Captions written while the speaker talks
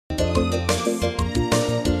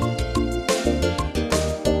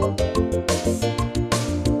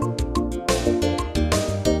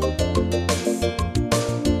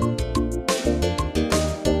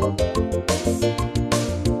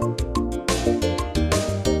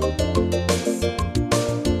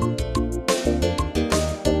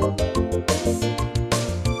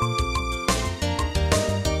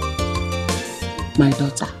My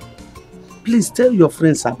daughter, please tell your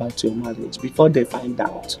friends about your marriage before they find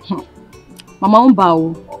out. Mama,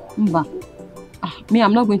 Umba. Me,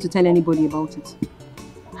 I'm not going to tell anybody about it.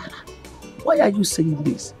 Why are you saying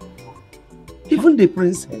this? Even the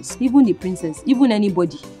princess? Even the princess, even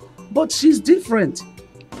anybody. But she's different.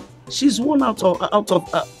 She's one out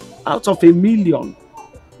of a million.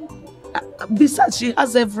 Besides, she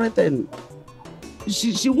has everything.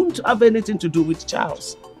 She won't have anything to do with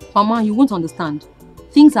Charles. Mama, you won't understand.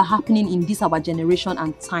 Things are happening in this our generation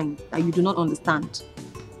and time that you do not understand.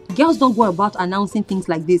 Girls don't go about announcing things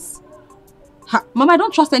like this. Mama, I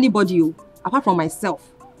don't trust anybody, apart from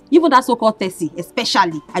myself. Even that so-called Tessie,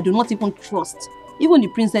 especially, I do not even trust. Even the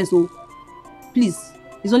princess, please,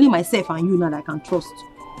 it's only myself and you now that I can trust.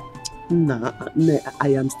 Nah, I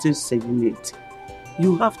am still saying it.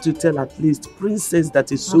 You have to tell at least Princess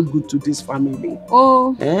that is so good to this family.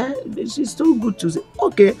 Oh. She's so good to say.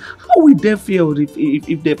 Okay, how will they feel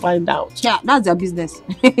if they find out? Yeah, that's their business.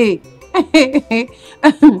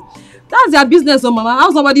 That's their business, Mama.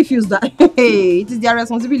 How somebody feels that? It is their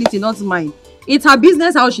responsibility, not mine. It's her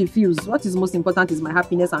business how she feels. What is most important is my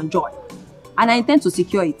happiness and joy. And I intend to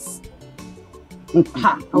secure it.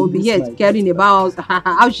 I will be here caring about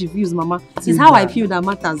how she feels, Mama. It's how I feel that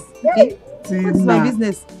matters. Okay? That's my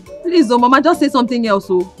business. Please, Mama, just say something else.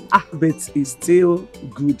 But it's still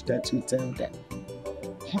good that you tell them.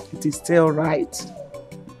 It is still right.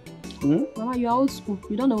 Mama, you are old school.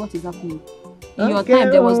 You don't know what is happening. In your time,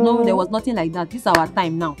 there was nothing like that. This is our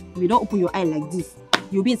time now. You don't open your eye like this.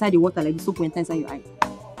 You'll be inside the water like this. Soap will enter inside your eye.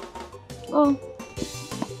 Oh.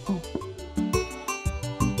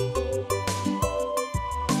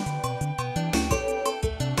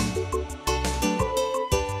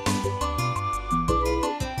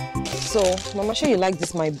 So, Mama, sure you like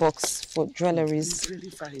this my box for jewelries. It's really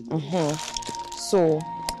fine. So,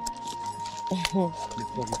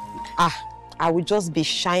 I will just be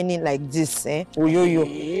shining like this, Oh yo yo.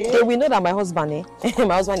 They will know that my husband,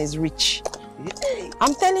 my husband is rich.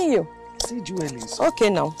 I'm telling you. See jewelries. Okay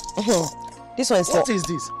now. This one is What is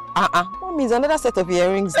this? Mommy, it's another set of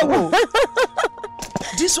earrings.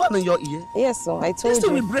 This one in your ear? Yes, sir. I told you. This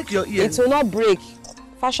will break your ear. It will not break.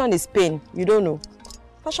 Fashion is pain. You don't know.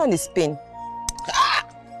 Fashion is pain.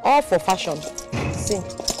 All for fashion. See.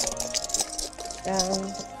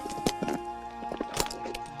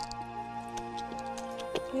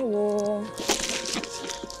 Hello.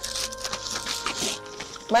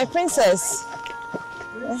 My princess.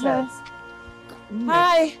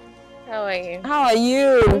 Hi. How are you? How are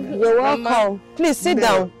you? You're welcome. Mama. Please sit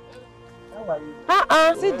down. How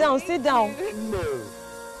are you? Sit down, sit down. No.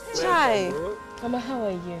 Chai. Mama, how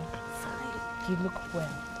are you? You look well.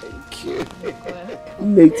 Thank you.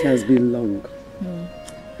 Mate has been long.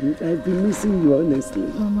 I've been missing you, honestly.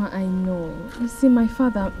 Mama, I know. You see, my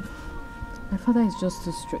father is just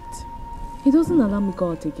too strict. He doesn't allow me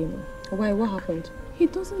go out again. Why? What happened? He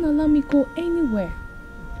doesn't allow me go anywhere.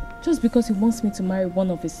 Just because he wants me to marry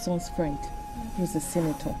one of his son's friend, who's a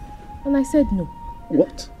senator. And I said no.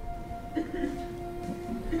 What?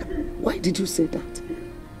 Why did you say that?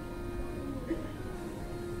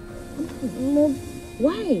 No,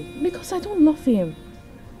 why? Because I don't love him.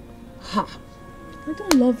 I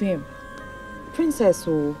don't love him. Princess,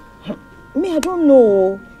 me, I don't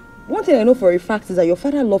know. One thing I know for a fact is that your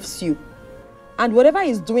father loves you. And whatever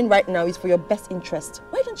he's doing right now is for your best interest.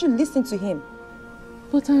 Why don't you listen to him?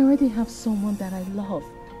 But I already have someone that I love.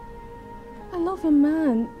 I love a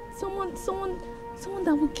man. Someone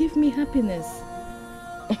that will give me happiness.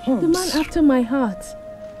 The man after my heart.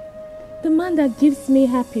 The man that gives me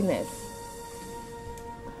happiness.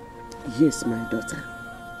 Yes, my daughter.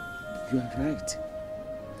 You are right.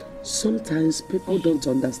 Sometimes people don't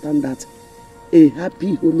understand that a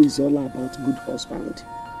happy home is all about good husband.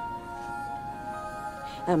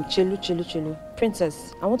 Chelu.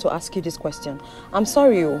 Princess, I want to ask you this question. I'm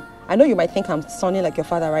sorry, I know you might think I'm sounding like your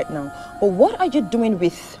father right now, but what are you doing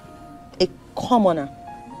with a commoner?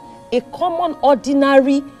 A common,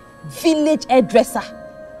 ordinary village hairdresser?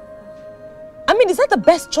 I mean, is that the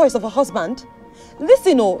best choice of a husband?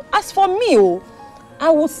 Listen, as for me,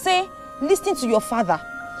 I would say, listen to your father.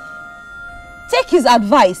 Take his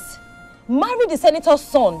advice. Marry the senator's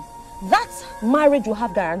son. That marriage will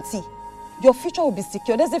have guarantee. Your future will be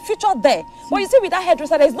secure. There's a future there. But you see, with that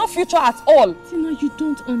hairdresser, there's no future at all. Tina, you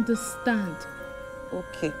don't understand.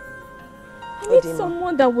 Okay. I need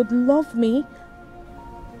someone that would love me.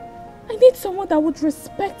 I need someone that would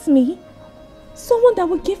respect me. Someone that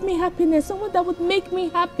would give me happiness. Someone that would make me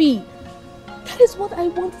happy. That is what I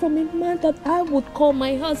want from a man that I would call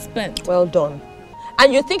my husband. Well done.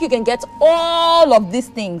 And you think you can get all of these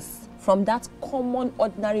things from that common,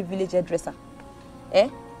 ordinary village hairdresser. Eh?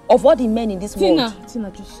 Of all the men in this world.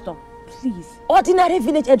 Tina, just stop. Please. Ordinary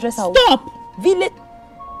village hairdresser. Stop! Village.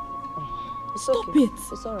 It's Stop okay. it.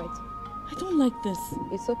 It's alright. I don't like this.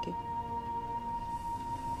 It's okay.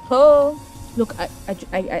 Oh. Look,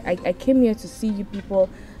 I came here to see you people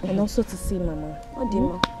and also to see Mama. Oh,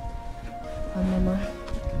 dear. And Mama,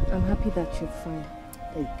 I'm happy that you're fine.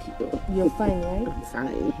 Thank you. You're fine, right? I'm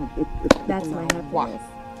fine. That's my happiness.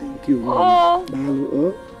 Thank you. Oh.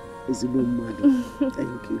 It's a good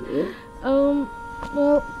Thank you.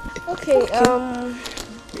 Well, okay.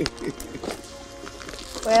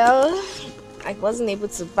 Well, I wasn't able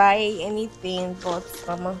to buy anything, but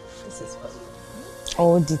Mama, this is for you.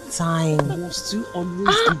 All the time. Must you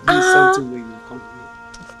always give me something when you come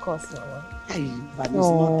here? Of course, Mama. Hey, but it's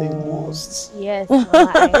not a must. Yes, Mama, I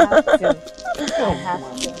have to.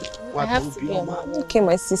 I have to be a mom. Okay,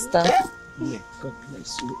 my sister. Yeah, God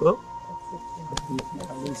bless you. Oh.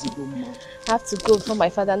 I have to go before my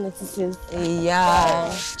father notices.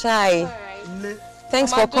 Yeah. Chai.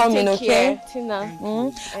 Thanks Mama, for coming, okay? Tina.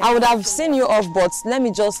 I would have seen you off, but let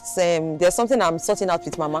me just, there's something I'm sorting out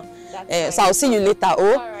with Mama. So I'll see you later,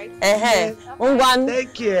 oh? Alright.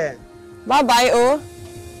 Take care. Bye-bye, oh?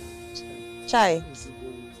 Chai.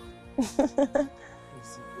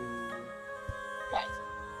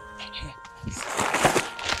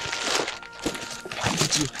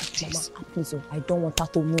 Mama, please, I don't want her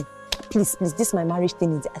to know. Please, this is my marriage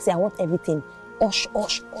thing. I say I want everything. Osh. I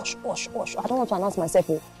don't want to announce myself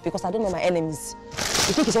because I don't know my enemies.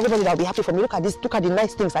 You think it's everybody that will be happy for me? Look at this. Look at the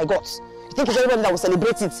nice things I got. You think it's everybody that will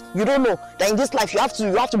celebrate it? You don't know that in this life you have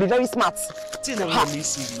to be very smart. See,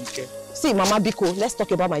 Mama Biko, let's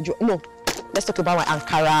talk about my let's talk about my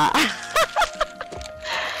Ankara.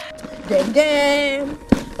 Then,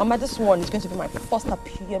 Mama, this one is going to be my first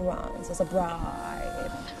appearance as a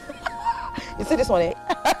bride. You see this one, eh?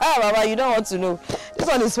 Mama, you don't want to know. This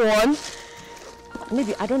one is one.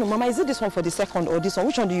 Maybe, I don't know, Mama, is it this one for the second or this one?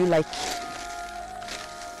 Which one do you like?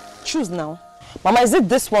 Choose now. Mama, is it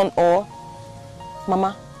this one or...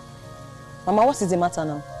 Mama, what is the matter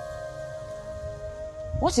now?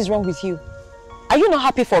 What is wrong with you? Are you not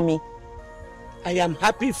happy for me? I am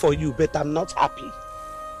happy for you, but I'm not happy.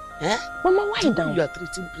 Eh? Mama, why now? You are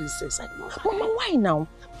treating Princess, I'm not happy. Mama, why now?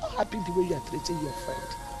 I'm not happy the way you are treating your friend.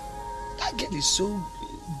 That girl is so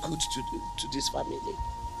good to this family.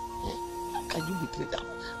 How can you betray that?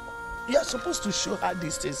 You are supposed to show her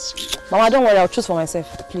these things. Mama, don't worry, I'll choose for myself.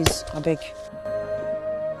 Please, I beg.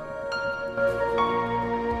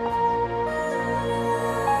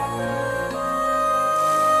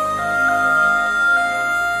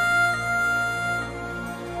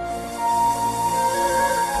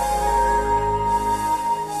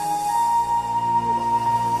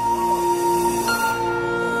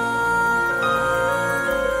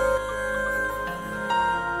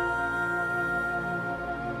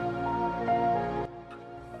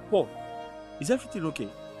 Paul, is everything okay?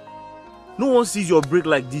 No one sees your break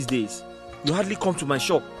like these days. You hardly come to my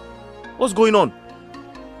shop. What's going on?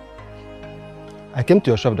 I came to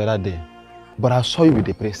your shop the other day, but I saw you with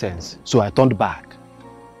the princess, so I turned back.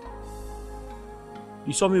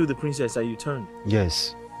 You saw me with the princess and you turned?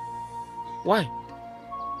 Yes. Why?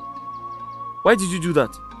 Why did you do that?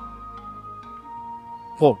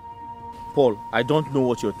 Paul, I don't know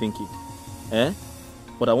what you're thinking. Eh?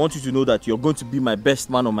 But I want you to know that you're going to be my best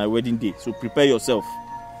man on my wedding day, so prepare yourself.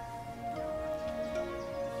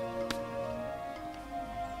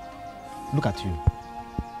 Look at you.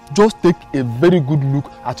 Just take a very good look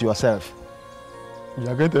at yourself. You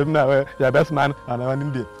are going to be your best man on a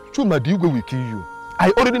wedding day. Chuma, the Igwe will kill you.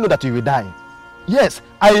 I already know that you will die. Yes,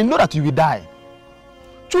 I know that you will die.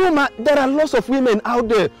 Chuma, there are lots of women out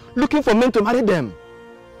there looking for men to marry them.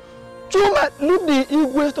 Chuma, look the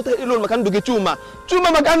Igwe started alone. Makandoge Chuma. Chuma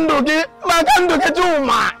Makandoge.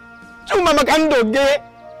 Chuma. Chuma Makandoge.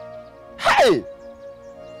 Hey.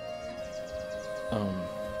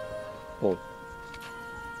 Paul,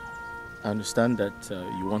 I understand that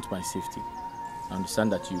you want my safety. I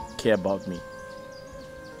understand that you care about me.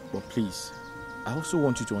 But please, I also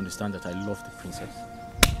want you to understand that I love the princess.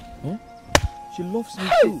 Yeah? She loves me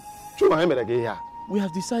too. Chuma, we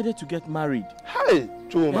have decided to get married. Hey,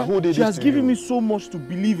 Chuma, who did She has given me so much to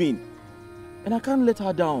believe in. And I can't let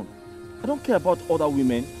her down. I don't care about other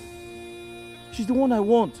women. She's the one I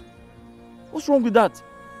want. What's wrong with that?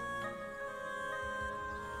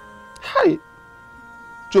 Hey.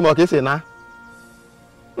 Chuma, okay, say na.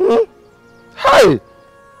 Hey.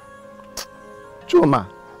 Chuma.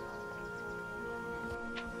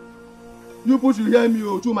 You put you hear me,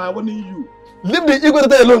 oh, Chuma, I warning you. Leave the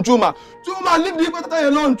Igwe alone, Chuma. Chuma, leave the Igwe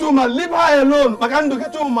alone, Chuma. Leave her alone.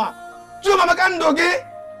 Makandoge, Chuma. Chuma, Makandoge.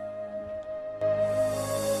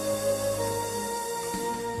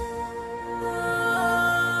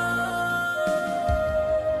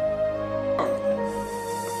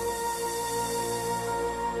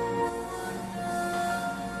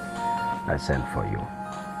 I sent for you.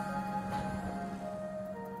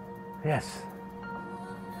 Yes.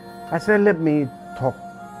 I said, let me talk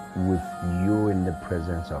with you in the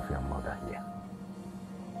presence of your mother here.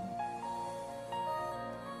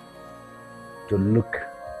 To look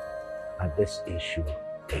at this issue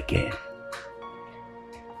again.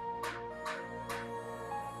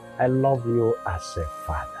 I love you as a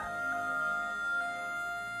father.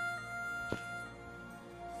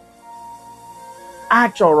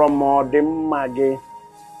 Achọrọ m ọdịmma gị.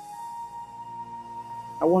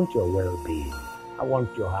 I want your well-being. I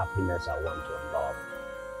want your happiness. I want your love.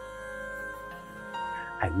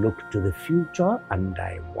 I look to the future and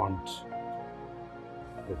I want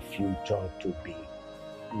the future to be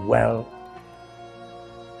well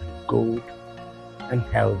and good and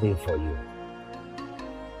healthy for you.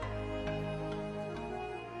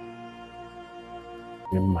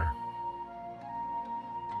 Mama,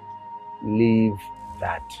 leave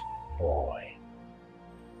that boy.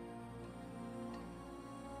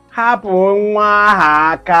 Hapụ nwa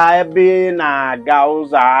ahụ aka ebe ị na-aga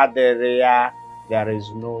ụzọ adịrị ya. There is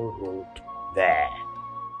no road there.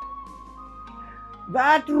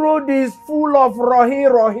 That road is full of rohi.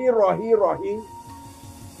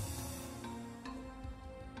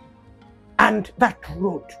 And that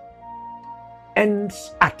road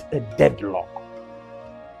ends at a deadlock.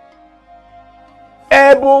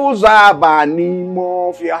 Ebe ụzọ aba n'ime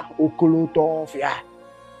ọfịa, okoloto ọfịa,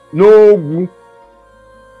 n'ogwu.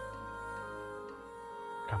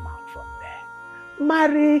 Come out from there.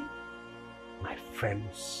 Marry my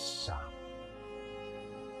friend's son.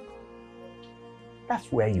 That's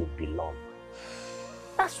where you belong.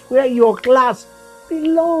 That's where your class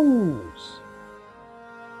belongs.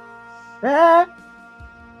 Eh?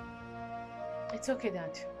 It's okay,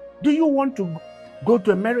 Dad. Do you want to go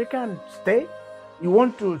to America and stay? You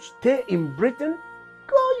want to stay in Britain?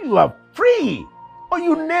 Go, you are free. Or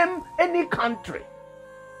you name any country.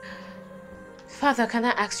 Father, can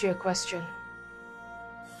I ask you a question?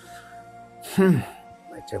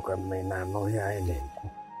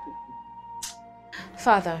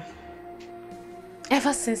 Father,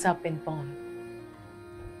 ever since I've been born,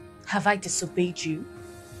 have I disobeyed you?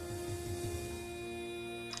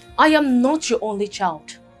 I am not your only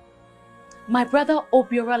child. My brother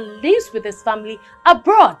Obiora lives with his family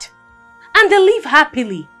abroad and they live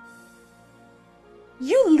happily.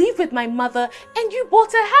 You live with my mother and you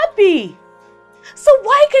both are happy. So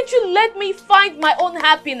why can't you let me find my own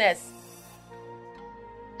happiness?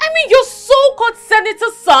 I mean, your so-called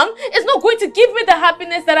senator's son is not going to give me the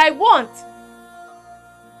happiness that I want.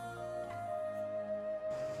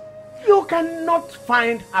 You cannot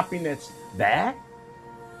find happiness there.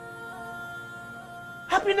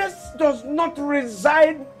 Happiness does not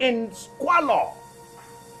reside in squalor.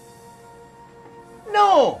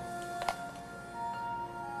 No.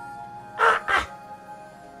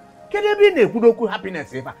 Can there be a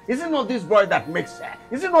happiness? Is it not this boy that makes her?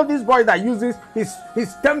 Is it not this boy that uses his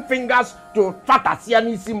 10 fingers to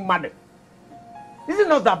fatasianisi mother? Is it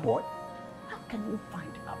not that boy? How can you find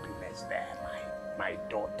happiness there, my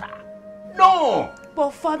daughter? No!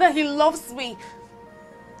 But Father, he loves me.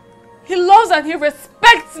 He loves and he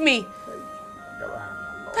respects me.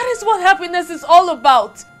 That is what happiness is all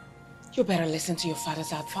about. You better listen to your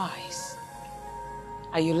father's advice.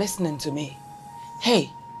 Are you listening to me? Hey,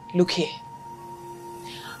 look here.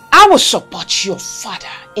 I will support your father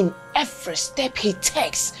in every step he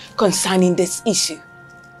takes concerning this issue.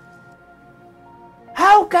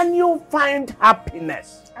 How can you find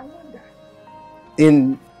happiness? I wonder.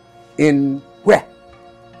 In where?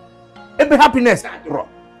 Every happiness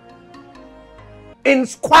in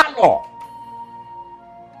squalor.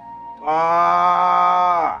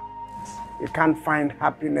 You can't find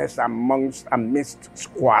happiness amidst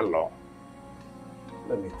squalor.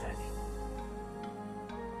 Let me tell you.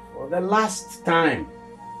 For the last time,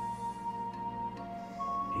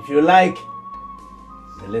 if you like,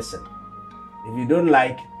 you listen. If you don't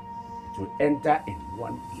like, it will enter in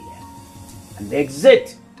one ear and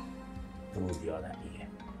exit through the other ear.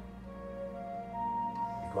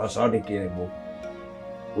 Because all the kirebo,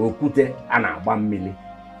 okute anagba mmili.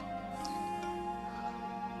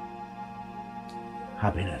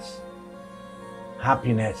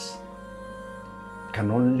 Happiness can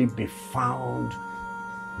only be found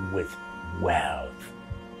with wealth.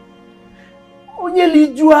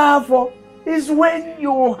 is when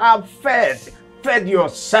you have fed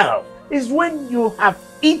yourself. Is when you have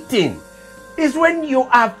eaten. Is when you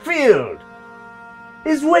are filled.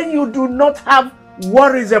 Is when you do not have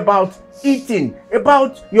worries about eating,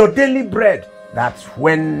 about your daily bread. That's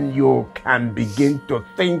when you can begin to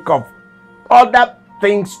think of other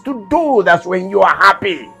things to do. That's when you are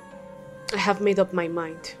happy. I have made up my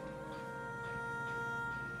mind.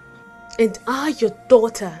 And I, your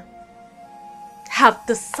daughter, have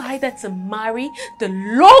decided to marry the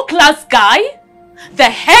low-class guy, the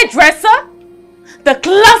hairdresser, the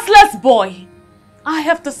classless boy. I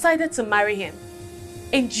have decided to marry him.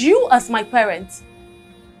 And you, as my parents,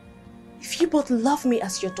 if you both love me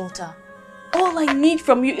as your daughter, all I need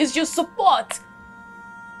from you is your support.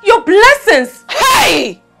 Your blessings.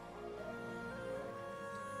 Hey!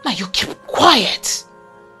 Now you keep quiet.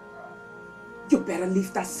 You better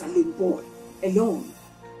leave that Salim boy alone.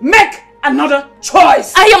 Make another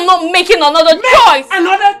choice. I am not making another choice.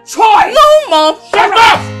 Another choice. No, Mom. Shut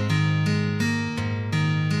up.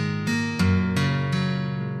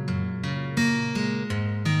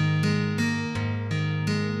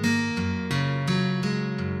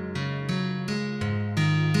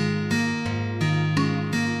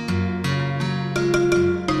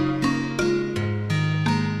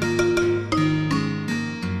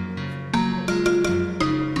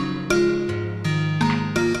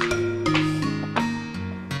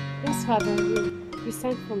 Father, you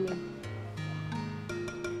sent for me.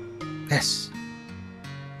 Yes.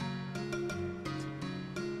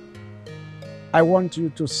 I want you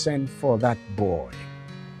to send for that boy.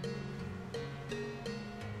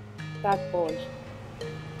 That boy?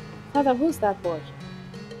 Father, who's that boy?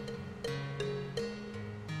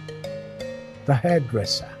 The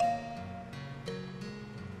hairdresser.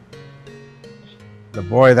 The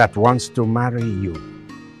boy that wants to marry you.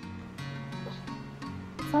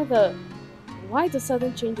 Father, why the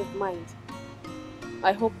sudden change of mind?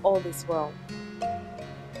 I hope all is well.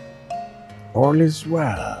 All is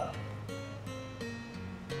well.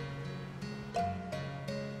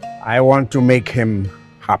 I want to make him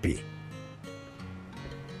happy.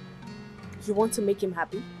 You want to make him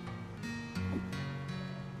happy?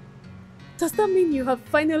 Does that mean you have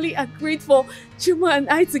finally agreed for Chuma and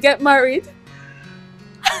I to get married?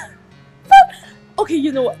 Okay,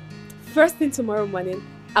 you know what? First thing tomorrow morning,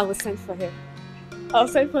 I will send for him. I'll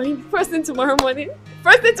send for him first thing tomorrow morning.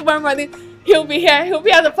 First thing tomorrow morning, he'll be here. He'll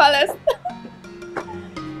be at the palace.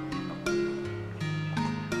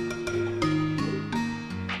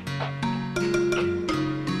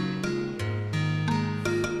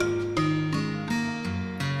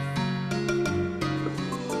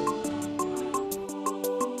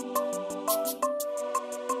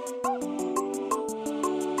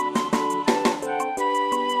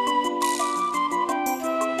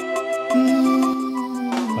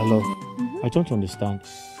 I don't understand.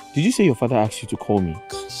 Did you say your father asked you to call me?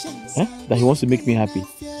 That he wants to make me happy?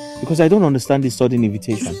 Because I don't understand this sudden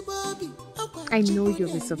invitation. I know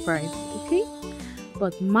you'll be surprised, okay?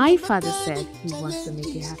 But my father said he wants to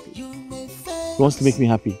make you happy. He wants to make me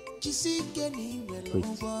happy? Wait.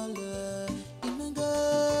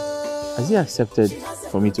 Has he accepted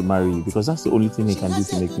for me to marry you? Because that's the only thing he can do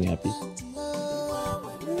to make me happy.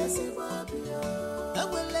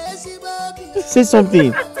 Say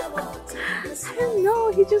something.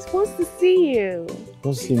 No, he just wants to see you.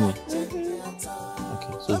 Wants to see me? Okay,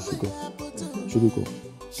 so we should go. Should we go?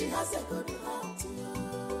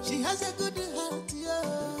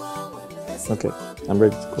 Okay, I'm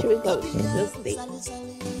ready to go. Should we go? Just stay.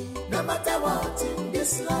 No matter what in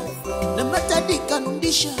this life, no matter the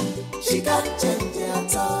condition, she can't change it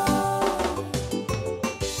at all.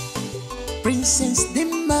 Princess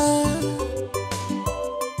Dimma,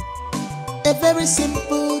 a very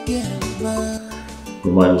simple girl.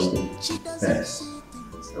 Your Majesty. Yes.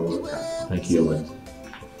 Thank you, Your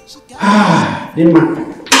Majesty. Dimma.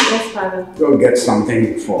 Yes, Father. Go get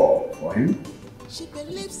something for him.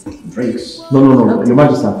 Drinks. No. Your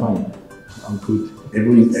Majesty, I'm fine. I'm good.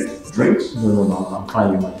 Even drinks? No. I'm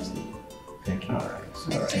fine, Your Majesty. Thank you.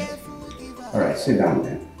 All right. Sit down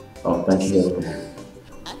then. Oh, thank you very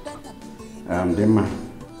much. Dimma.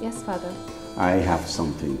 Yes, Father. I have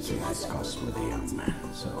something to discuss with the young man,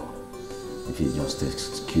 so if you just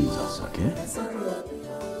excuse us, okay?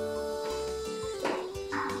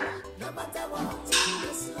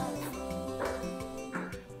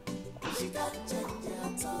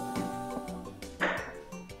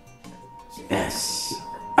 Yes.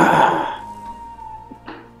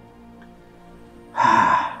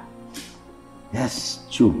 Yes,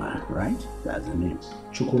 Chuma, right? That's the name.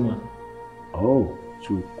 Chukuma. Oh,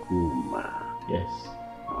 Chukuma. Yes.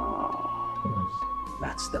 Oh,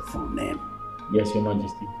 that's the full name. Yes, Your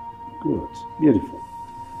Majesty. Good. Beautiful.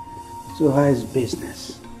 So how is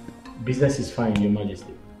business? Business is fine, Your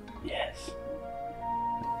Majesty. Yes.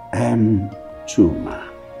 Chuma.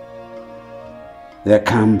 There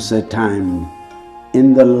comes a time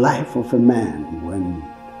in the life of a man when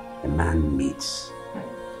a man meets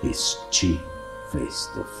his chief face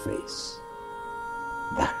to face.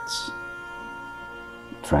 That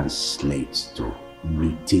translates to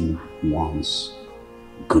meeting one's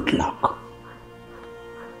good luck.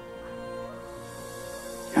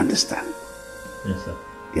 You understand? Yes, sir.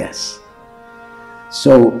 Yes.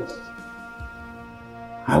 So,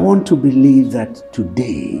 I want to believe that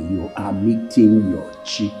today you are meeting your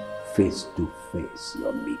chief face to face.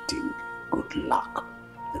 You're meeting good luck.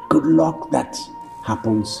 The good luck that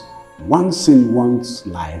happens once in one's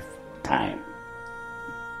lifetime.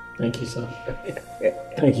 Thank you, sir.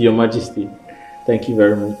 Thank you, Your Majesty. Thank you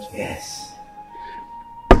very much. Yes.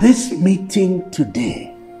 This meeting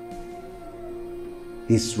today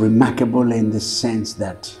is remarkable in the sense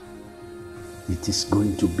that it is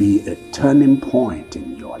going to be a turning point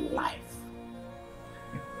in your life.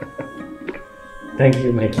 Thank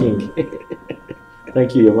you, my king.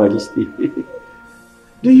 Thank you, Your Majesty.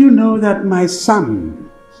 Do you know that my son,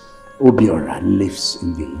 Obiora, lives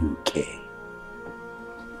in the UK?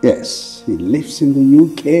 Yes, he lives in the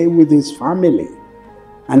UK with his family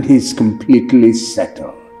and he's completely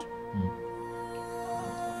settled.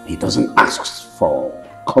 He doesn't ask for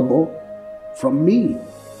kobo from me.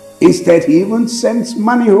 Instead, he even sends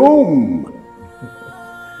money home.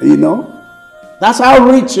 You know? That's how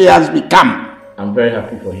rich he has become. I'm very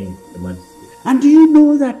happy for him, Your Majesty. And do you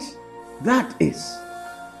know that that is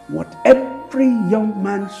what every young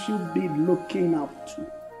man should be looking up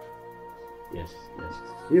to? Yes, yes.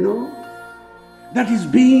 You know? That is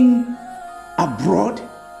being abroad,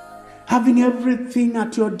 having everything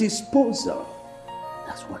at your disposal.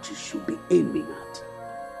 That's what you should be aiming at.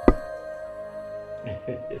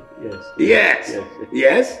 Yes. Yes.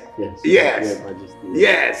 Yes. Yes. Yes. Your Majesty.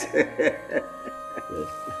 Yes. Yes.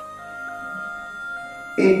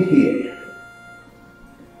 In here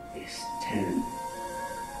is 10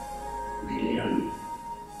 million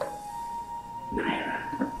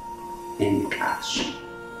naira in cash.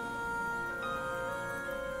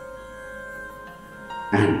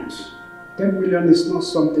 And 10 million is not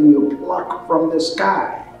something you pluck from the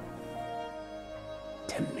sky.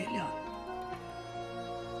 10 million.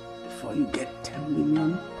 Before you get 10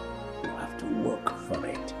 million, you have to work for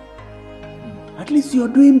it. At least you're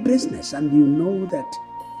doing business and you know that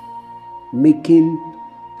making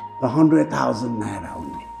 100,000 naira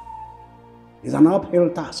only is an uphill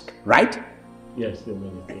task, right? Yes, Your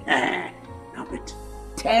Majesty. Now but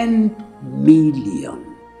 10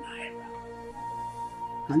 million naira.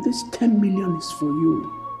 And this 10 million is for you.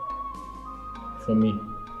 For me?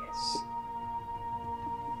 Yes.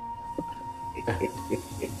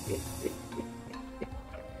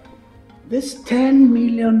 This 10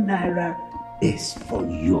 million naira is for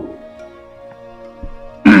you.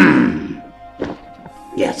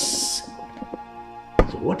 Yes.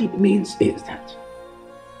 So what it means is that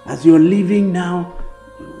as you're leaving now,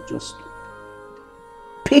 you just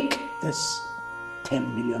pick this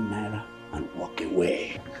 10 million naira and walk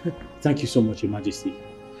away. Thank you so much, Your Majesty.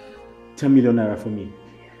 10 million naira for me.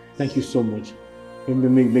 Thank you so much.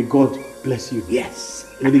 May God bless you. Yes.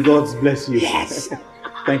 May the gods bless you. Yes.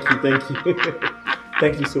 Thank you, thank you.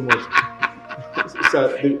 Thank you so much.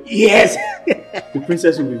 Sir, yes. The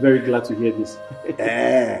princess will be very glad to hear this.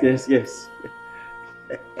 Yes, yes.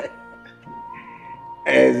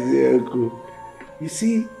 You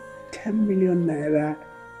see, 10 million naira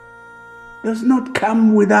does not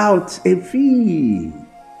come without a fee.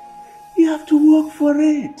 You have to work for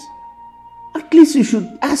it. At least you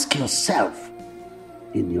should ask yourself,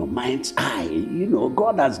 in your mind's eye, you know,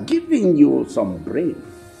 God has given you some brain.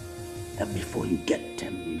 That before you get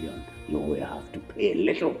 10 million, you will have to pay a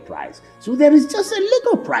little price. So there is just a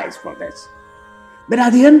little price for this. But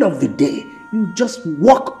at the end of the day, you just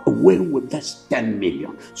walk away with this 10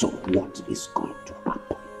 million. So what is going to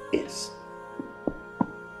happen is,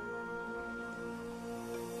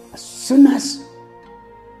 as soon as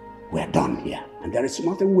we're done here, and there is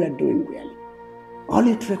nothing we're doing really, all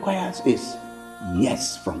it requires is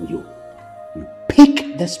yes from you. You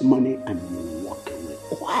pick this money and you walk away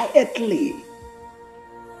quietly.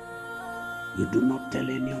 You do not tell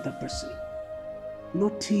any other person,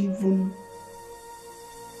 not even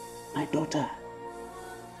my daughter.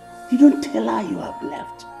 You don't tell her you have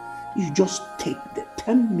left. You just take the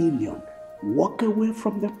 10 million, walk away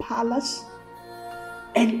from the palace,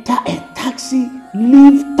 enter a taxi,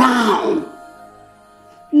 leave town.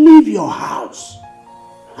 Leave your house.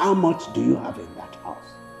 How much do you have in that house?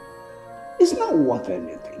 It's not worth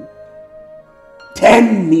anything.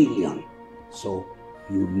 10 million. So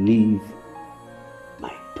you leave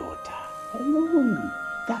my daughter alone.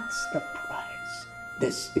 That's the price.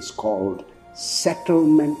 This is called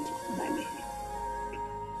settlement money.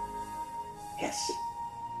 Yes.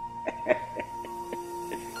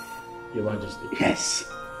 Your Majesty. Yes.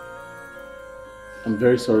 I'm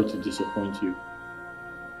very sorry to disappoint you.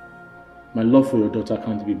 My love for your daughter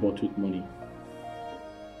can't be bought with money.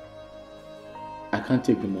 I can't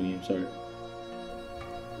take the money, I'm sorry.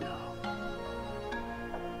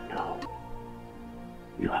 No.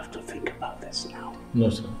 You have to think about this now. No,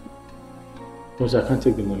 sir. No, sir, I can't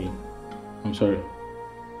take the money. I'm sorry.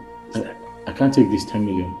 I can't take this 10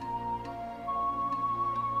 million.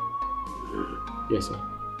 Yes, sir.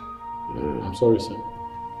 I'm sorry, sir.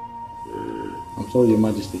 I'm sorry, Your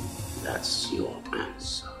Majesty. That's your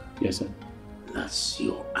answer. Yes, sir. That's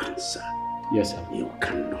your answer. Yes, sir. You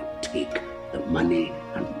cannot take the money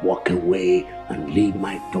and walk away and leave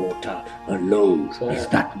my daughter alone. Sir, is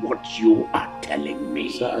that what you are telling me?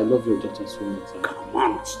 Sir, I love your daughter so much, sir. Come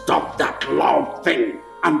on, stop that love thing.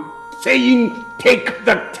 I'm saying take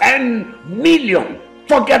the 10 million.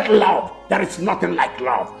 Forget love. There is nothing like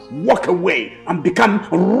love. Walk away and become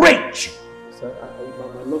rich. Sir,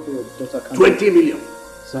 my love for your daughter can't... 20 million.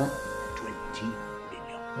 Sir? 20 million.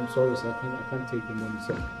 I'm sorry, sir. I can't take the money,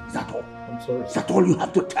 sir. Is that all? I'm sorry, Is sir. that all you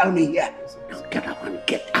have to tell me here? Now get up and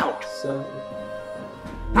get out. Sir.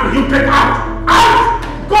 Now you get out! Out!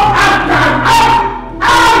 Go out now! Out!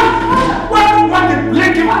 Out! What is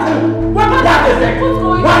blinking at you? What is it?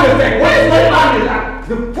 What is it? What is going on here?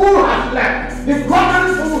 The fool has left. The common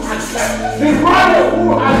fool has left. The royal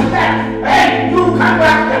fool has left. Hey, you come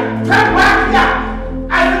back here. Come back here.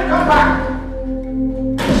 I will come back.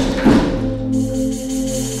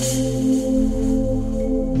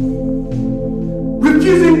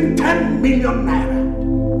 Refusing 10 million naira.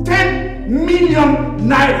 10 million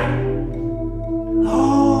naira.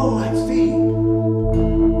 Oh, I see.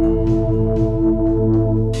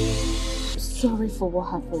 Sorry for what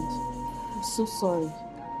happened. I'm so sorry.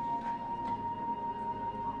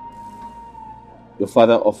 Your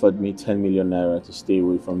father offered me 10 million naira to stay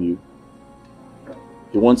away from you.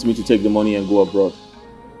 He wants me to take the money and go abroad.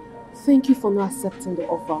 Thank you for not accepting the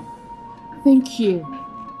offer. Thank you.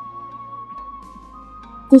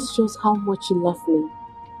 This shows how much you love me.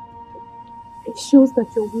 It shows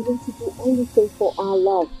that you're willing to do anything for our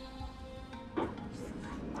love.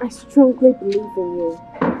 I strongly believe in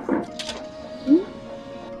you.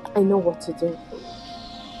 I know what to do.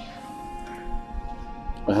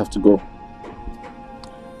 I have to go.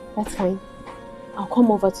 That's fine. I'll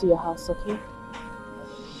come over to your house, okay?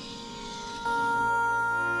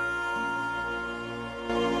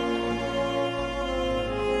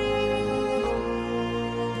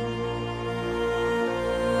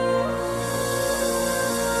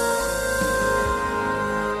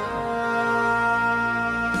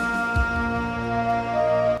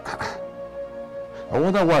 I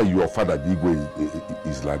wonder why your father Digwe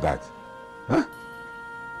is like that. Huh?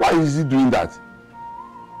 Why is he doing that?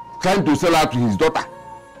 Trying to sell out to his daughter,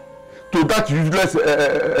 to that useless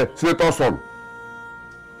senator's son,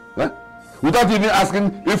 huh? Without even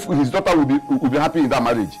asking if his daughter will be happy in that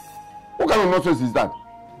marriage. What kind of nonsense is that?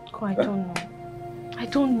 I don't know. I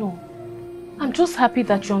don't know. I'm just happy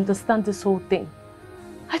that you understand this whole thing.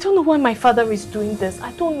 I don't know why my father is doing this.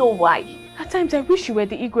 I don't know why. At times I wish you were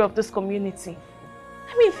the Igwe of this community.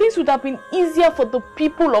 I mean, things would have been easier for the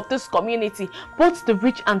people of this community, both the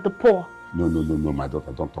rich and the poor. No, my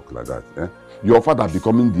daughter, don't talk like that. Eh? Your father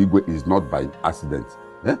becoming the Igwe is not by accident.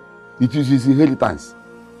 Eh? It is his inheritance.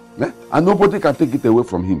 Eh? And nobody can take it away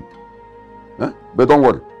from him. Eh? But don't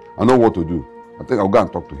worry, I know what to do. I think I'll go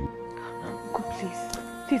and talk to him. Uncle,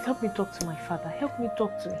 please help me talk to my father. Help me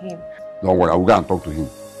talk to him. Don't worry, I will go and talk to him.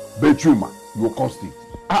 Bet you, man, you caused it.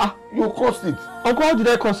 You caused it. Uncle, how did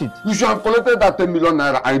I cause it? You should have collected that 10 million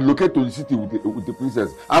naira and relocate to the city with the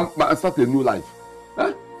princess and start a new life.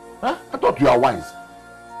 Huh? I thought you are wise.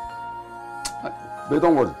 But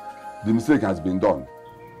don't worry, the mistake has been done.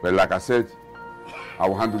 But like I said, I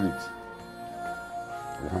will handle it.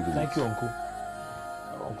 Thank you, Uncle.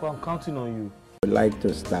 Uncle, I'm counting on you. I'd like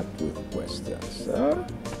to start with questions.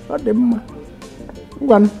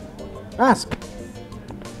 One, ask.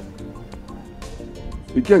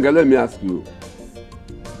 Ikenga, let me ask you.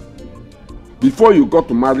 Before you got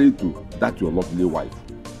married to that your lovely wife,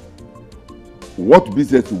 what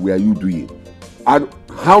business were you doing? And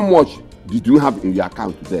how much did you have in your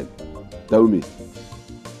account then? Tell me.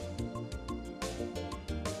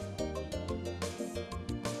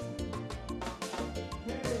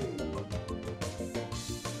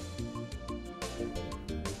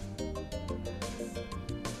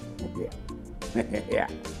 Yeah,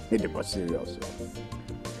 it was serious.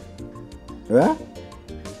 Huh?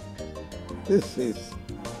 This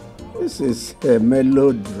is a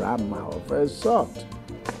melodrama of a sort.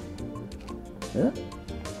 Yeah?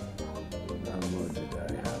 How much did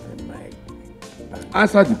I have in my bank?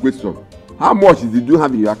 Answer the question. How much did you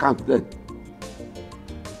have in your account then?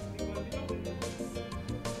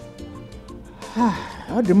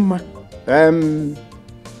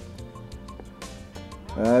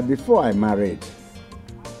 Before I married,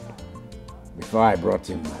 before I brought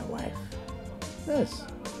in my wife, yes,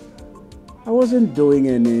 I wasn't doing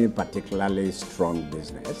any particularly strong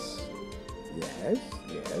business. Yes.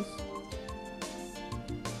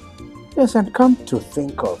 Yes, and come to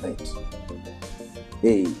think of it,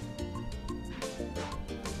 hey,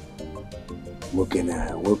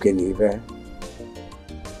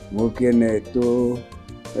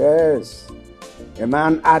 yes, a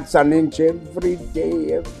man adds an inch every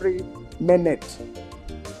day, every minute.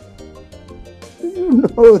 Do you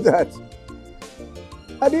know that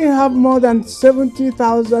I didn't have more than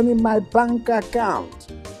 70,000 in my bank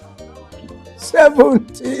account?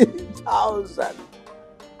 70,000.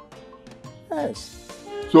 Yes.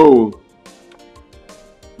 So,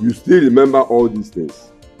 you still remember all these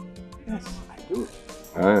things? Yes, I do.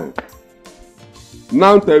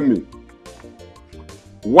 Now tell me,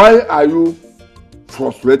 why are you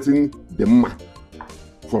frustrating the man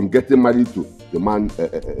from getting married to the man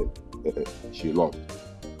she loved?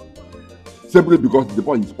 Simply because the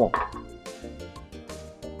boy is poor.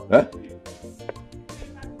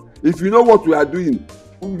 If you know what we are doing,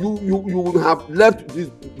 you would have left this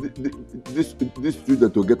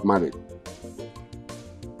student to get married.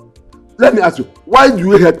 Let me ask you, why do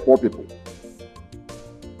you hate poor people?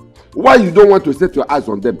 Why you don't want to set your eyes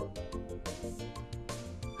on them?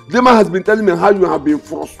 The man has been telling me how you have been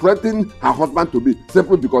frustrating her husband to be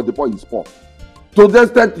simply because the boy is poor. To the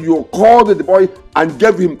extent you called the boy and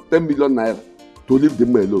gave him 10 million naira to leave the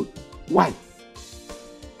man alone. Why?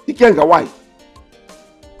 Ikenga, why?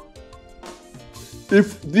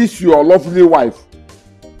 If this your lovely wife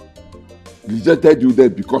rejected you there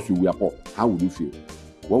because you were poor, how would you feel?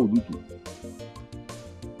 What would you do?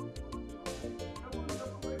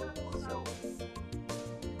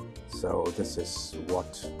 So this is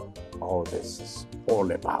what all this is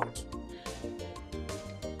all about.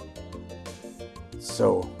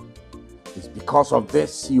 So it's because of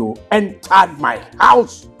this you entered my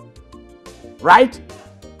house, right?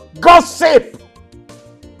 Gossip!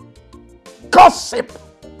 Gossip!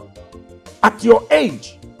 At your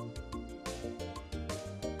age.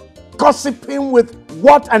 Gossiping with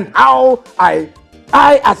what and how I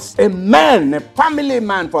as a man, a family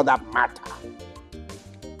man for that matter,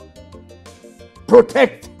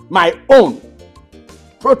 protect my own,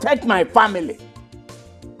 protect my family.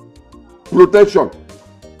 Protection.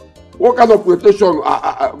 What kind of protection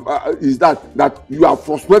is that? That you are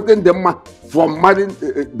frustrating the man from marrying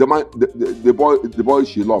the boy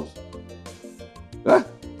she loves. Now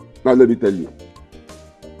let me tell you.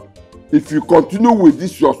 If you continue with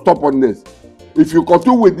this your stubbornness, if you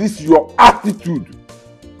continue with this your attitude,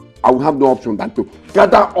 I will have no option than to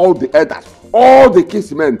gather all the elders, all the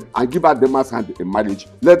kinsmen, and give her the man's hand in marriage.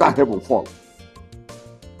 Let her heaven fall.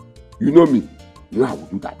 You know me. You know I will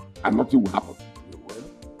do that. And nothing will happen. You will?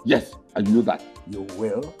 Yes, and you know that. You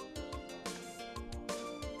will?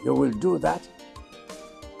 You will do that?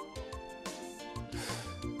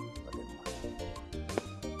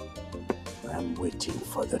 I am waiting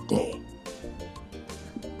for the day.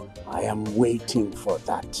 I am waiting for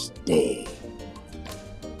that day.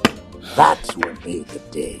 That will be the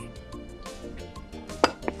day.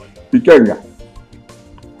 Ikenga,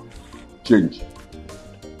 change.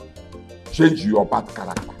 Change your bad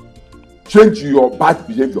character. Change your bad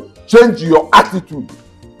behavior. Change your attitude.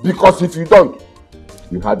 Because if you don't,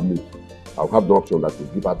 you had me. I'll have no option that to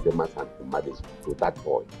give up the man's hand in marriage to that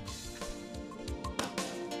boy.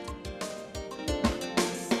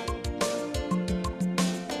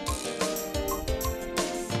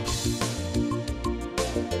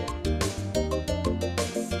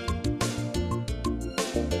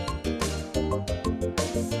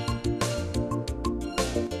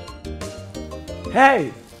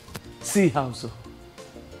 Hey, see how so?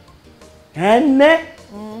 Henne?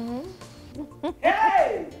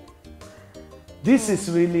 Hey! This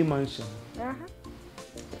is really mansion.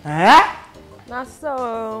 Huh? Now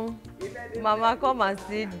so, Mama, come and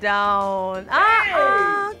sit down.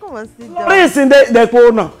 Come and sit down. Please in the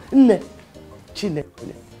corner. Chine.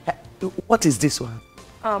 What is this one?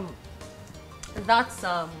 That's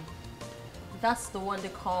the one they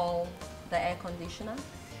call the air conditioner.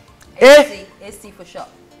 AC for short.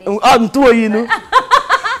 you know.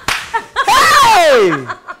 Hey!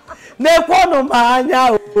 Nekwono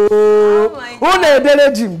mahanya o.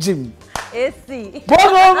 Una Jim. AC.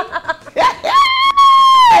 Bono.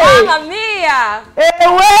 Mamma mia.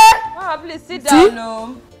 Mama, please sit down.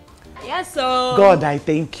 No. Yes, so. God, I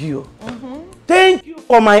thank you. Thank you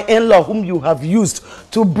for my in-law whom you have used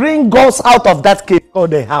to bring us out of that cave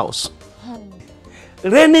called the house.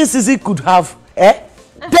 Rainy season could have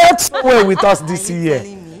dealt so well with us this year.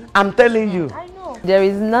 I'm telling you. I know. There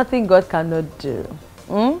is nothing God cannot do.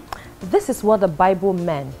 This is what the Bible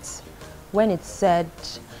meant when it said,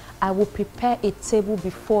 I will prepare a table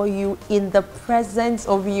before you in the presence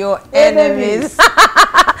of your enemies.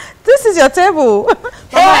 This is your table.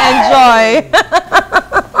 Mama, enjoy.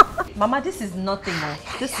 Mama, this is nothing.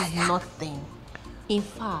 This is nothing. In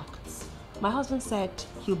fact, my husband said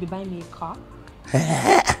he'll be buying me a car.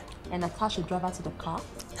 And attach a driver to the car.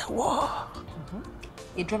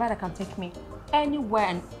 A driver that can take me anywhere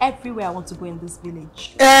and everywhere I want to go in this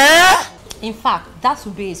village. In fact, that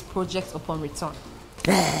will be his project upon return.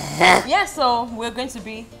 Yes, so we're going to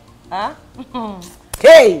be.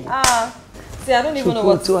 Hey! See, I don't even know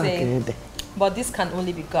what to say. But this can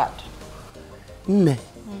only be God. In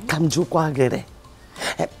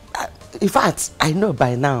fact, I know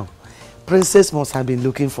by now, Princess must have been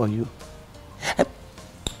looking for you.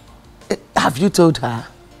 Have you told her?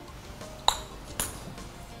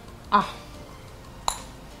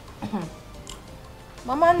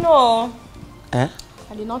 Mama, no. I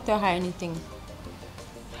did not tell her anything.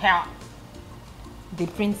 Here. The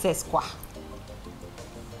princess kwa.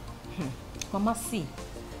 Mama, see.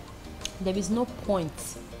 There is no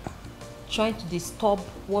point trying to disturb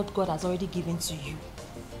what God has already given to you.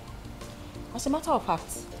 As a matter of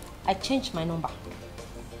fact, I changed my number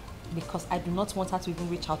because I do not want her to even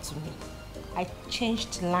reach out to me. I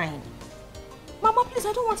changed line. Mama, please,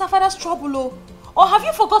 I don't want her father's trouble. Or have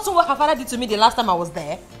you forgotten what her father did to me the last time I was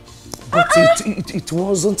there? But it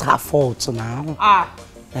wasn't her fault now.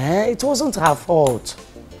 It wasn't her fault.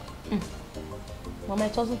 Mama,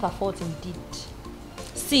 it wasn't her fault indeed.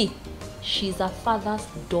 See, she's her father's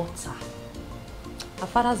daughter. Her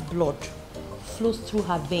father's blood flows through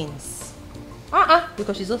her veins.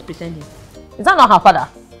 Because she's just pretending. Is that not her father?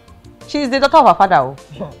 She is the daughter of her father.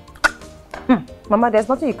 Mama, there's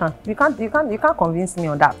nothing you can't convince me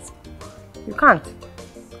on that. You can't.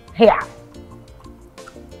 Here.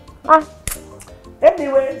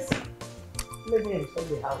 Anyways, let me enter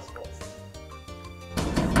the house first.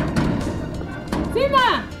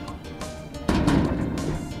 Tina!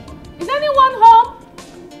 Is anyone home?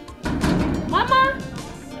 Mama?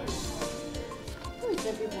 Who is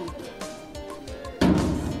everyone?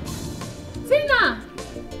 Tina!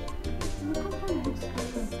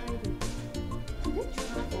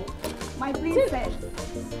 My princess.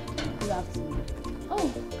 Good afternoon.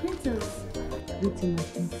 Oh, princess. Greeting, my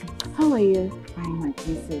princess. How are you? Fine, my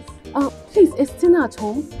princess. Please, is Tina at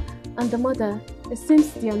home? And the mother, it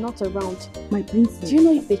seems they are not around. My princess. Do you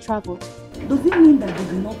know if they traveled? Does it mean that they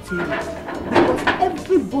did not tell you? Because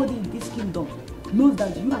everybody in this kingdom knows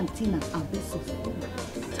that you and Tina are best of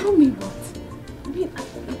friends. Tell me what? I mean,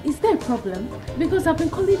 is there a problem? Because I've been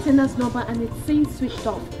calling Tina's number and it's saying switched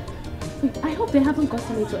off. Wait, I hope they haven't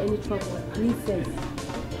gotten into any trouble. Princess,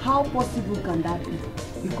 how possible can that be?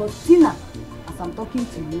 Because Tina, as I'm talking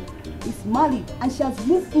to you, is married and she has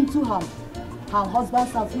moved into her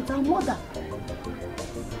husband's house with her mother.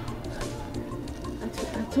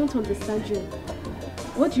 I don't understand you.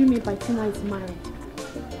 What do you mean by Tina is married?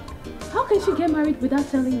 How can she get married without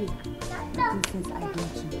telling me? Princess, I don't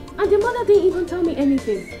know. And the mother didn't even tell me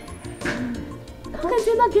anything. How can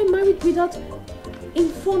Tina get married without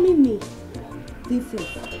informing me? Princess,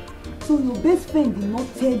 so your best friend did not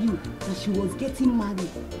tell you that she was getting married.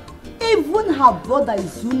 Even her brother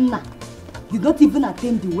Izuna did not even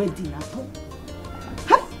attend the wedding at all.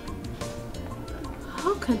 Huh?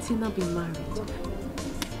 How can Tina be married?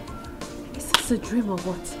 Is this a dream or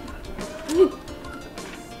what? I mean,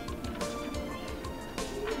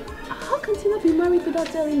 how can Tina be married without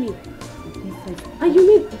telling me? And you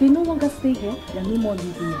mean they no longer stay here? They are no more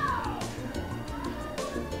living here.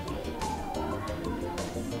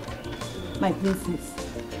 My princess,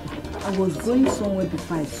 I was going somewhere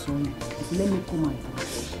before I saw you. So let me come and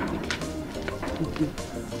okay.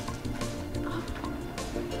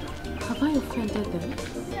 Have I offended them?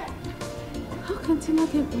 How can Tina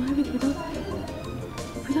get married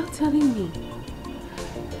without telling me?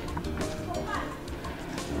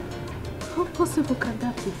 How possible can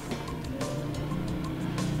that be?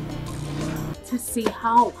 To see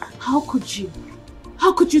how could you?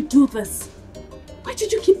 How could you do this? Why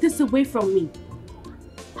did you keep this away from me?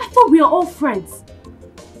 thought we are all friends.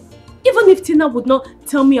 Even if Tina would not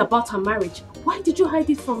tell me about her marriage, why did you hide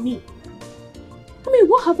it from me? I mean,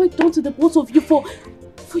 what have I done to the both of you for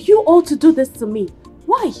you all to do this to me?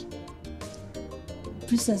 Why?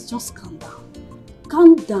 Princess, just calm down.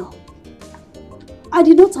 Calm down. I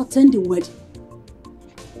did not attend the wedding.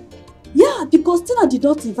 Yeah, because Tina did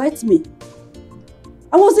not invite me.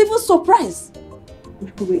 I was even surprised.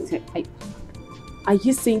 Wait, are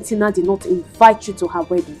you saying Tina did not invite you to her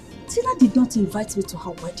wedding? Tina did not invite me to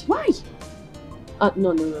her wedding. Why?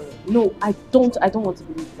 No, I don't want to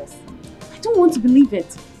believe this. I don't want to believe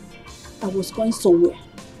it. I was going somewhere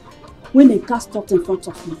when a car stopped in front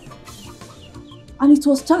of me. And it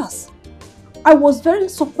was Charles. I was very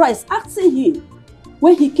surprised asking him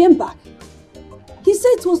when he came back. He said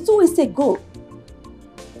it was 2 weeks ago.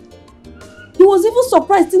 He was even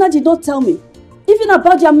surprised Tina did not tell me, even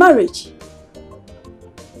about their marriage.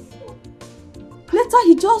 Later,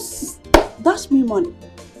 he just dashed me money.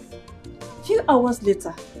 A few hours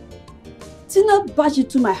later, Tina barged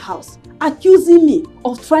into my house, accusing me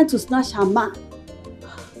of trying to snatch her man.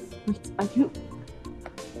 Wait, are you...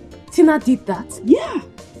 Tina did that? Yeah.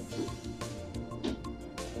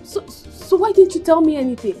 So why didn't you tell me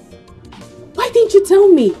anything? Why didn't you tell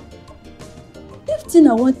me? If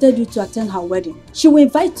Tina wanted you to attend her wedding, she will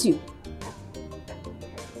invite you.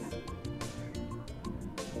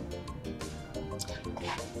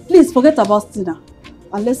 Please forget about Tina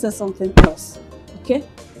and let's say something else, okay?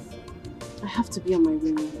 I have to be on my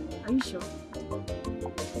way now. Are you sure?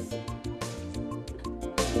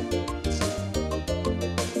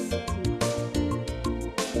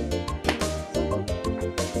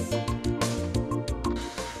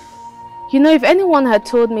 You know, if anyone had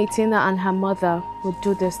told me Tina and her mother would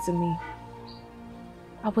do this to me,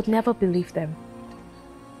 I would never believe them.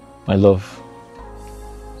 My love,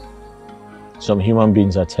 some human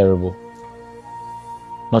beings are terrible.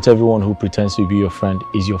 Not everyone who pretends to be your friend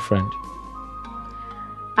is your friend.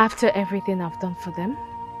 After everything I've done for them?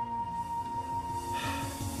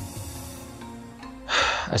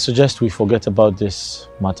 I suggest we forget about this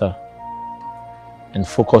matter and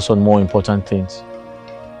focus on more important things.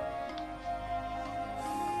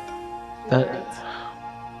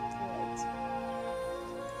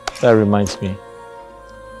 That reminds me.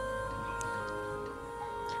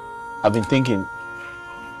 I've been thinking,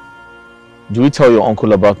 do we tell your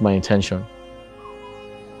uncle about my intention?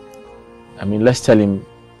 I mean, let's tell him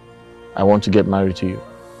I want to get married to you.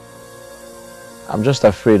 I'm just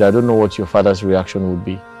afraid. I don't know what your father's reaction would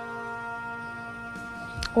be.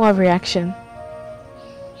 What reaction?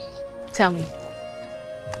 Tell me.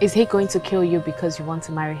 Is he going to kill you because you want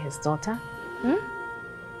to marry his daughter?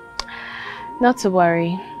 Not to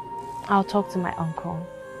worry. I'll talk to my uncle.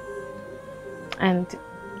 And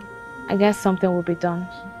I guess something will be done.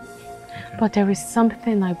 Okay. But there is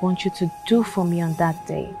something I want you to do for me on that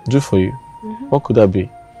day. Do for you? What could that be?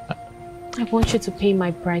 I want you to pay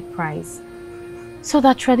my bride price. So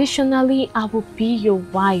that traditionally I will be your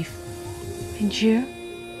wife. And you,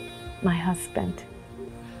 my husband.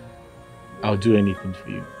 I'll do anything for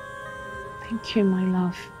you. Thank you, my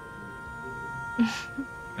love.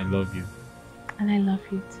 I love you. And I love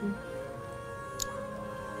you too.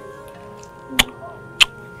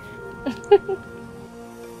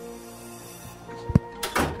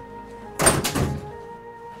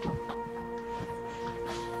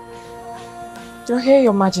 Do you hear,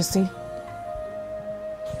 Your Majesty?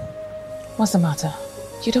 What's the matter?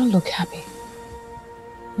 You don't look happy.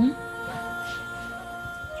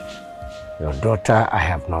 Your daughter, I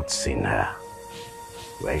have not seen her.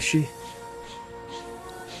 Where is she?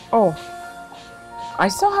 Oh, I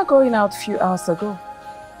saw her going out a few hours ago.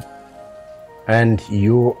 And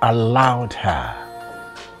you allowed her?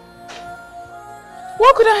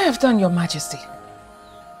 What could I have done, Your Majesty?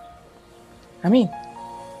 I mean,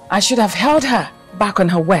 I should have held her back on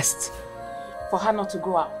her waist for her not to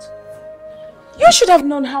go out. You should have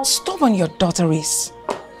known how stubborn your daughter is.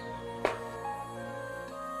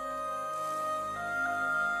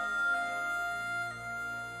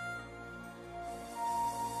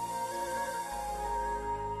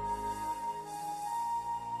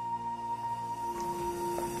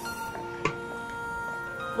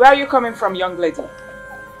 Where are you coming from, young lady?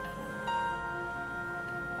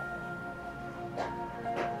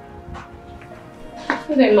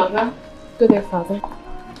 Good day, Mother. Good day, Father.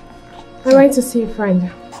 I went to see a friend.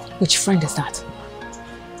 Which friend is that?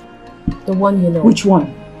 The one you know. Which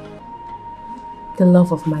one? The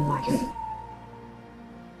love of my life.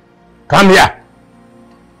 Come here!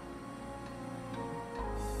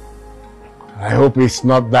 I hope it's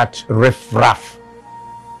not that riff-raff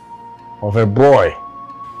of a boy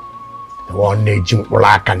One agent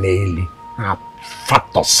Polaka Naili, a fat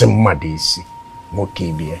or somebody's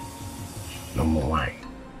Mokibia. Number one.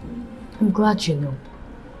 I'm glad you know.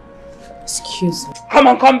 Excuse me. Come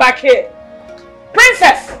on, come back here.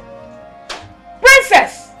 Princess!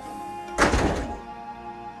 Princess!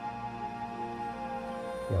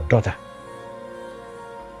 Your daughter.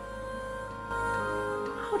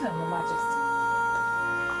 Hold on, Your Majesty.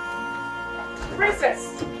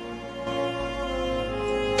 Princess!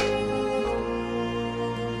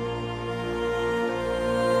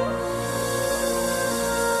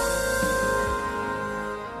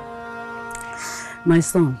 My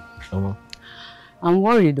son, I'm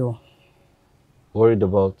worried though. Worried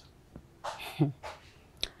about?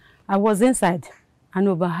 I was inside and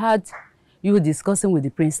overheard you discussing with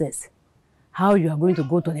the princess how you are going to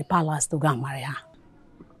go to the palace to go and marry her.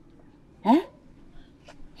 Eh?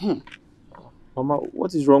 Mama,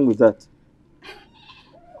 what is wrong with that?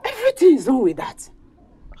 Everything is wrong with that.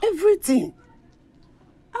 Everything.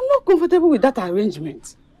 I'm not comfortable with that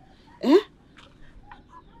arrangement. Eh?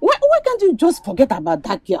 Why can't you just forget about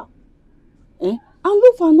that girl? Eh? And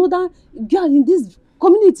look for another girl in this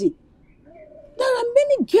community. There are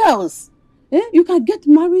many girls you can get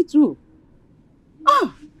married to.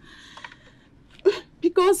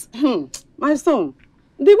 Because, my son,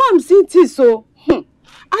 the way I'm seeing this, so,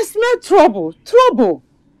 I smell trouble.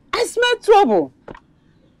 I smell trouble.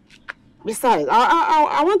 Besides,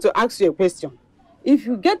 I want to ask you a question. If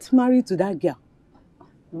you get married to that girl,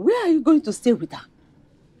 where are you going to stay with her?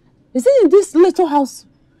 Is it in this little house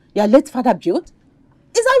your late father built?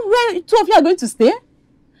 Is that where two of you are going to stay?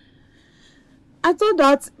 I thought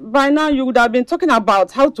that by now you would have been talking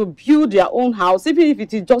about how to build your own house, even if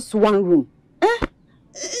it is just one room.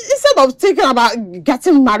 Instead of thinking about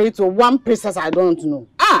getting married to one princess I don't know.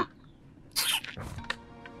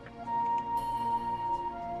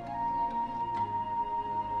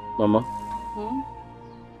 Mama,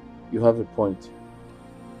 you have a point.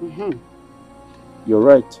 You're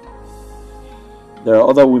right. There are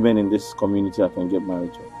other women in this community I can get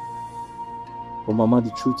married to. But Mama,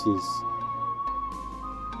 the truth is,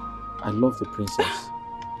 I love the princess.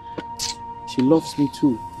 She loves me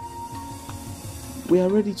too. We are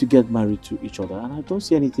ready to get married to each other and I don't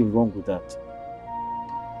see anything wrong with that.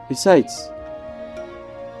 Besides,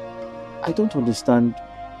 I don't understand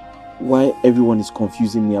why everyone is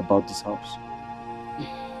confusing me about this house.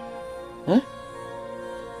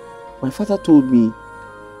 My father told me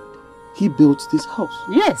he built this house.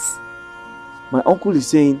 Yes. My uncle is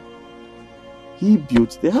saying he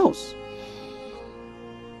built the house.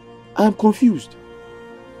 I am confused.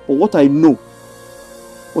 But what I know,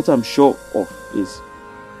 what I'm sure of is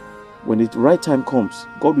when the right time comes,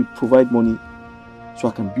 God will provide money so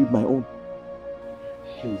I can build my own.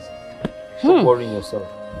 Please, stop worrying yourself.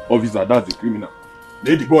 Officer, that's the criminal.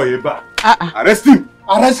 Lay the boy back. Arrest him!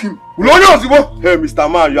 Arrest him! Hey, Mr.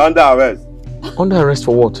 Man, you're under arrest. Under arrest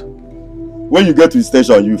for what? When you get to the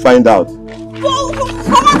station, you find out. No,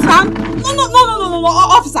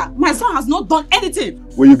 officer. My son has not done anything.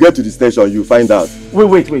 When you get to the station, you find out.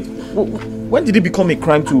 Wait. When did it become a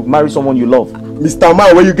crime to marry someone you love? Mr.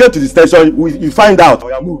 Man, when you get to the station, you find out.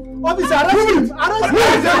 Officer, arrest him! Arrest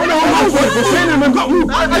him!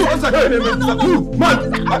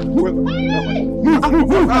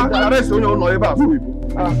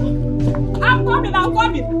 I'm coming.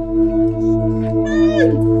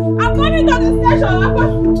 I'm coming to the station.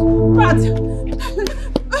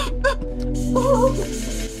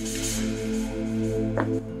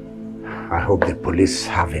 I hope the police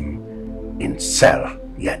have him in cell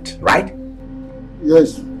yet, right?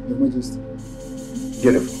 Yes, Your Majesty.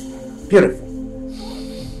 Beautiful.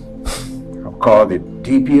 I'll call the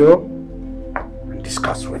DPO and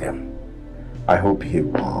discuss with him. I hope he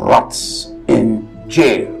rots in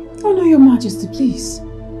jail. Oh no, Your Majesty, please.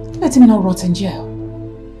 Let him not rot in jail.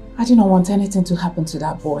 I do not want anything to happen to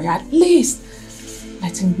that boy. At least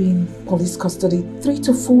let him be in police custody 3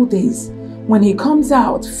 to 4 days. When he comes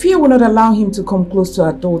out, fear will not allow him to come close to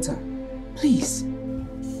our daughter. Please.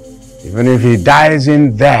 Even if he dies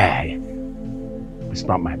in there, it's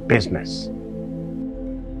not my business.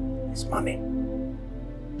 It's money.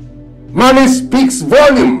 Money speaks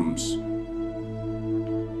volumes.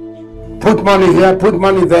 Put money here, put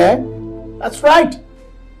money there. That's right.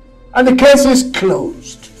 And the case is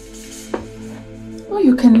closed. Oh,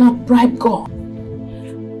 you cannot bribe God.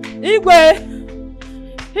 Igwe,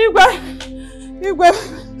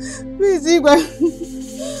 please, Igwe,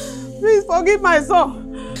 please forgive my son.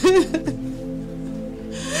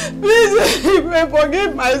 Please, Igwe,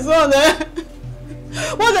 forgive my son.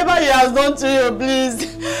 Whatever he has done to you, please,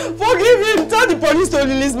 forgive him. want the police to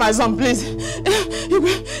release my son, please.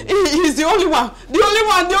 He's the only one. The only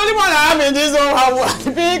one I have in this whole world.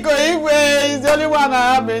 He's the only one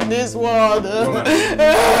I have in this world.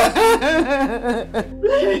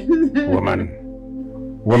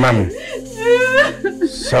 Woman.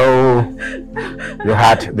 So you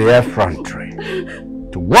had the effrontery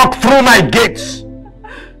to walk through my gates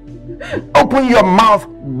and open your mouth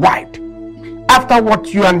wide after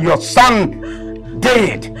what you and your son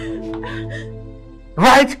did.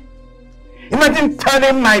 Right? Imagine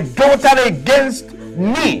turning my daughter against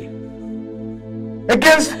me,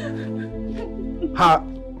 against her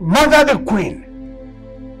mother, the queen.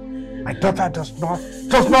 My daughter does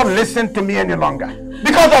not listen to me any longer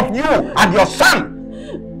because of you and your son.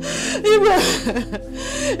 Igwe,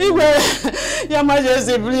 Your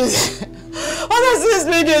Majesty, please. Honestly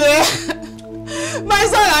speaking, my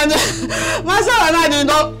son and I did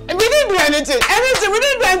not. We didn't do anything. We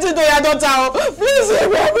didn't do anything to your daughter. Please,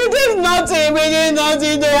 we did nothing. We did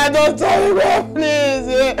nothing to your daughter. Please,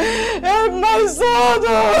 help my son.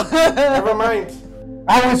 Never mind.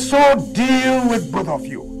 I will so deal with both of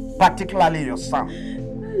you, particularly your son.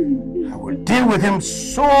 I will deal with him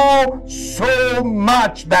so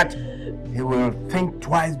much that he will think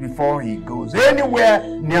twice before he goes anywhere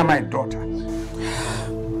near my daughter.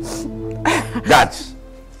 Guards,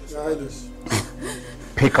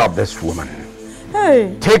 pick up this woman.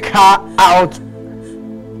 Hey. Take her out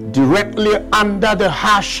directly under the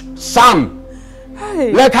harsh sun.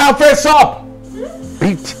 Hey. Let her face up.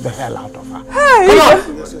 Beat the hell out of her. Hey. Come on.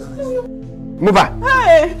 Move her.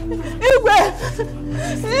 Hey, Igwe.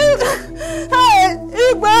 Hey,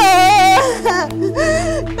 Igwe.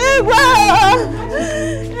 Igwe.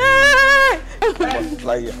 Hey.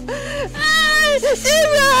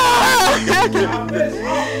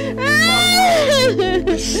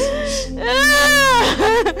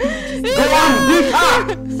 Go on, beat her.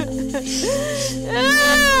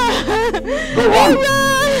 Go on.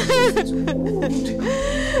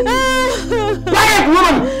 Quiet,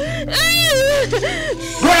 woman.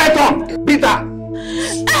 Go right on, beat her.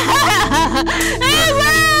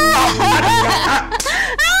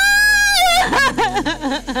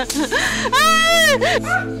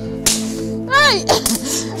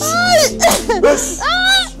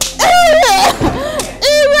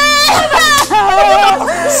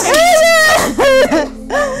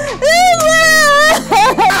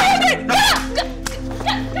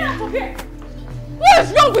 What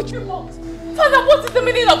is wrong with you both? Father, what is the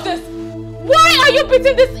meaning of this? Why are you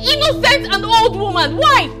beating this innocent and old woman?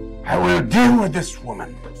 Why? I will deal with this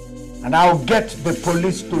woman, and I'll get the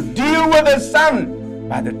police to deal with the son.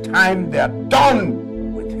 By the time they are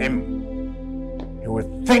done with him, he will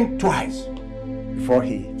think twice before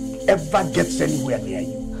he ever gets anywhere near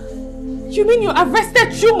you. You mean you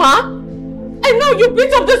arrested Chuma? And now you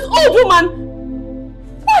beat up this old woman?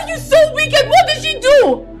 Why are you so wicked? What did she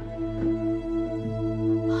do?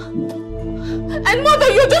 And mother,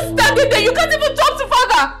 you're just standing there. You can't even talk to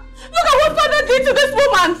father. Look at what father did to this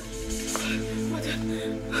woman.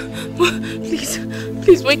 Mother,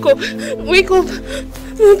 please wake up. Wake up.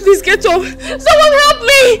 Please get up. Someone help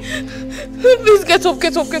me. Please get up.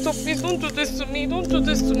 Please don't do this to me. Don't do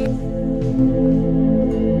this to me.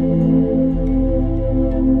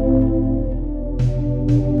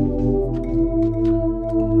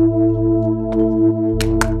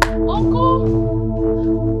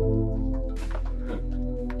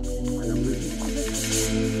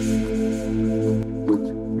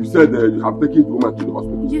 You said you have taken the woman to the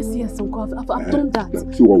hospital. Yes, Uncle. I've done that.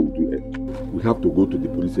 See what we'll do. We have to go to the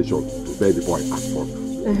police station to pay the boy ask for.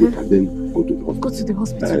 We can then go to the hospital. Go to the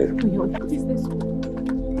hospital. Let's go.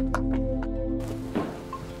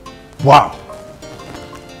 Wow.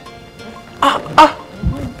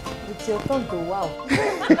 It's your turn to wow.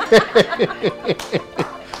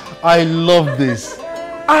 I love this.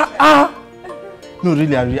 No,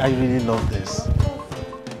 really, I really love this.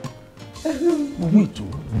 Wait,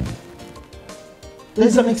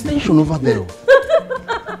 there's an extension over there.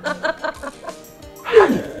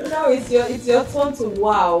 Now it's your turn to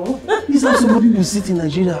wow. Is that somebody who sits in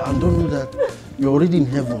Nigeria and don't know that you're already in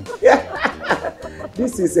heaven?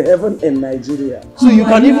 This is heaven in Nigeria. So you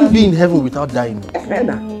can even be in heaven without dying.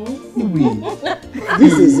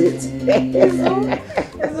 This is it.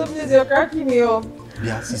 So please, you're cracking me up.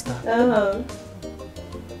 Yeah, sister.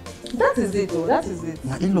 That is it, though. That is it.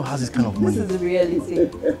 My in-law has this kind of money. This is the reality,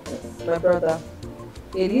 my brother.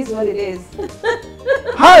 It is what it is.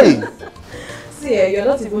 Hi! See, you're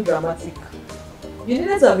not even dramatic. You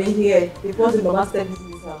needed to have been here before the mama stepped into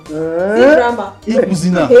this drama.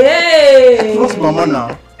 Hey! Trust Mama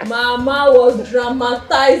now. Mama was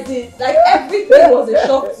dramatizing. Like everything was a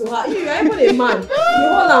shock to her. You're even a man. You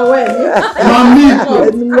hold on well.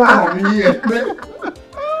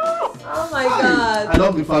 Oh my God. I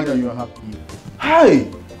love the fact that you are happy. Hi!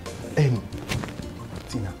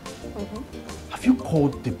 Tina, have you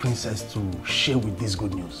called the princess to share with this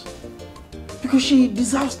good news? Because she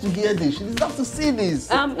deserves to hear this. She deserves to see this.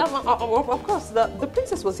 Of course, the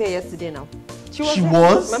princess was here yesterday now. She was?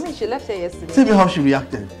 Was? I mean, she left here yesterday. Tell me how she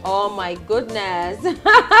reacted. Oh my goodness. Hey.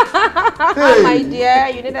 My dear,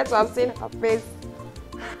 you needed to have seen her face.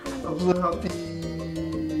 I'm so happy.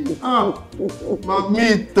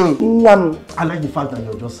 Me too. I like the fact that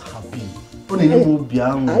you're just happy. I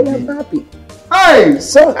am happy. Hey!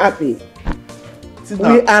 So happy.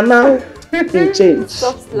 We are now in change.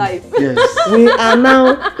 Soft life. Yes. We are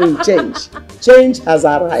now in change. Change has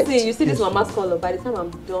arrived. See, you see this mama's color. By the time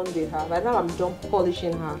I'm done with her, by the time I'm done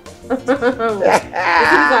polishing her, you see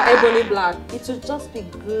her ebony black. It will just be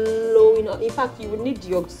glowing. In fact, you will need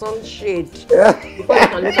your sunshade before you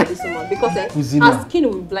can look at this woman because her skin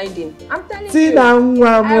will be blinding. I'm telling you.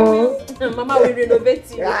 Mama will renovate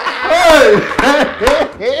you.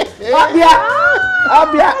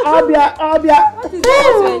 Obia. What is that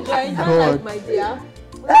to enjoy? Enjoy life, my dear.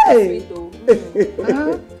 Hey.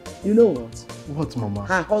 You know what? What, Mama?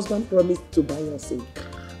 Her husband promised to buy us a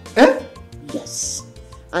car. Yes.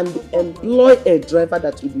 And employ a driver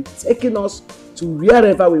that will be taking us to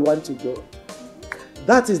wherever we want to go.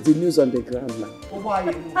 That is the news on the ground now.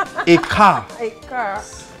 A car? A car.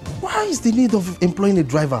 Why is the need of employing a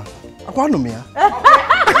driver? A car?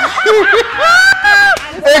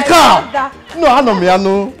 No, I know me. I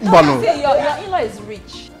know. Your in-law is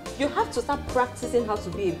rich. You have to start practicing how to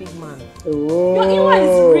be a big man. Oh. Your in-law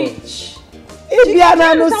is rich. Your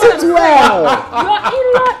in-law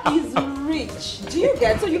is rich. Do you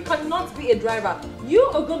get? So you cannot be a driver.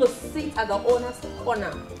 You are going to sit at the owner's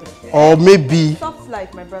corner. Or maybe. Soft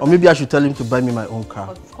life, my brother. Or maybe I should tell him to buy me my own car.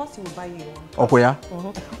 Of course, he will buy you. Okay, yeah.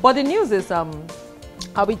 But the news is, I'll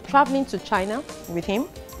be traveling to China with him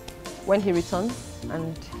when he returns,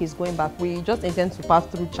 and he's going back. We just intend to pass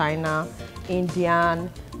through China, Indian,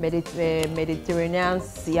 Mediterranean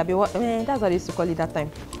Sea. That's what they used to call it that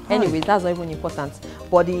time. Anyways, that's not even important.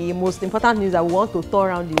 But the most important news is that we want to tour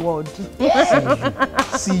around the world.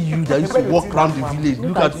 See you that used to walk around the village.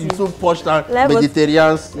 Look at you, so posh and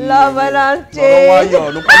Mediterranean Sea.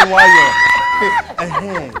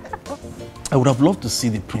 I would have loved to see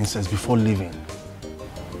the princess before leaving.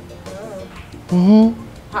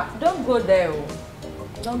 Don't go there.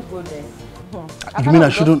 Don't go there. You mean I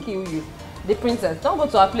shouldn't kill you? The princess. Don't go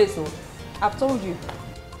to her place. I've told you.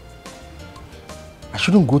 I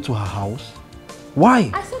shouldn't go to her house? Why?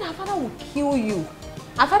 I said her father will kill you.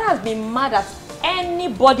 Her father has been mad at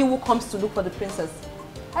anybody who comes to look for the princess.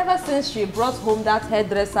 Ever since she brought home that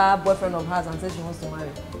hairdresser boyfriend of hers and said she wants to marry.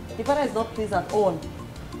 The father is not pleased at all.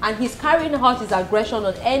 And he's carrying out his aggression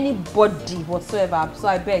on anybody whatsoever. So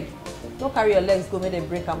I beg, don't carry your legs, go make them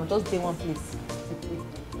break them. Just stay one place.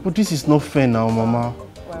 But this is not fair now, Mama.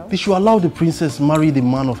 Well, they should allow the princess marry the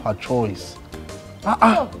man of her choice. Be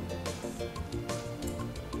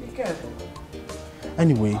careful.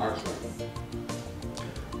 Anyway,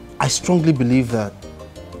 I strongly believe that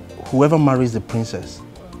whoever marries the princess,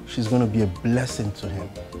 she's going to be a blessing to him.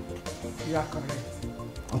 You are correct.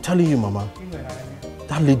 I'm telling you, Mama,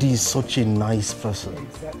 that lady is such a nice person.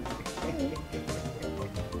 Exactly.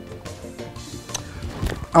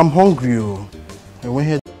 I'm hungry. I went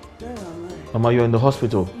here. Mama, you're in the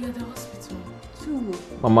hospital. You're in the hospital.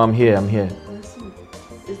 Mama, I'm here.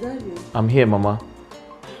 Is that you? I'm here, Mama.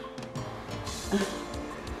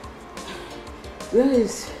 Where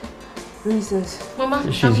is Princess? Mama,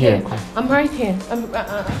 she's here. I'm right here. I'm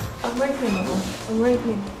right here, Mama. I'm right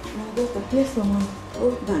here. My daughter, yes, Mama.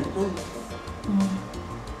 Oh,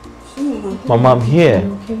 Mama. Mama, I'm here.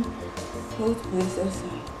 Okay. Hold Princess.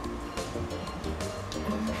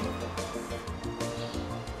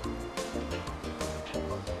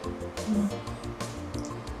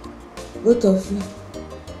 Both of you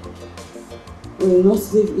will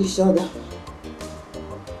not leave each other.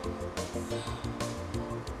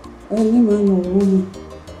 Any man or woman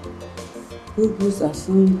who puts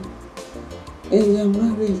asunder in their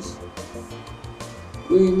marriage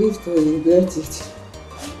will live to regret it.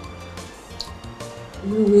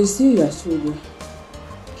 You will see your children.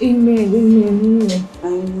 Amen, amen.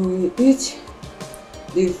 And you will eat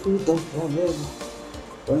the fruit of your labor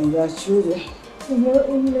when your children.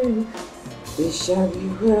 Amen. It shall be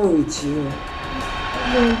well with you.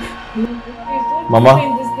 Amen. Mama.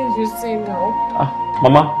 These things you say now.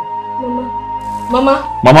 Mama. Mama.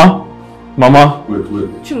 Mama. Mama. Wait.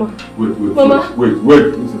 Chuma. Wait. Mama. Wait.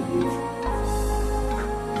 Listen.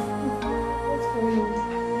 What's going on?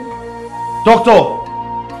 Doctor.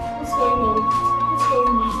 What's going on? What's going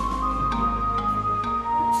on?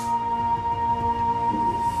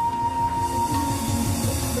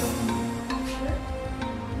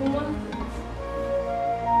 Mama.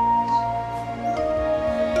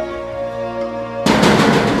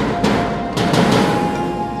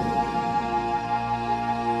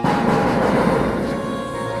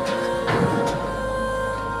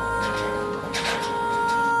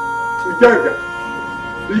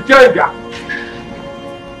 Ikenga.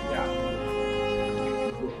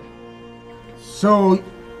 So,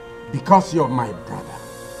 because you're my brother,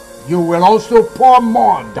 you will also pour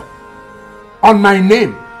mud on my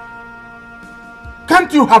name.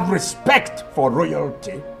 Can't you have respect for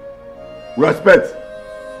royalty? Respect?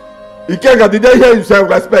 Ikenga, did I hear you say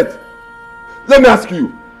respect? Let me ask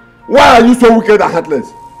you, why are you so wicked and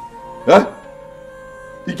heartless? Huh?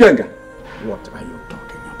 Ikenga. What are you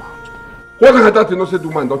talking about? What has that innocent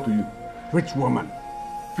woman done to you? Which woman?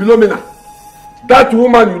 Philomena. That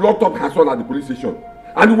woman you locked up her son at the police station.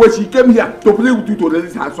 And when she came here to play with you to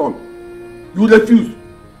release her son, you refused.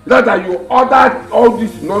 Rather, you ordered all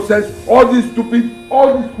this nonsense, all this stupid,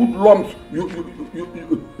 all these hoodlums you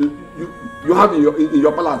have in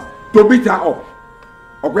your palace to beat her up.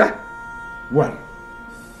 Okay?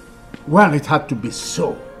 Well, it had to be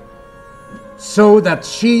so. So that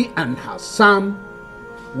she and her son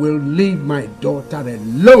will leave my daughter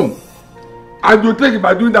alone. And you think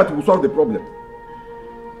by doing that will solve the problem?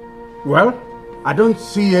 Well, I don't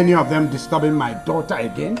see any of them disturbing my daughter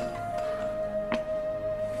again.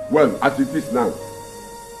 Well, as it is now,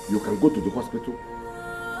 you can go to the hospital,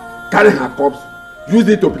 carry her corpse, use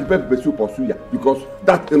it to prepare pepper soup or suya, because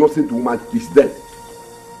that innocent woman is dead.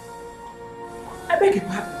 I beg your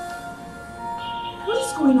pardon. What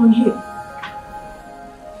is going on here?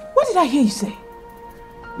 What did I hear you say?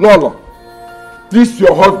 No. This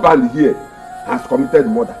your husband here has committed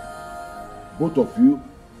murder. Both of you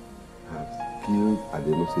have killed an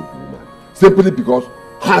innocent woman simply because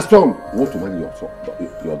her son wants to marry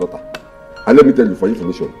your daughter. And let me tell you for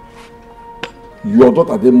information, your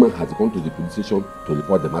daughter Demon has gone to the police station to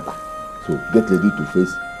report the matter. So get ready to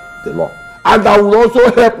face the law. And I will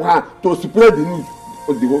also help her to spread the news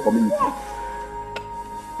to the whole community.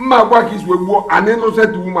 An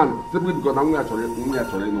innocent woman simply because I'm going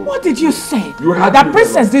to. What did you say? You had that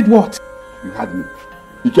princess did what? You had me.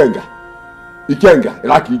 Ikenga,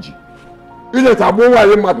 Rakiji. Ile tabo wa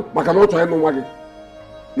ye madu maka no choye no wage.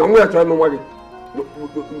 Na mo ya choye no wage.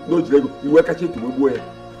 No jire go. Iwe ka chetu gbogbo e.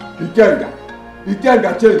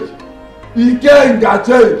 Ikenga change. Ikenga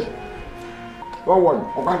change. Don't worry.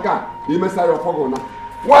 Okanka, you mess your fogo na.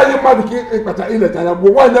 Why you madu ki ipata ile tanya gbo.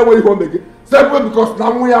 Why na we ho mege. Simply because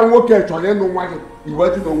na mo ya nwoke choye no wage. Iwe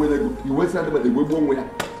ti no we go. Iwe say dem dey gbogbo nwe ya.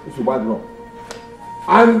 So bad law.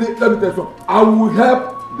 And let me tell you something, I will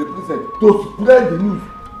help the princess to spread the news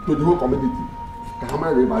to the whole community.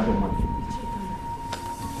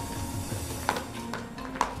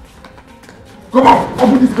 Come on,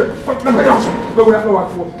 open this way.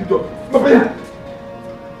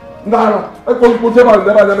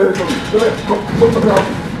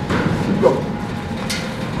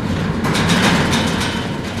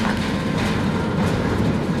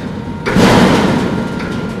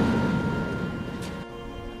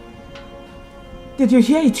 Did you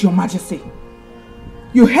hear it, Your Majesty?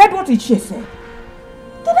 You heard what Ichie said?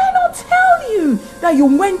 Did I not tell you that you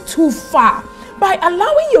went too far by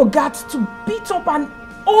allowing your guards to beat up an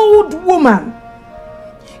old woman?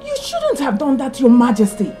 You shouldn't have done that, Your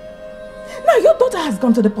Majesty. Now your daughter has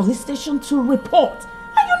gone to the police station to report.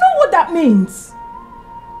 And you know what that means.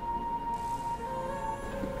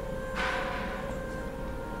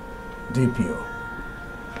 DPO,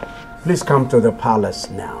 please come to the palace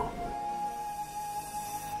now.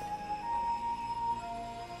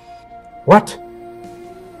 What?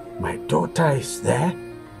 My daughter is there?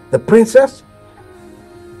 The princess?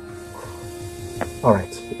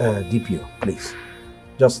 Alright, DPO, please.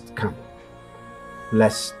 Just come.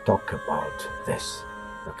 Let's talk about this,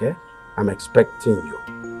 okay? I'm expecting you.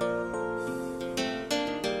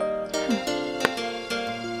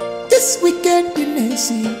 This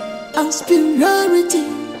wickedness and superiority,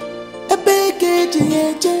 a big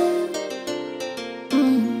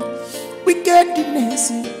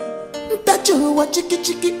wickedness. Tacho wa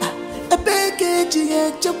chiki a bege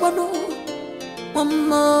chapano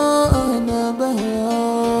mama naba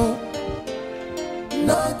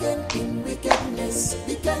no again in wickedness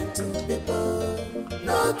began to be born.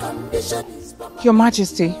 No condition is Your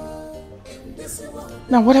Majesty,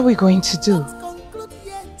 now what are we going to do?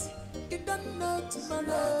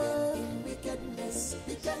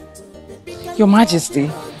 Your Majesty,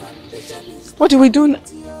 what do we do now?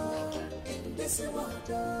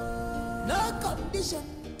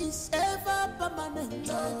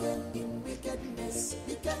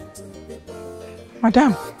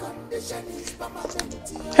 Madam.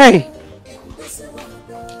 Hey.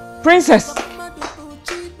 Princess.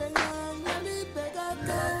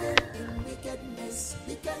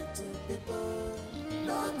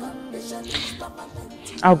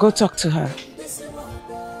 I'll go talk to her.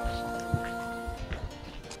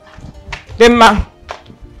 Demma.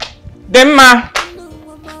 Demma.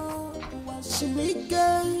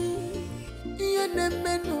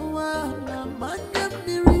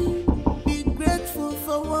 Be grateful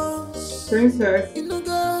for once. Princess.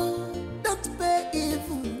 Don't pay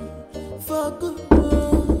evil for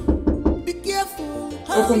good. Be careful.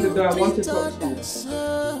 Open the door, I want to talk to you.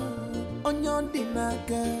 On your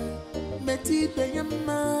dinaka, Meti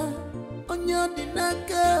Bayama. On your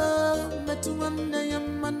dinaka, Metuana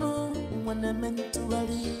Yamano, when I meant to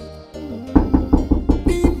worry.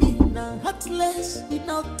 Be me now, heartless,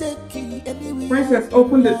 without taking anywhere. Princess,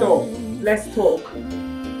 open the door. Let's talk.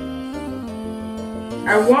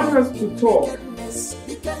 I want us to talk.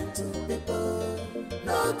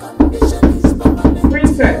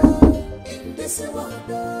 Princess.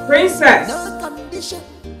 Princess. No condition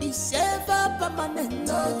is ever permanent.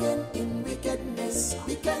 Again in wickedness,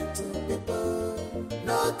 we can't do people.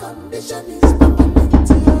 No condition is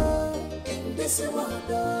permanent in this world.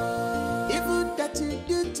 Even that you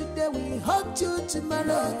do today, we hurt you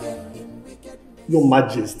tomorrow. Again in wickedness. Your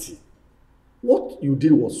Majesty, what you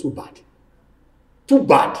did was so bad. Too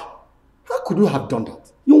bad. How could you have done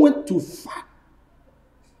that? You went too far.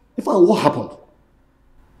 In fact, what happened?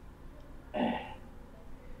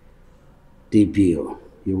 DPO,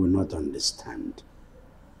 you will not understand.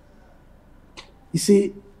 You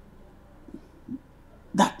see,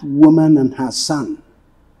 that woman and her son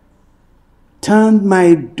turned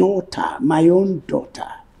my daughter, my own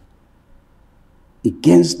daughter,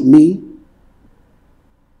 against me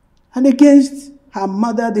and against her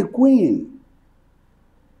mother, the queen.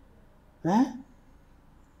 Eh?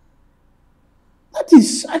 That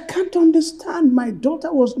is, I can't understand. My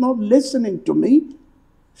daughter was not listening to me.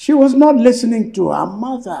 She was not listening to her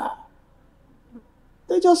mother.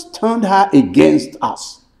 They just turned her against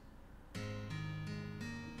us.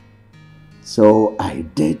 So I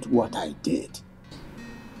did what I did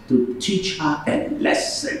to teach her a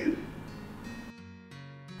lesson.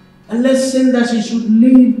 A lesson that she should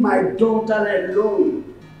leave my daughter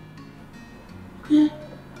alone. Yeah.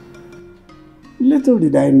 Little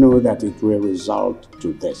did I know that it will result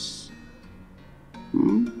to this.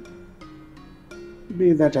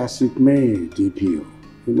 Be that as it may, DPO,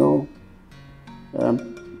 you know,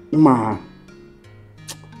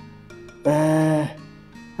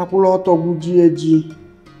 Apoloto Gujieji,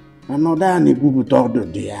 another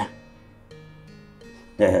Nigubutordo dear.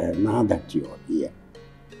 Now that you're here,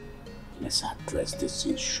 let's address this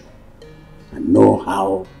issue and know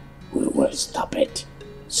how we will stop it,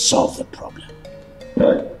 solve the problem.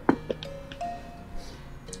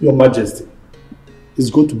 Your Majesty, it's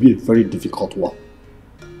going to be a very difficult one.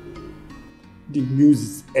 The news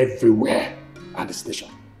is everywhere at the station.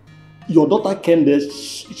 Your daughter came there,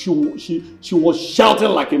 she was shouting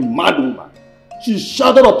like a mad woman. She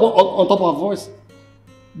shouted on top of her voice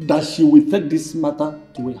that she will take this matter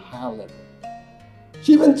to a higher level.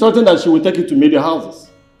 She even threatened that she will take it to media houses.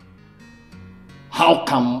 How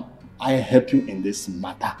can I help you in this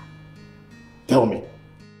matter? Tell me.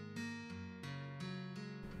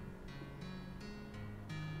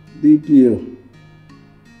 DPO.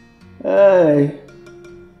 Hey.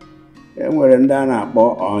 Enwere ndị a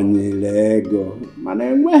na-akpọ onyile ego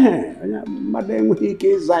mana mmadụ enweghị ike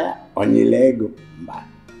ịza ya onyile ego mba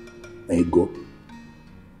ego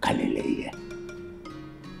kalele ihe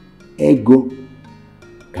ego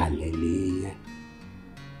kalele ihe.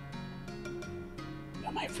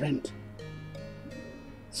 You're my friend,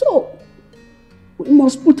 so we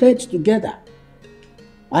must put heads together.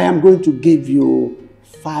 I am going to give you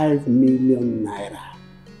 5 million naira.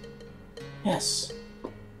 Yes.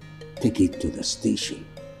 Take it to the station.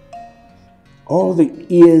 All the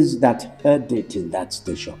ears that heard it in that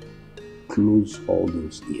station, close all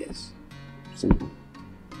those ears. Simple.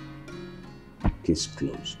 Case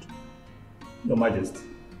closed. Your Majesty,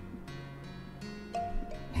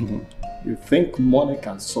 you think money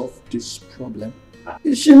can solve this problem?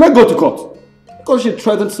 She may go to court because she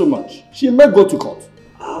threatened so much. She may go to court.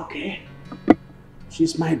 Okay.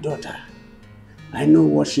 She's my daughter. I know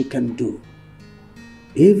what she can do.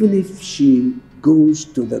 Even if she goes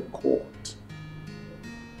to the court,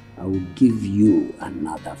 I will give you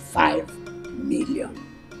another 5 million.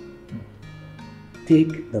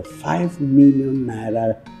 Take the 5 million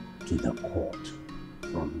naira to the court.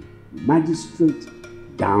 From magistrate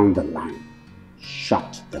down the line.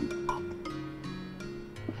 Shut them up.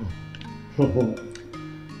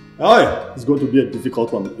 Oh, it's going to be a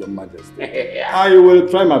difficult one, Your Majesty. I will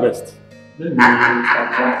try my best. You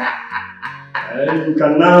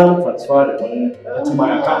can now transfer the money to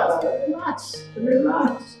my account. Relax.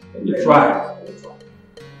 Relax. You try.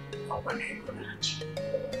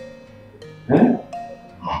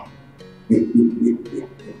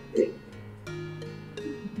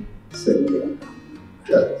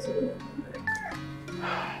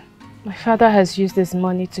 My father has used this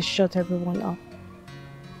money to shut everyone up.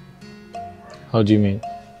 How do you mean?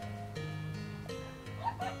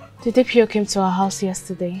 The DPO came to our house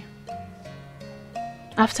yesterday.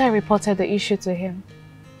 After I reported the issue to him.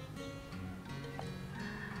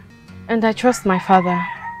 And I trust my father.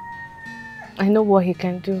 I know what he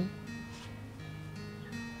can do.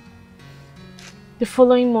 The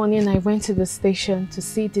following morning I went to the station to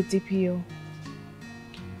see the DPO.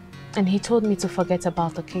 And he told me to forget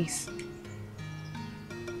about the case.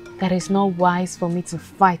 That it's not wise for me to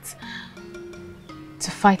fight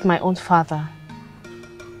my own father.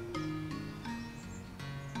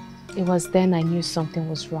 It was then I knew something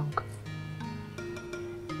was wrong.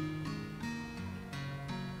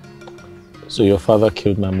 So your father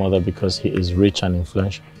killed my mother because he is rich and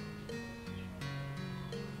influential?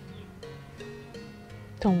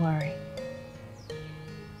 Don't worry.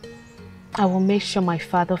 I will make sure my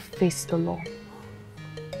father faces the law.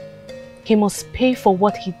 He must pay for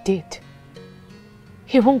what he did.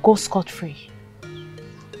 He won't go scot-free.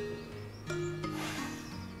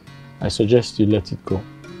 I suggest you let it go.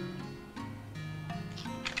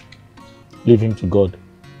 Leave him to God.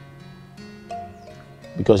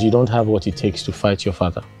 Because you don't have what it takes to fight your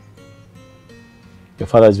father. Your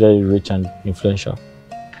father is very rich and influential.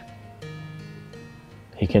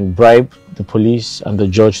 He can bribe the police and the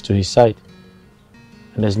judge to his side.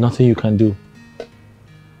 And there's nothing you can do.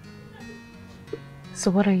 So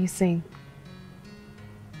what are you saying?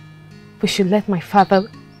 We should let my father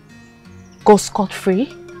go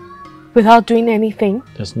scot-free without doing anything?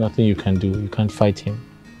 There's nothing you can do. You can't fight him.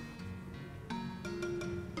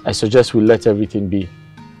 I suggest we let everything be.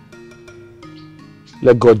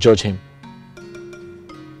 Let God judge him.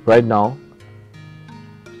 Right now,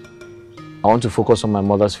 I want to focus on my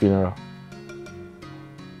mother's funeral.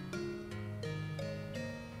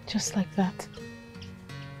 Just like that.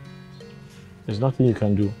 There's nothing you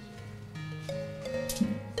can do.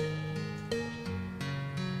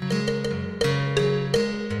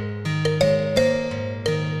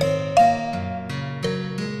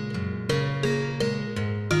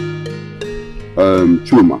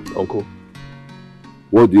 Chuma. Uncle.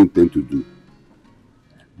 What do you intend to do?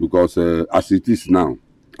 Because as it is now,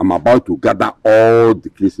 I'm about to gather all the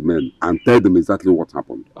case men and tell them exactly what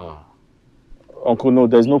happened. Uncle, no,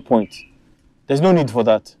 there's no point. There's no need for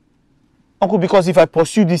that. Uncle, because if I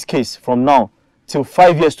pursue this case from now till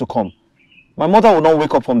 5 years to come, my mother will not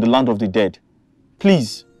wake up from the land of the dead.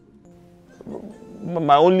 Please.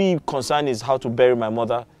 My only concern is how to bury my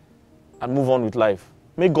mother and move on with life.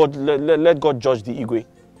 May God, let God judge the Igwe.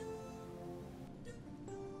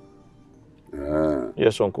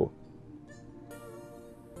 Yes, Uncle.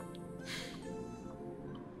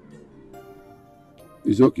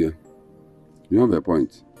 It's okay. You have a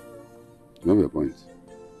point. You have a point.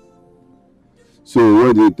 So,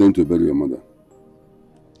 where do you intend to bury your mother?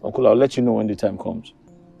 Uncle, I'll let you know when the time comes.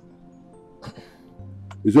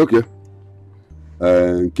 It's okay.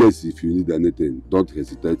 In case if you need anything, don't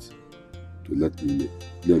hesitate to let me know.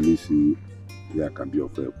 Let me see where I can be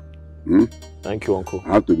of help. Thank you, Uncle.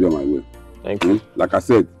 I have to be on my way. Thank you. Like I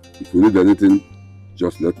said, if you need anything,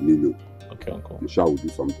 just let me know. Okay, Uncle. I'm sure I will do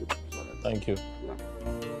something. Thank you. Yeah.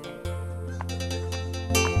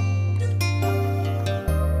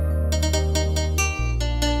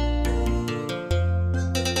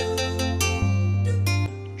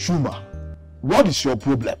 Chuma, what is your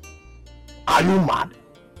problem? Are you mad?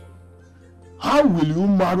 How will you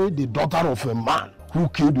marry the daughter of a man who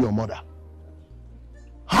killed your mother?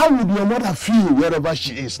 How would your mother feel wherever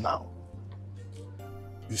she is now?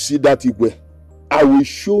 You see that Igwe? I will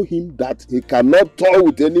show him that he cannot toy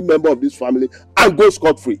with any member of this family and go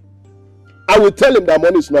scot-free. I will tell him that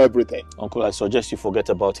money is not everything. Uncle, I suggest you forget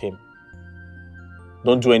about him.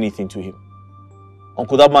 Don't do anything to him.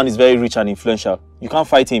 Uncle, that man is very rich and influential. You can't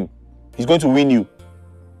fight him. He's going to win you.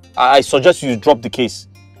 I suggest you drop the case.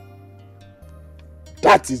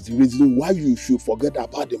 That is the reason why you should forget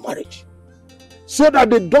about the marriage. So that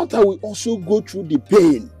the daughter will also go through the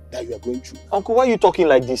pain that you are going through. Uncle, why are you talking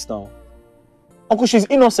like this now? Uncle, she's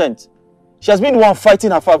innocent. She has been the one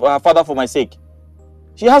fighting her father for my sake.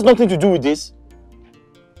 She has nothing to do with this.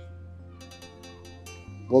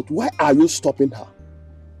 But why are you stopping her?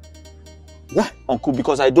 Why? Uncle,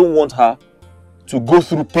 because I don't want her to go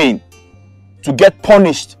through pain, to get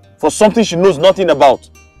punished for something she knows nothing about.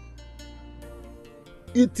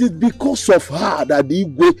 It is because of her that the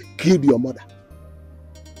Igwe killed your mother.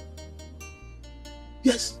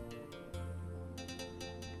 Yes.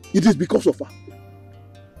 It is because of her.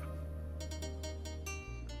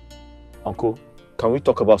 Uncle, can we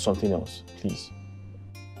talk about something else, please?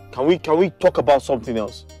 Can we talk about something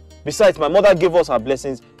else? Besides, my mother gave us her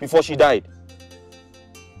blessings before she died.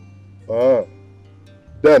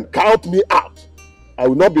 Then count me out. I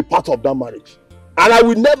will not be part of that marriage. And I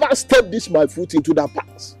will never step my foot into that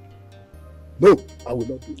path. No, I will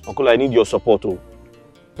not do it. Uncle, I need your support. Oh.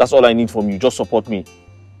 That's all I need from you. Just support me.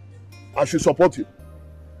 I should support you.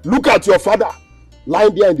 Look at your father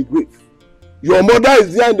lying there in the grave. Your mother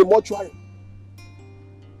is there in the mortuary.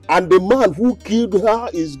 And the man who killed her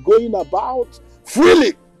is going about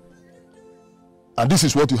freely. And this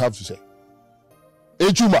is what you have to say.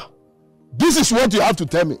 Ejuma, this is what you have to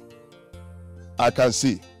tell me. I can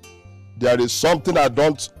see there is something I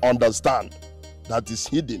don't understand that is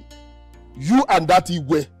hidden. You and that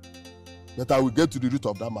Igwe, that I will get to the root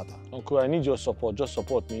of that matter. Uncle, I need your support. Just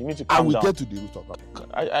support me. You need to calm down. I will get to the root of that.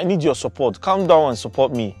 I need your support. Calm down and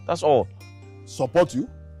support me. That's all. Support you?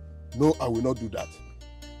 No, I will not do that.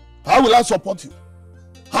 How will I support you?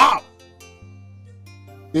 How?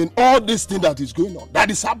 In all this thing that is going on, that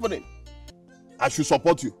is happening, I should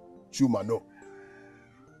support you. Chuma, no.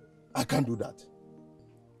 I can't do that.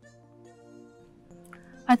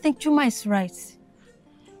 I think Chuma is right.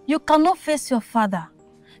 You cannot face your father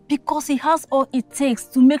because he has all it takes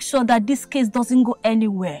to make sure that this case doesn't go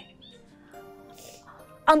anywhere.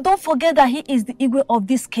 And don't forget that he is the Igwe of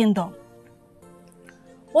this kingdom.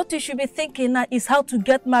 What you should be thinking now is how to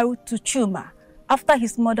get married to Chuma after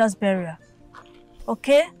his mother's burial.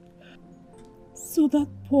 Okay? So that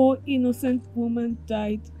poor innocent woman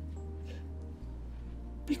died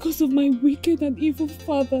because of my wicked and evil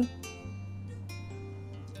father.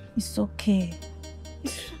 It's okay.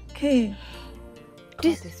 It's okay. God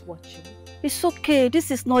is watching. It's okay. This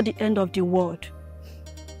is not the end of the world.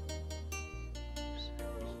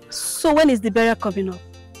 So when is the burial coming up?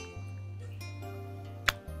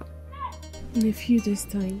 In a few days'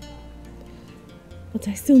 time. But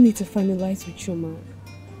I still need to finalize with Chuma.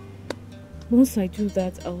 Once I do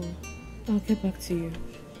that, I'll get back to you.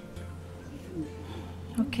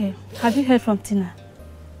 Okay. Have you heard from Tina?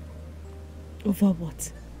 Over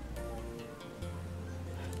what?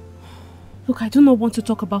 Look, I do not want to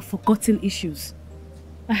talk about forgotten issues.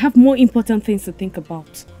 I have more important things to think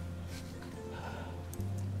about.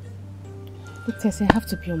 Look, Tessie, I have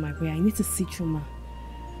to be on my way. I need to see Chuma.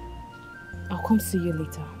 I'll come see you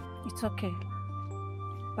later. It's okay.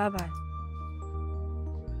 Bye-bye.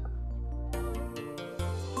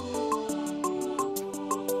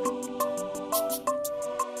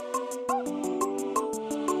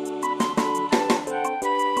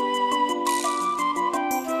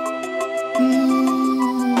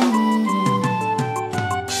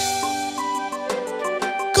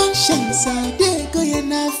 Conscience adego ya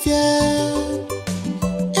n'afia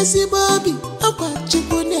ezigbo obi akwa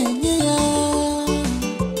Chukwu na-enye ya.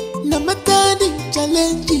 No matter the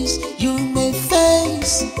challenges you may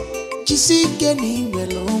face, jisike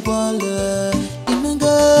n'iwere ụgbọala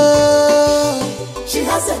inugo. She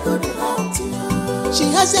has a good heart, she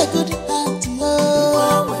has a good heart,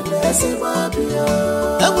 enwere ezigbo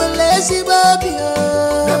obi.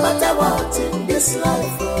 No matter what in this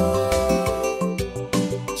life,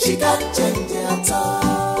 she can't change at all.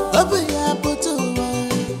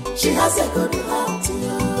 She has a good heart,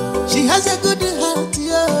 she has a good heart.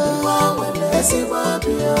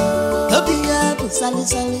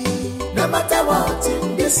 No matter what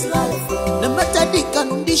in this life, no matter the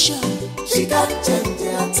condition, she can't change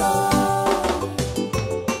at all.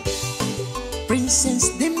 Princess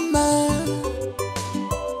Dimma,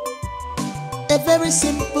 a very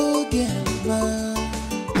simple girl.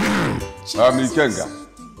 Ikenga,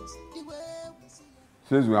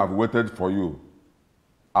 since we have waited for you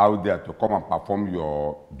out there to come and perform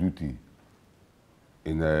your duty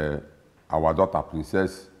in our daughter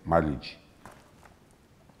Princess marriage,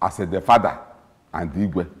 as the father and the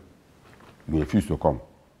Igwe, you refuse to come.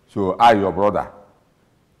 So I, your brother,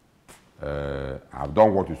 I've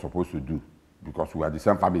done what you're supposed to do because we are the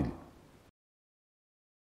same family.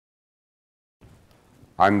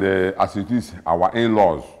 And as it is, our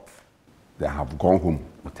in-laws, they have gone home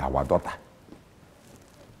with our daughter.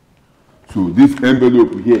 So this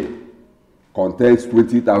envelope here contains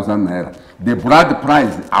 20,000 naira. The bride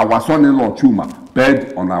price our son-in-law Chuma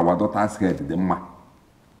paid on our daughter's head, the ma.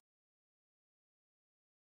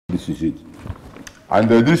 This is it. And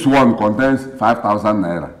this one contains 5,000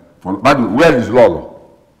 naira. But where is Lolo?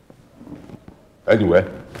 Anyway,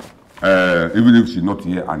 even if she's not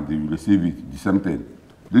here and you receive it, the same thing.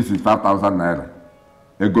 This is 5,000 naira.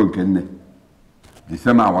 Ego Nkenne. The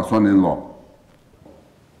same our son-in-law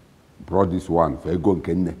brought this one for Ego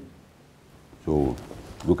Nkenne. So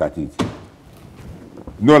look at it.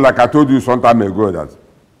 No, like I told you some time ago that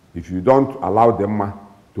if you don't allow them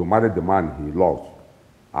to marry the man he loves,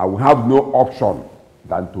 I will have no option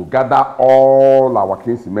than to gather all our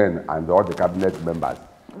kinsmen and all the cabinet members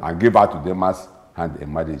and give her to them as hand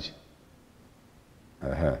in marriage.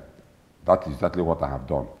 That is exactly what I have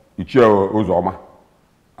done. Ichie Uzoma,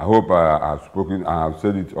 I hope I have spoken, I have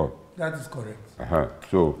said it all. That is correct.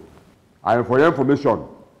 So, and for your information,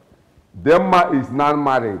 Demma is now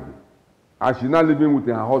married and she's not living with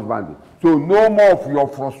her husband. So no more of your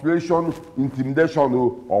frustration, intimidation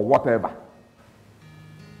or whatever.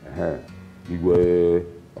 Igwe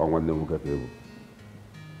onwanne m kafe bụ.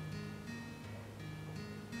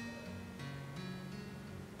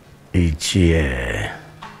 Ichie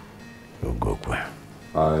Ugokwe.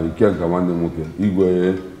 Ike nke nwanne m nwoke.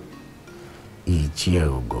 Igwe Ichie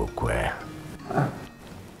Ugokwe.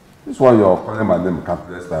 This one you're calling my name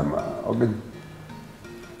countless time. Okay.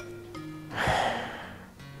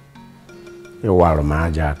 Ịwarụ m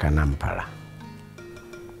aja aka na mpala.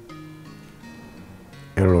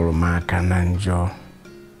 Ịrụrụ m aka na njọ.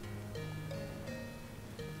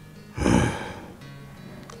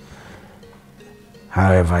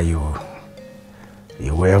 However, you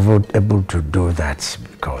were able to do that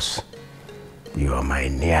because you are my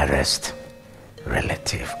nearest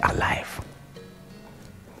relative alive.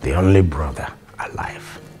 The only brother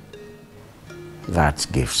alive. That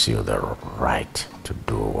gives you the right to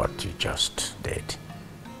do what you just did.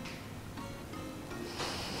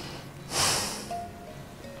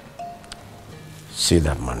 See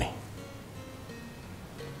that money?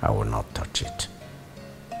 I will not touch it.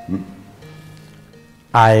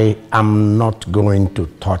 I am not going to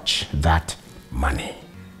touch that money.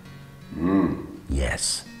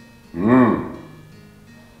 Yes.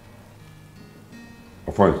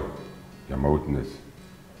 Of course, you're my witness.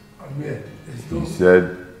 I'm here. He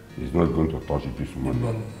said he's not going to touch it this morning.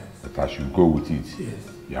 Yes. That I should go with it. Yes.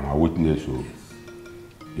 You're my witness, so. Yes.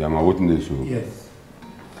 You're my witness, so. Yes.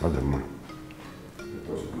 What the man?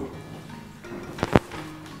 Let us go.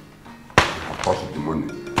 You have touched the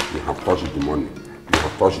money. You have touched the money. You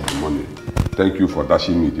have touched the money. Thank you for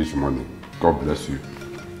dashing me this morning. God bless you.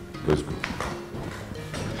 Let's go.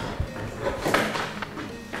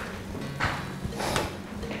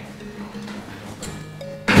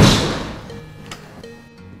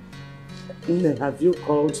 Have you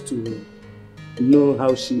called to know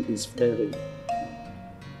how she is faring?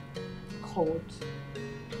 Called?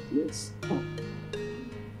 Yes.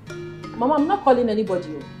 Mama, I'm not calling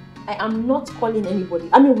anybody. I am not calling anybody.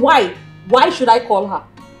 I mean, why? Why should I call her?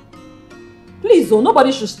 Please,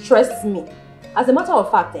 nobody should stress me. As a matter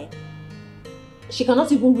of fact, she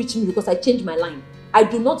cannot even reach me because I changed my line. I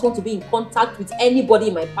do not want to be in contact with anybody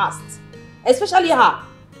in my past. Especially her.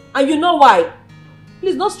 And you know why?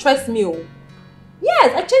 Please don't stress me.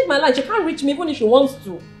 Yes, I changed my line. She can't reach me even if she wants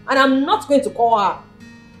to. And I'm not going to call her.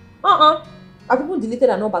 I've even deleted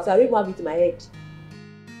her number, so I don't even have it in my head.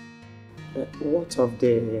 What of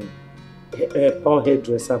the poor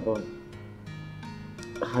hairdresser boy?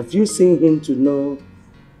 Have you seen him to know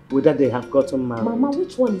whether they have gotten married? Mama,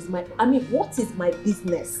 which one is my... I mean, what is my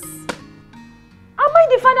business? Am I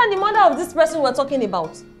the father and the mother of this person we're talking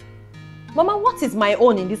about? Mama, what is my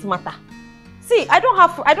own in this matter? See, I don't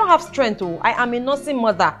have strength. I am a nursing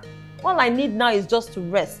mother. All I need now is just to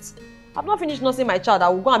rest. I've not finished nursing my child. I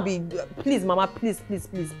will go and be... Please, Mama, please.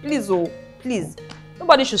 Please.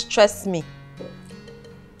 Nobody should stress me.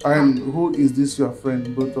 And who is this your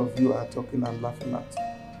friend both of you are talking and laughing at?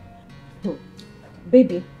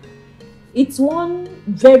 Baby, it's one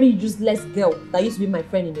very useless girl that used to be my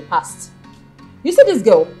friend in the past. You see this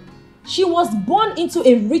girl? She was born into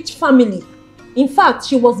a rich family. In fact,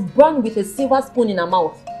 she was born with a silver spoon in her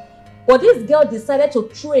mouth. But this girl decided to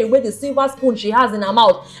throw away the silver spoon she has in her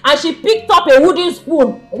mouth and she picked up a wooden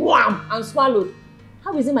spoon, wham, and swallowed.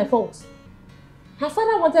 How is it my fault? Her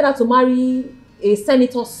father wanted her to marry a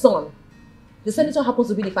senator's son. The senator happens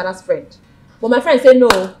to be the father's friend. But my friend said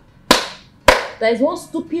no. There is one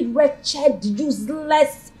stupid, wretched,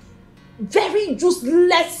 useless, very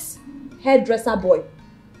useless hairdresser boy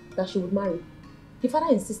that she would marry. The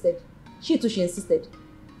father insisted. She too, she insisted.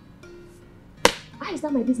 How is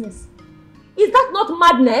that my business? Is that not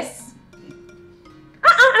madness?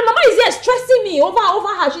 And Mama is here stressing me over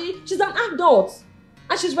her. She's an adult.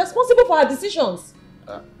 And she's responsible for her decisions.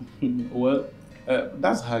 Well,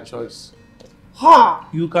 that's her choice. Ha!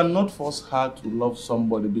 You cannot force her to love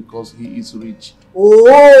somebody because he is rich.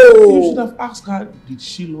 Oh! You should have asked her, did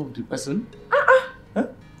she love the person? Huh?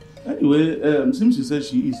 Anyway, since you said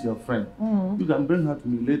she is your friend, you can bring her to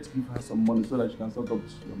me. Let's give her some money so that she can sort out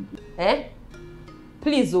something. Eh?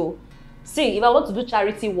 Please, oh. See, if I want to do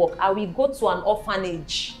charity work, I will go to an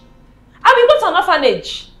orphanage.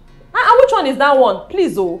 Which one is that one?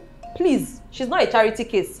 Please, oh. Please. She's not a charity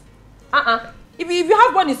case. If you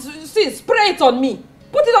have money, see, spray it on me.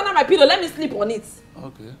 Put it under my pillow. Let me sleep on it.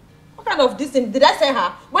 Okay. What kind of this thing did I say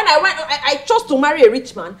her? When I chose to marry a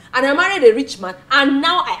rich man, and I married a rich man, and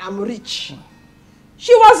now I am rich.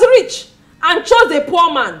 She was rich and chose a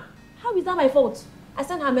poor man. How is that my fault? I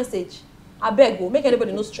sent her a message. I beg you, make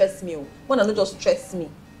anybody no stress me. Mona no just stress me.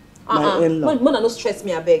 My in-law. Mona no stress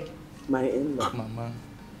me, I beg. My in-law. Mama.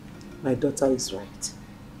 My daughter is right.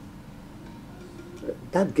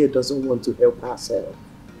 That girl doesn't want to help herself.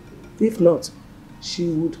 If not, she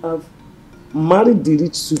would have married the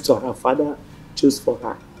rich suitor her father chose for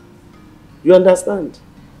her. You understand?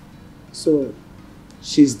 So,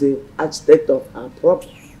 she's the architect of her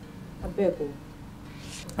problem. I beg you.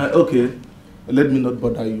 Okay, let me not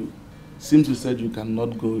bother you. Since you said you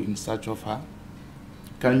cannot go in search of her,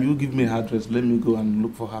 can you give me her address? Let me go and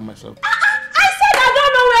look for her myself. I said I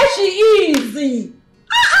don't know where she is.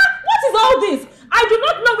 What is all this? I do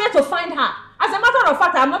not know where to find her. As a matter of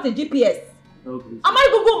fact, I am not a GPS. Okay. Am I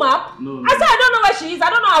Google Map? No. I said I don't know where she is. I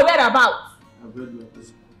don't know her whereabouts. I've read your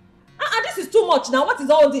address. This is too much now. What is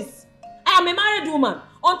all this? I am a married woman.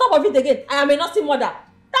 On top of it again, I am a nursing mother.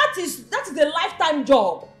 That is a lifetime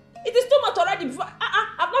job. It is too much already. Before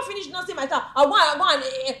I've not finished nursing myself. I go and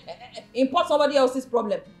import somebody else's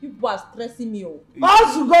problem. You people are stressing me.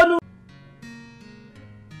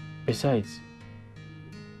 Besides,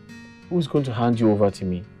 who's going to hand you over to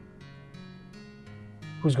me?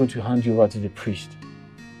 Who's going to hand you over to the priest?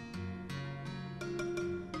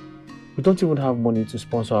 We don't even have money to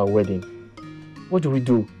sponsor our wedding. What do we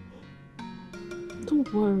do? Don't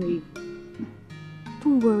worry.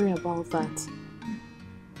 Don't worry about that.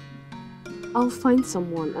 I'll find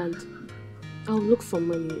someone and I'll look for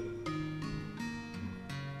money.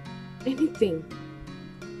 Anything.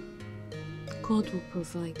 God will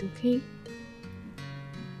provide, okay?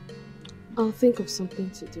 I'll think of something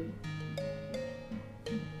to do.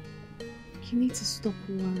 You need to stop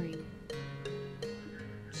worrying.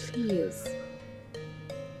 Please.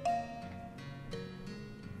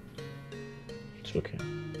 It's okay.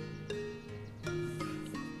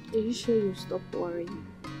 Are you sure you'll stop worrying?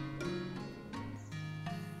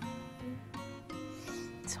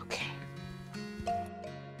 It's okay.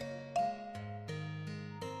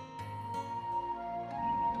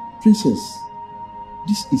 Princess,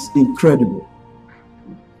 this is incredible.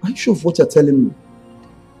 Are you sure of what you're telling me?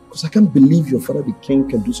 Because I can't believe your father, the king,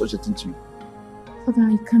 can do such a thing to you. Father,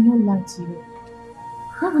 I cannot lie to you.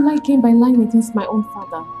 Why will I gain by lying against my own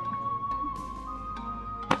father?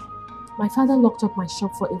 My father locked up my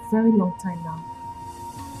shop for a very long time now.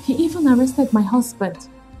 He even arrested my husband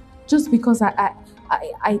just because I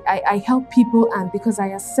help people and because I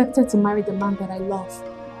accepted to marry the man that I love.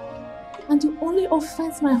 And the only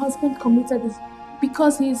offense my husband committed is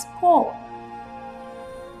because he is poor.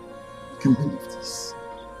 I can't believe this.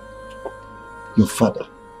 Your father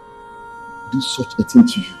do such a thing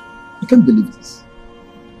to you. I can't believe this.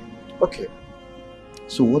 Okay.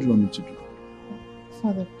 So what do you want me to do?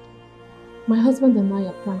 Father, my husband and I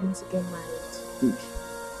are planning to get married. Good.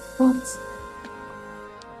 But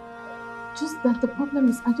just that the problem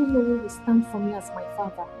is I don't know where will stand for me as my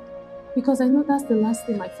father. Because I know that's the last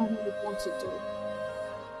thing my father would want to do.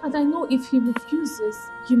 And I know if he refuses,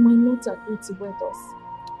 you might not agree to wed us.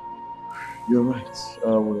 You're right.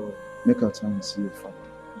 I will make our time and see your father.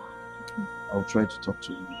 I'll try to talk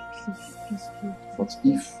to him. Please. But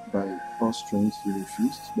if by all strength he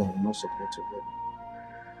refused, then I will not support your wedding.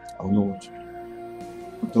 I'll know what to do.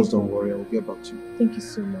 Okay. Just don't worry, I'll get back to you. Thank you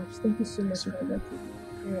so much. Thank you so much. Okay. I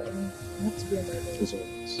have to be on my way. That's all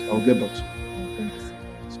right. I'll get back to you. Thank you so much.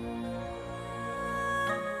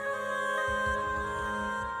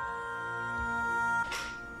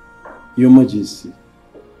 Your Majesty,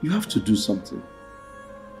 you have to do something.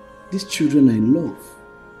 These children I love.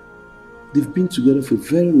 They've been together for a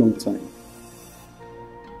very long time.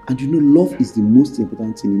 And you know, love is the most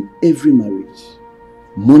important thing in every marriage.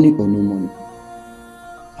 Money or no money.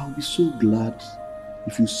 I'll be so glad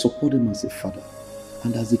if you support them as a father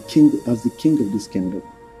and as the king of this kingdom.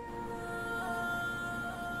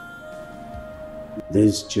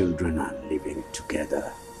 These children are living together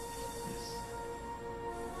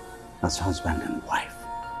as husband and wife.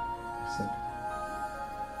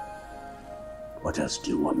 What else do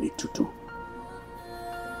you want me to do?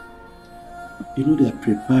 You know, they are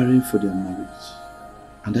preparing for their marriage,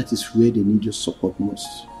 and that is where they need your support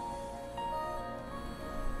most.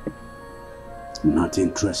 Not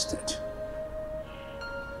interested.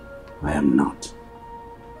 I am not.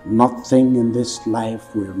 Nothing in this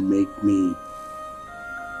life will make me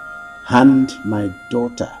hand my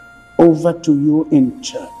daughter over to you in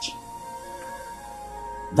church.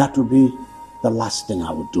 That will be the last thing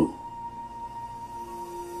I would do.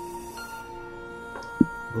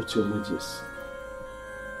 But Your Majesty,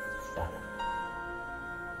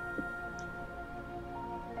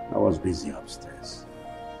 I was busy upstairs.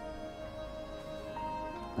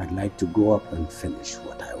 I'd like to go up and finish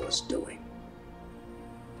what I was doing.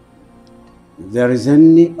 If there is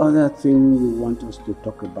any other thing you want us to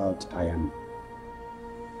talk about, I am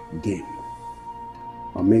game.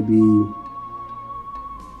 Or maybe you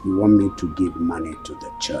want me to give money to the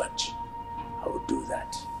church. I will do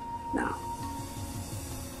that now.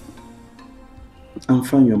 I'm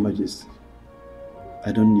fine, Your Majesty.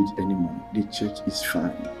 I don't need any money. The church is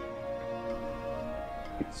fine.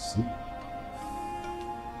 See?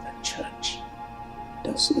 The church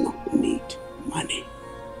does not need money.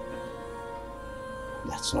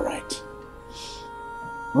 That's all right.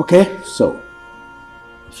 Okay, so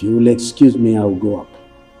if you will excuse me, I'll go up.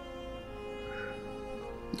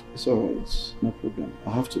 It's all right. No problem.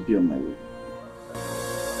 I have to be on my way.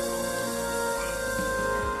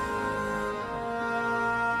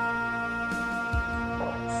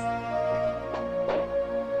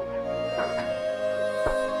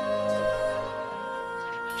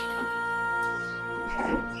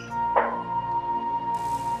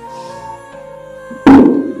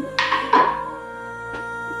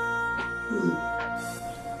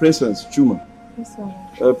 Princess Chuma. Yes,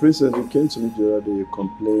 sir. Princess, you came to me the other day, you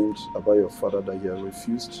complained about your father that he had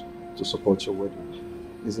refused to support your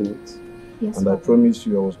wedding, isn't it? Yes, and sir. I promised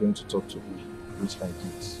you I was going to talk to him, which I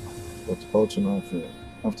did. But all to no avail.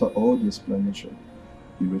 After all the explanation,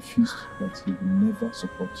 he refused that he will never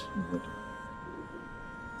support your wedding.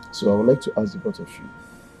 So I would like to ask the both of you.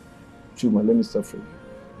 Chuma, let me start from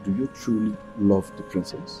you. Do you truly love the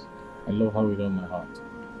princess? I love her with all my heart.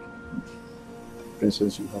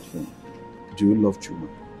 Princess, you have him. Do you love Chuma?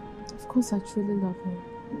 Of course, I truly love him.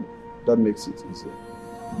 That makes it easier.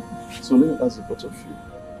 So let me ask the both of you.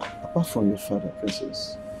 Apart from your father,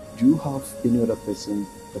 Princess, do you have any other person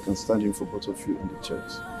that can stand in for both of you in the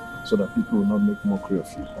church so that people will not make mockery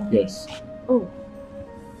of you? Yes. Oh,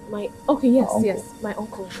 okay, yes, Uncle. yes, my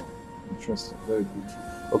uncle. Interesting, very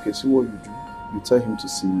good. Okay, so what you do, you tell him to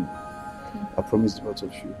see me. Okay. I promise the both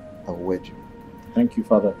of you, I'll wed you. Thank you,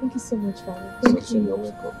 Father. Thank you so much, Father. Thank Thank you. you. You're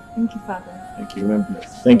welcome. Thank you, Father. Thank you. Remain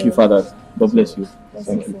blessed. Thank you, Father. God bless you. Bless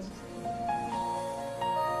Thank you, you. sir.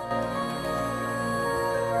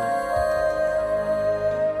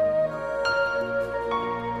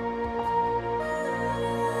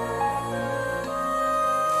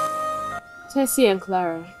 Tessie and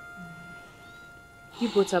Clara, you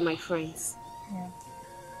both are my friends. Yeah.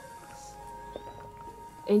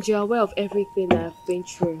 And you're aware of everything I've been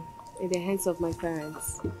through in the hands of my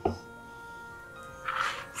parents.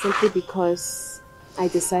 Simply because I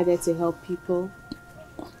decided to help people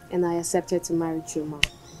and I accepted to marry Chuma.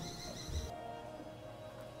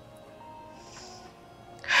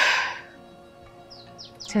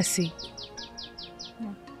 Tessie,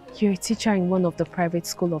 you're a teacher in one of the private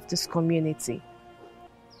schools of this community.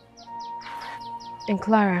 And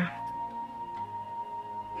Clara,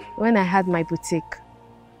 when I had my boutique,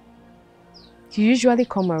 you usually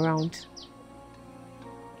come around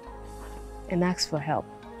and ask for help.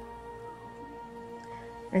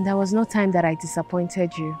 And there was no time that I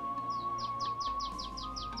disappointed you.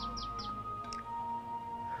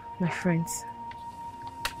 My friends,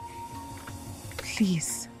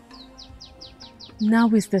 please, now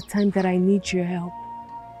is the time that I need your help.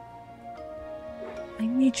 I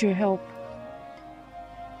need your help.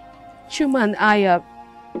 Chuma and I are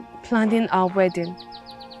planning our wedding.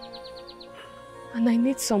 And I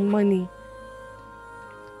need some money.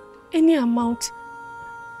 Any amount.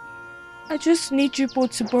 I just need you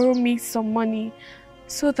both to borrow me some money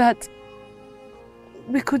so that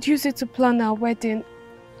we could use it to plan our wedding.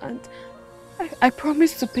 And I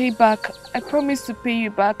promise to pay back. I promise to pay you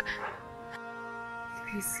back.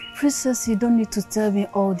 Please. Princess, you don't need to tell me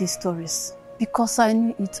all these stories because I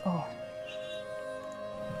knew it all.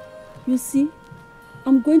 You see,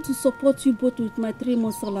 I'm going to support you both with my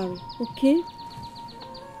 3-month salary, okay?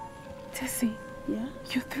 Tessie, yeah?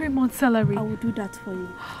 Your 3-month salary. I will do that for you.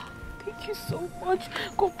 Thank you so much.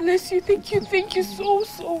 God bless you. Thank you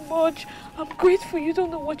so much. I'm grateful. You don't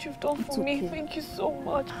know what you've done for me. Thank you so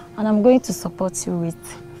much. And I'm going to support you with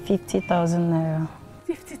 50,000 naira.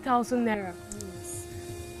 50,000 naira.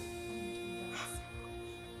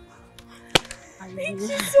 Thank you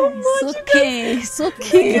so much. It's okay. It's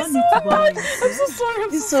okay. I'm so sorry.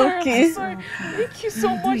 I'm so sorry. Thank you so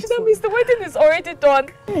much. That means the wedding is already done.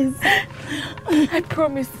 Yes. I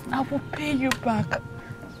promise I will pay you back.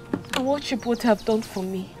 And what you both have done for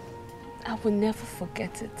me, I will never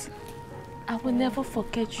forget it. I will never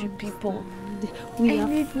forget you people.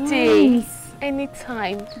 Any day, any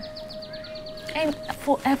time, and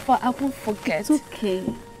forever I won't forget. It's okay.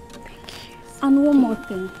 Thank you. And one more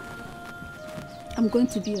thing. I'm going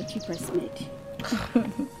to be your chief bridesmaid.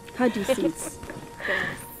 How do you see it?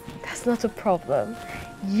 That's not a problem.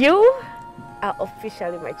 You are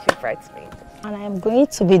officially my chief bridesmaid. And I am going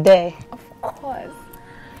to be there. Of course.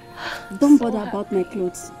 Don't bother about my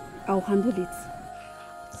clothes. I'll handle it.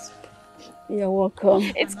 You're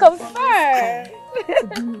welcome. It's confirmed.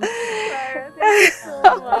 Thank you so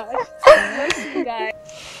much. Thank you guys.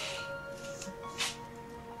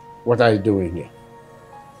 What are you doing here?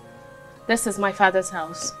 This is my father's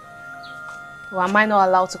house. Well, am I not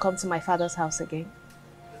allowed to come to my father's house again?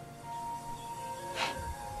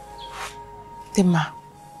 Dima,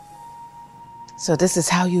 so this is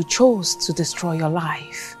how you chose to destroy your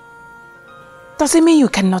life. Does it mean you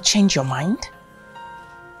cannot change your mind?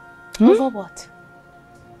 Over what?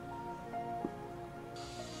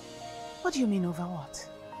 What do you mean over what?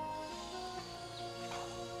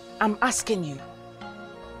 I'm asking you.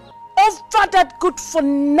 Over that good for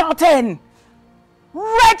nothing,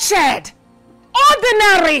 wretched,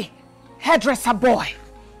 ordinary hairdresser boy.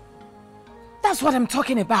 That's what I'm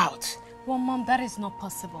talking about. Well, Mom, that is not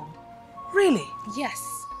possible. Really?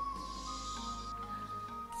 Yes.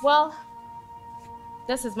 Well,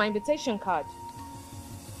 this is my invitation card.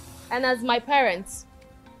 And as my parents,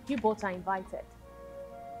 you both are invited.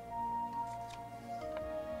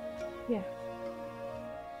 Here.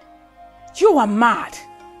 You are mad.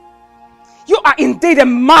 You are indeed a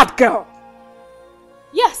mad girl.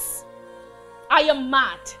 Yes, I am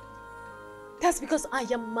mad. That's because I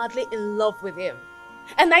am madly in love with him.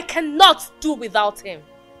 And I cannot do without him.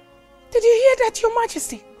 Did you hear that, Your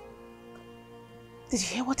Majesty? Did you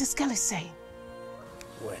hear what this girl is saying?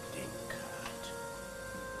 Wedding card.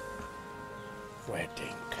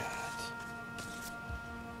 Wedding card.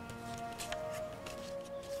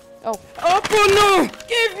 Oh. Open!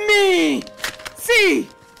 Give me! See!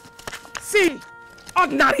 See!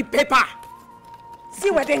 Ordinary paper!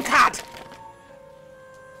 See wedding card!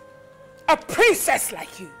 A princess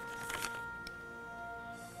like you!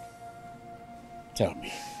 Tell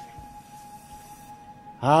me,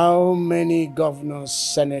 how many governors,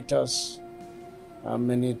 senators, how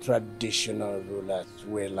many traditional rulers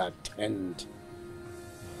will attend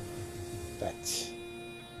that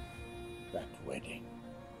wedding?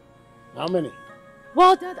 How many?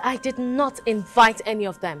 Well, Dad, I did not invite any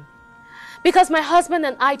of them. Because my husband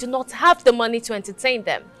and I do not have the money to entertain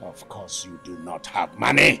them. Of course you do not have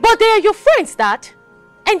money. But they are your friends, Dad.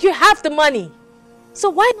 And you have the money. So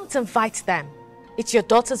why not invite them? It's your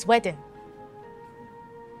daughter's wedding.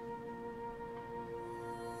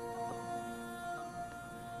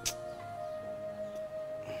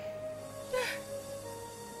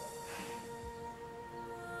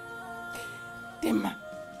 Dima,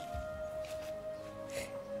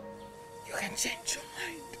 you can change your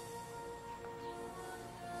mind.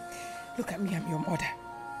 Look at me, I'm your mother.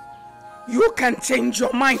 You can change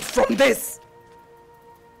your mind from this.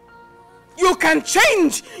 You can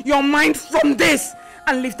change your mind from this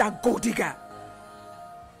and leave that gold digger.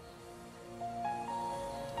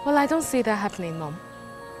 Well, I don't see that happening, Mom.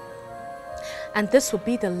 And this will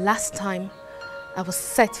be the last time I will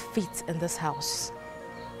set feet in this house.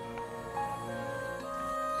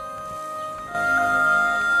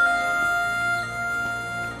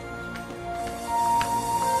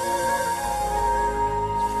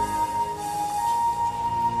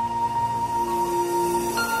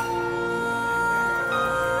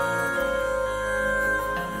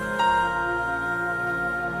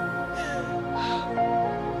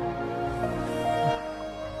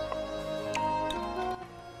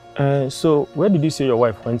 So, where did you say your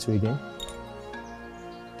wife went to again?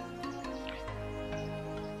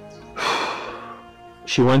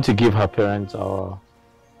 She went to give her parents our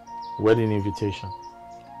wedding invitation.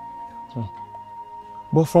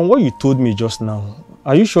 But from what you told me just now,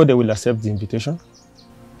 are you sure they will accept the invitation?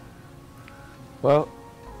 Well,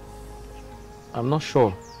 I'm not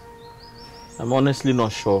sure. I'm honestly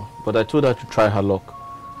not sure, but I told her to try her luck.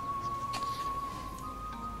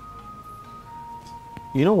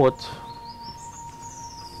 You know what?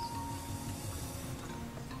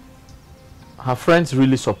 Her friends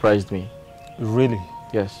really surprised me. Really?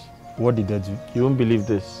 Yes. What did they do? You won't believe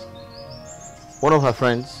this. One of her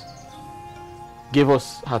friends gave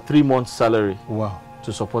us her 3 months salary. Wow.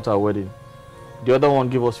 To support our wedding. The other one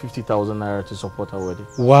gave us 50,000 naira to support our wedding.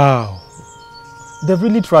 Wow. They've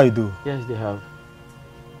really tried though. Yes, they have.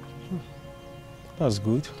 That's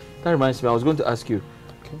good. That reminds me, I was going to ask you.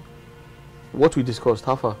 Okay. What we discussed,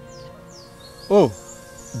 how far? Oh,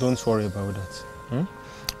 don't worry about that.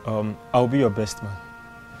 I'll be your best man.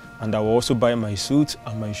 And I will also buy my suit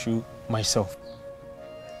and my shoe myself.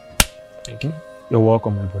 Thank you. You're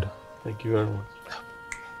welcome, my brother. Thank you very much.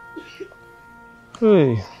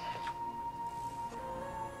 Hey.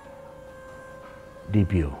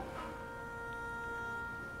 DPO,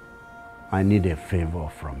 I need a favor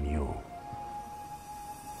from you.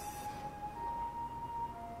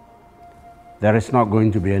 There is not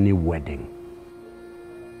going to be any wedding.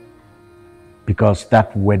 Because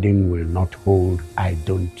that wedding will not hold. I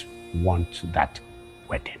don't want that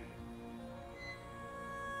wedding.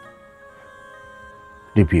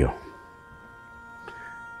 DPO,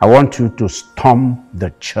 I want you to storm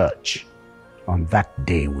the church on that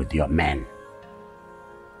day with your men.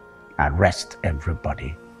 Arrest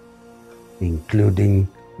everybody, including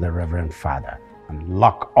the Reverend Father, and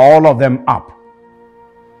lock all of them up.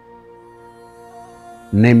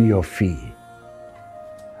 Name your fee,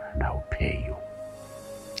 and I'll pay you.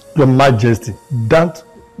 Your Majesty, that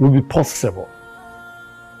will be possible.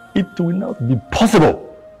 It will not be possible.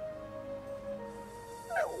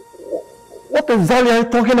 What exactly are you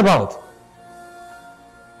talking about?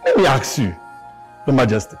 Let me ask you, Your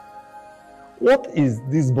Majesty, what is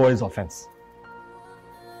this boy's offense?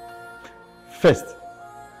 First,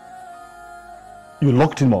 you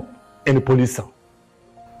locked him up in a police cell.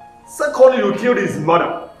 Secondly, you killed his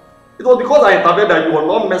mother. It was because I intervened that you were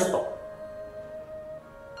not messed up.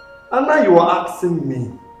 And now you are asking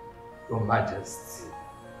me, Your Majesty,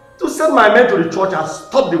 to send my men to the church and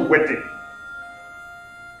stop the wedding.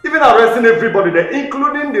 Even arresting everybody there,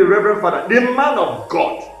 including the Reverend Father, the man of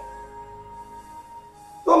God.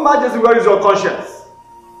 Your Majesty, where is your conscience?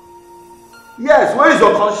 Yes, where is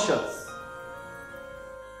your conscience?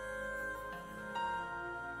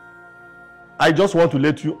 I just want to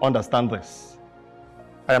let you understand this.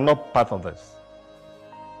 I am not part of this.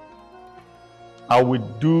 I will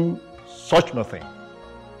do such nothing.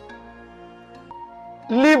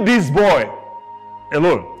 Leave this boy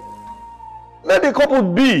alone. Let the couple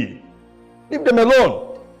be. Leave them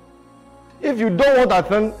alone. If you don't want to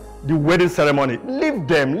attend the wedding ceremony, leave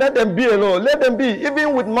them. Let them be alone. Let them be.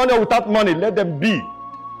 Even with money or without money, let them be.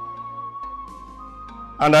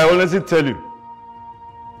 And I honestly tell you,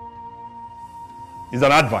 it's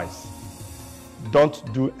an advice.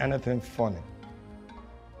 Don't do anything funny.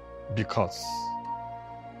 Because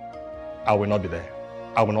I will not be there.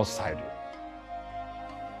 I will not side you.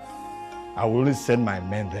 I will only send my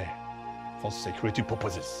men there for security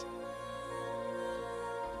purposes.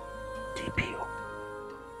 DPO,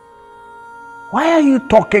 why are you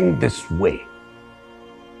talking this way?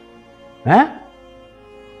 Eh?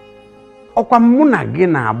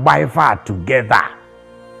 Together.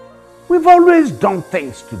 We've always done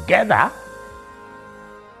things together.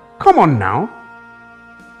 Come on now.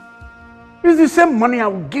 It's the same money I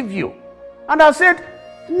will give you. And I said,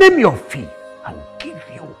 name your fee. I will give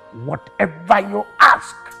you whatever you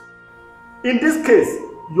ask. In this case,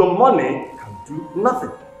 your money can do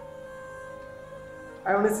nothing.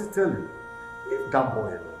 I honestly tell you, leave that boy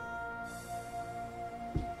alone.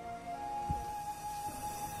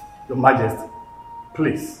 Your Majesty,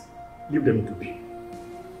 please, leave them to be.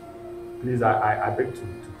 Please, I beg to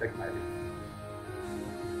take my leave.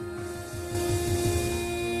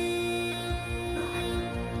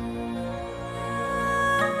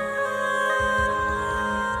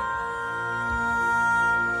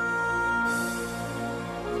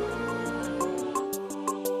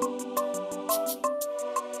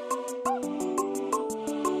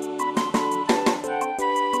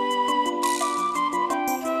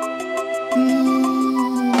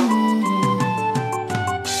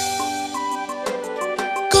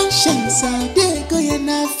 Patience adego ya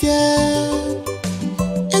n'afịa.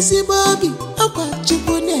 Ezigbo obi akwa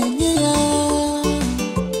Chukwu na-enye ya.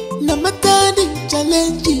 No matter the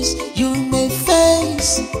challenges you may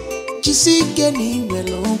face, jisike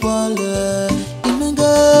n'inwere ụgbọala.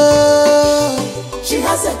 She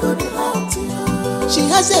has a good heart, yo. She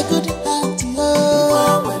has a good heart,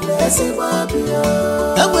 yo. Lazy Bobby,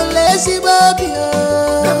 yo. I'm a lazy Bobby, yo.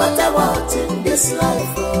 No matter what in this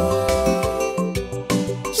life, oh,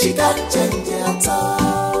 she can't change it at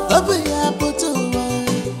all. Oh, yeah, but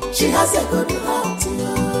she has a good heart,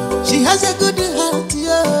 yo. She has a good heart,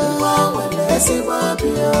 yo. Lazy Bobby,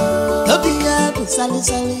 yo. Oh, yeah, but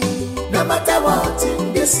sally. No matter what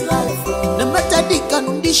in this life, oh, no matter the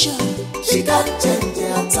condition, she can't change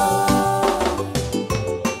it at all.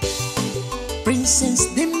 Princess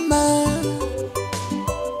Dimma,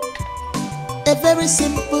 a very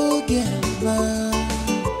simple girl.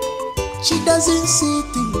 She doesn't see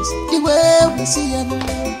things the way we see them.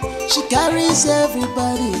 She carries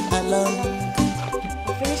everybody along.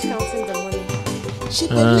 I finished counting the money. She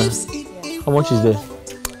believes in how much is there?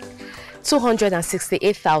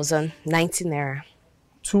 268,090 naira.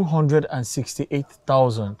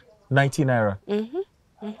 268,090 naira.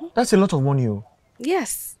 That's a lot of money, oh.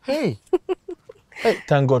 Yes. Hey.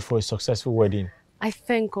 Thank God for a successful wedding. I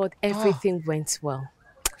thank God everything went well.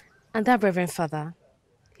 And that Reverend Father,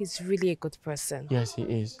 he's really a good person. Yes, he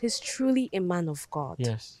is. He's truly a man of God.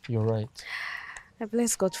 Yes, you're right. I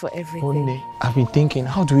bless God for everything. Only, I've been thinking,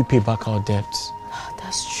 how do we pay back our debts?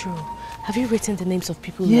 That's true. Have you written the names of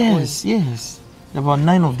people who are Yes. There were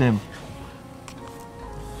 9 of them.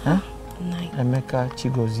 Huh? 9. Emeka,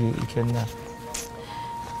 Chigozie, Ikenna.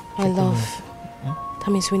 My love,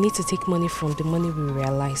 that means we need to take money from the money we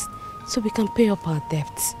realized so we can pay up our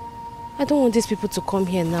debts. I don't want these people to come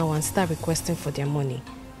here now and start requesting for their money.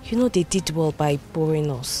 You know they did well by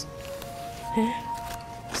borrowing us.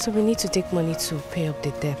 So we need to take money to pay up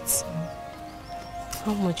the debts.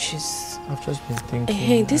 How much is... I've just been thinking.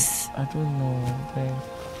 Hey, this... I don't know, babe.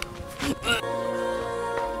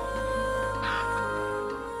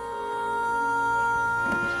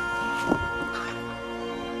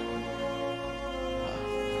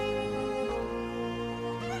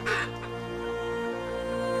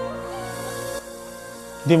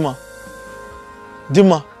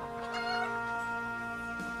 Dimma.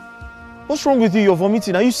 What's wrong with you? You're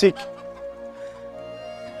vomiting. Are you sick?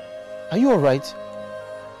 Are you alright?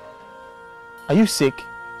 Are you sick?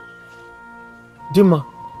 Dimma.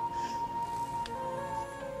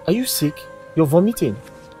 Are you sick? You're vomiting.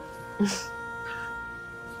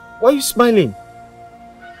 Why are you smiling?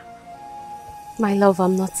 My love,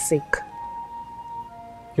 I'm not sick.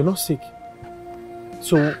 You're not sick?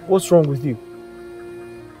 So what's wrong with you?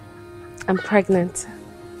 I'm pregnant.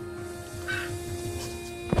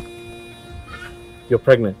 You're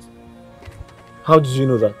pregnant? How did you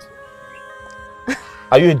know that?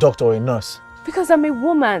 Are you a doctor or a nurse? Because I'm a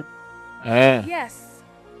woman. Yes.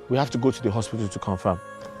 We have to go to the hospital to confirm.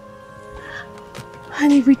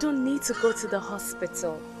 Honey, we don't need to go to the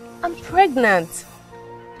hospital. I'm pregnant.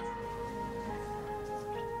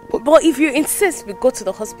 But if you insist we go to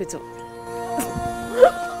the hospital.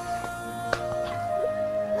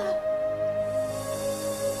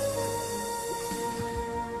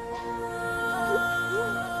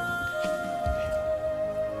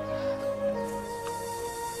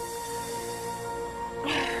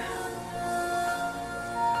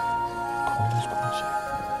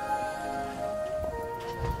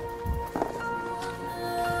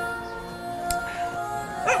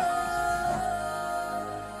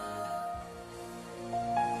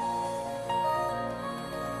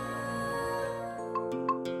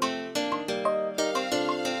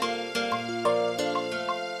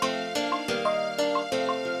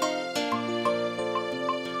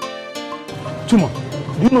 Chuma,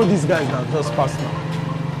 do you know these guys that just passed now?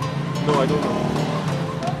 No, I don't know.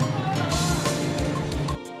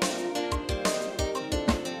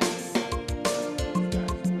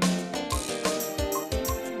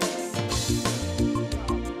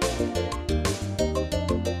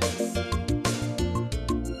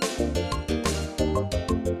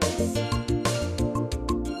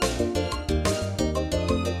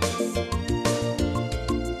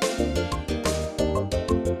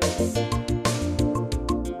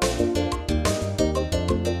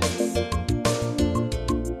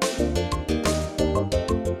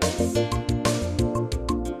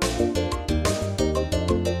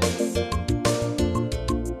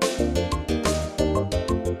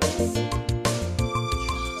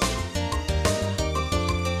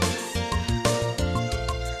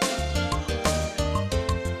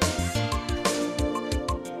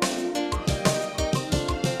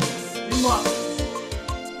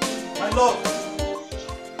 My love.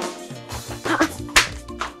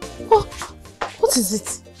 What is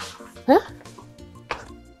it? Huh?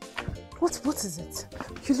 What is it?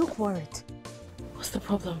 You look worried. What's the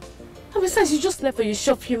problem? And besides, you just left for your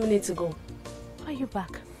shop a few minutes ago. Why are you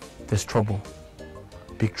back? There's trouble.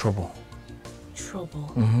 Big trouble.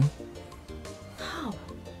 Trouble? Mm-hmm. How?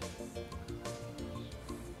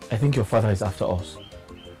 I think your father is after us.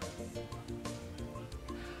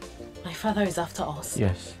 My father is after us?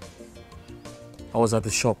 Yes. I was at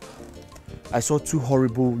the shop. I saw two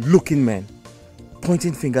horrible looking men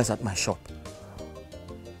pointing fingers at my shop.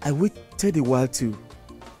 I waited a while to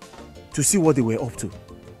see what they were up to.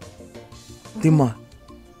 Dima,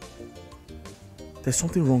 there's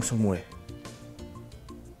something wrong somewhere.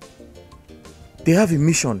 They have a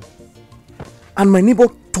mission. And my neighbor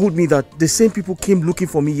told me that the same people came looking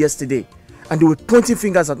for me yesterday and they were pointing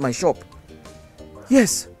fingers at my shop.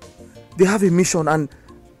 Yes, they have a mission and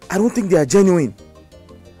I don't think they are genuine.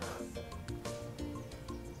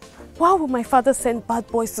 Why would my father send bad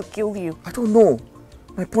boys to kill you? I don't know.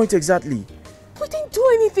 My point exactly. We didn't do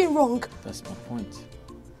anything wrong. That's my point.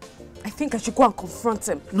 I think I should go and confront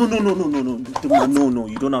him. No,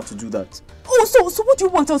 you don't have to do that. Oh, so what do you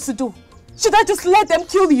want us to do? Should I just let them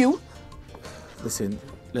kill you? Listen,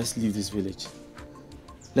 let's leave this village.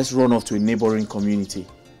 Let's run off to a neighboring community.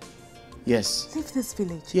 Yes. Leave this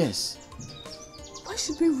village? Yes. Why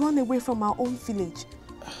should we run away from our own village?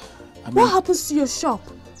 I mean, what happens to your shop?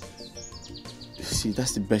 See,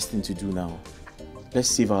 that's the best thing to do now. Let's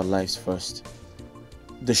save our lives first.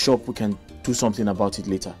 The shop, we can do something about it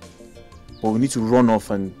later. But we need to run off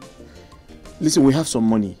and... Listen, we have some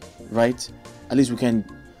money, right? At least we can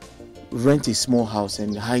rent a small house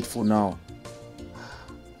and hide for now.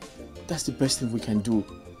 That's the best thing we can do.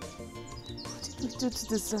 What did we do to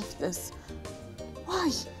deserve this?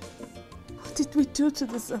 Why? What did we do to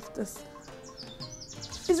deserve this?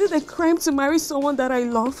 Is it a crime to marry someone that I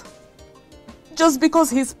love? Just because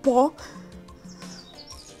he's poor?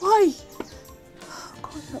 Why?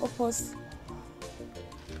 God help us.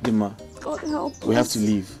 Dima, God help us. we have to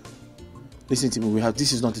leave. Listen to me,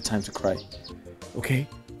 this is not the time to cry. Okay?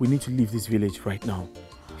 We need to leave this village right now.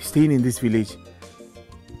 Staying in this village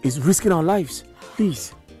is risking our lives.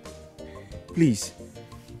 Please. Please.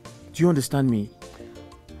 Do you understand me?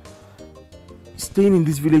 Staying in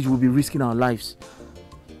this village will be risking our lives.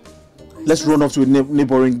 Let's run off to a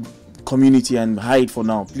neighboring community and hide for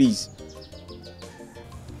now, please.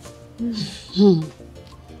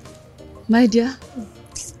 My dear,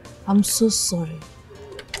 I'm so sorry.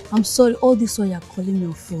 I'm sorry all this while you're calling me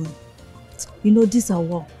on phone. You know, this is our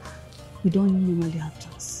work. We don't normally have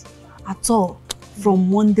chance at all. From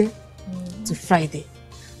Monday to Friday.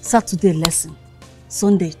 Saturday lesson.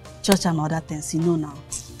 Sunday church and other things, you know now.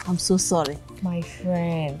 I'm so sorry. My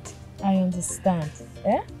friend, I understand.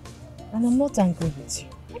 Eh? And I'm not angry with you.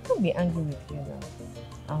 I can't be angry with you now.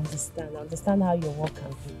 I understand how your work can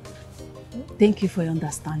be. Thank you for your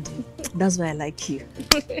understanding. That's why I like you.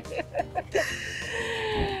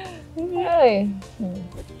 Hey.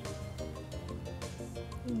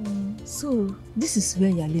 So, this is where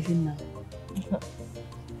you're living now?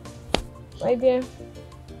 My dear,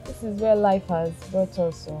 this is where life has brought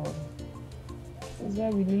us. This is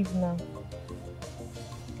where we live now.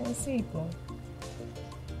 You can see it now.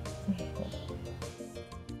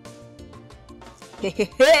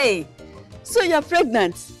 Hey! So you're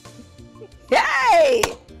pregnant? Hey!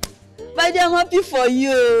 But I'm happy for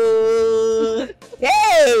you.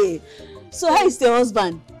 Hey! So how is the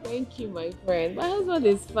husband? Thank you, my friend. My husband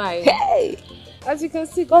is fine. Hey! As you can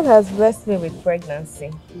see, God has blessed me with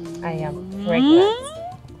pregnancy. I am pregnant.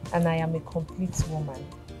 And I am a complete woman.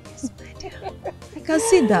 I can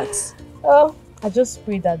see that. Oh, I just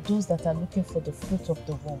pray that those that are looking for the fruit of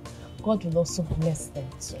the womb, God will also bless them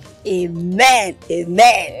too. Amen.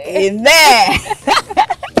 Amen. Amen.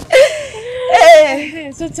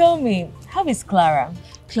 So tell me, how is Clara?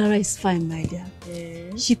 Clara is fine, my dear.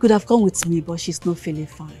 She could have come with me, but she's not feeling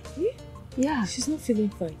fine. Yeah. She's not feeling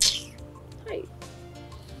fine. Hi.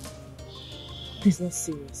 It's not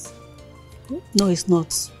serious. No, it's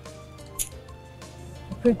not.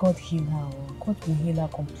 I pray God heal her. God will heal her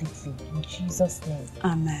completely. In Jesus' name.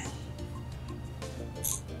 Amen.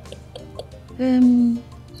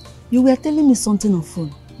 You were telling me something on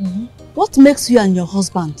phone. What makes you and your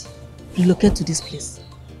husband relocate to this place?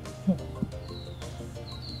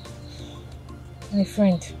 My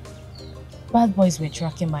friend, bad boys were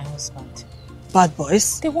tracking my husband. Bad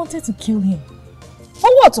boys? They wanted to kill him.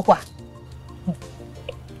 For what?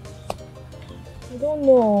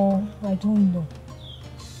 I don't know.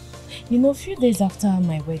 You know, a few days after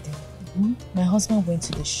my wedding, my husband went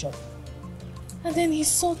to the shop and then he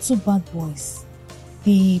saw two bad boys.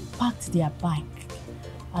 They parked their bike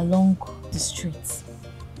along the street.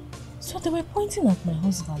 So they were pointing at my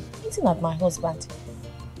husband.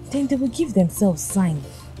 Then they would give themselves sign.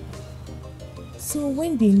 So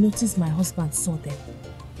when they noticed my husband saw them,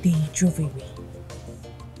 they drove away.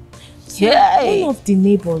 So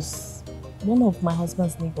one of my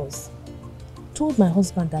husband's neighbors, told my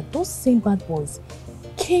husband that those same bad boys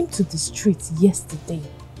came to the street yesterday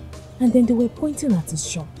and then they were pointing at his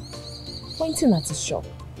shop.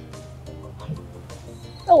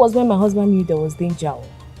 That was when my husband knew there was danger.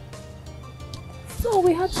 So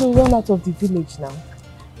we had to run out of the village now.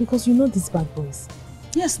 Because you know these bad boys.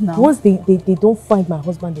 Yes, now. Once they don't find my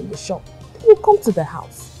husband in the shop, they will come to the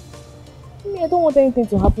house. I don't want anything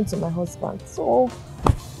to happen to my husband. So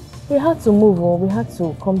we had to move or we had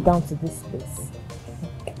to come down to this place.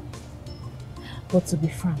 But to be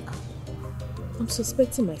frank, I'm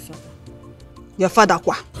suspecting my father. Your father,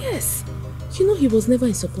 kwa? Yes. You know he was never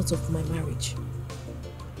in support of my marriage.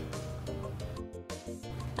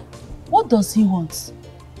 What does he want?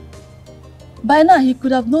 By now he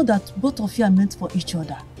could have known that both of you are meant for each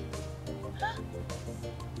other.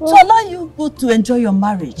 To allow you both to enjoy your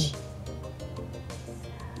marriage.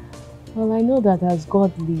 Well, I know that as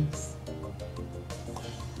God lives,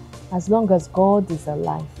 as long as God is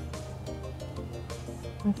alive,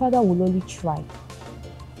 my father will only try,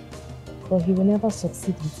 but he will never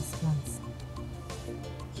succeed with his plans.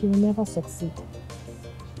 He will never succeed.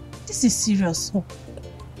 This is serious.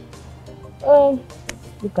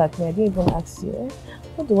 Look at me, I didn't even ask you.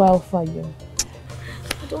 What do I offer you?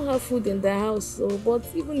 I don't have food in the house, so, but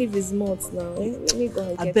even if it's not now, let me go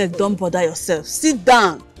and get I beg, don't bother yourself. Sit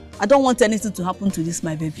down. I don't want anything to happen to this,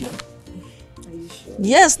 my baby. Are you sure?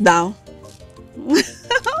 Yes, now. I'm so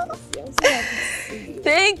happy to see you.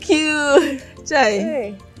 Thank you. Chai.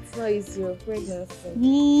 Hey, it's not easy, you're pregnant.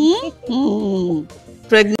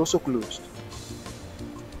 Pregnant. Also closed.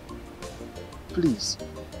 Please,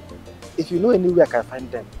 if you know anywhere I can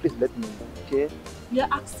find them, please let me know, okay? You're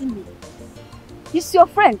asking me. He's your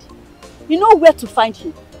friend. You know where to find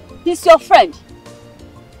him. He's your friend.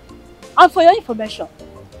 And for your information,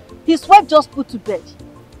 his wife just put to bed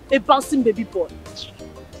a bouncing baby boy.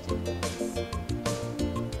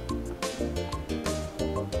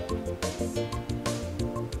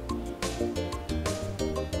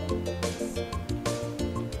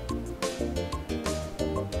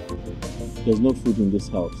 There's no food in this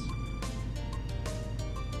house.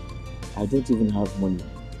 I don't even have money.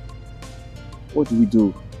 What do we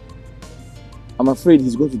do? I'm afraid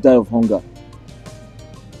he's going to die of hunger.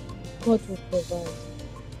 God will provide.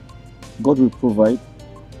 God will provide?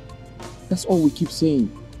 That's all we keep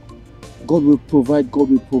saying. God will provide, God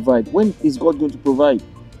will provide. When is God going to provide?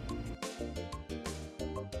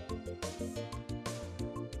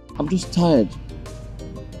 I'm just tired.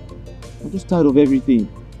 I'm just tired of everything.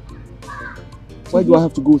 Why do I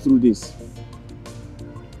have to go through this?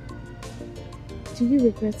 Do you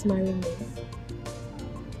regret marrying me?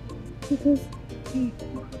 Because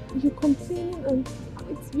you're complaining and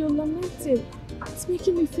you're lamenting. It's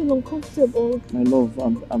making me feel uncomfortable. My love,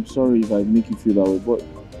 I'm sorry if I make you feel that way, but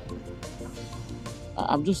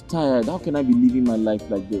I'm just tired. How can I be living my life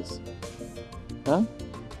like this? Huh?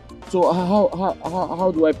 So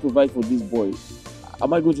how do I provide for this boy?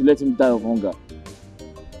 Am I going to let him die of hunger?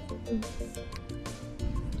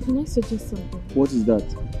 Can I suggest something? What is that?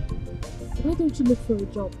 Why don't you look for a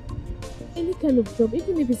job? Any kind of job,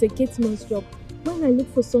 even if it's a gateman's job. Why not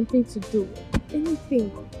look for something to do?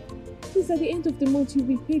 Anything. Because at the end of the month, you'll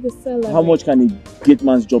be paid a salary. How much can a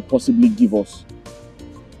gateman's job possibly give us?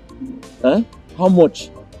 Huh? How much?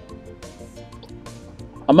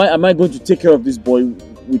 Am I going to take care of this boy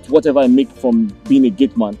with whatever I make from being a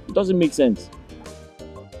gateman? It doesn't make sense.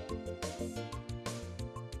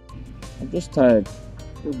 I'm just tired.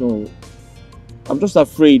 I don't know. I'm just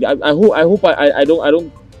afraid. I hope I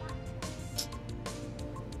don't.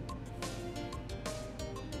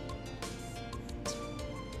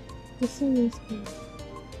 The sun is good.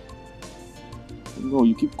 No,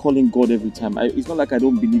 you keep calling God every time. It's not like I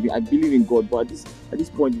don't believe it. I believe in God, but at this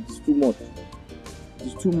point, it is too much. It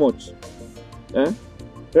is too much. Eh?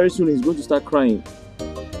 Very soon, he's going to start crying.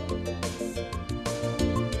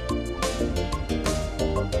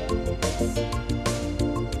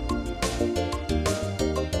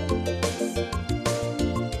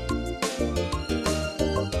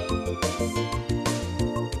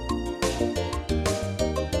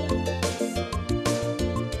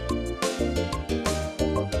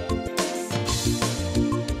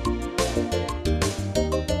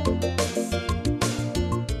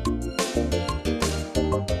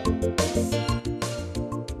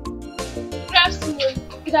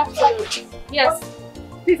 afternoon. Yes.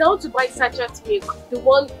 Please, I want to buy sachet milk. The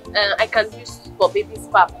one I can use for baby's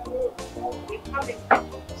pap.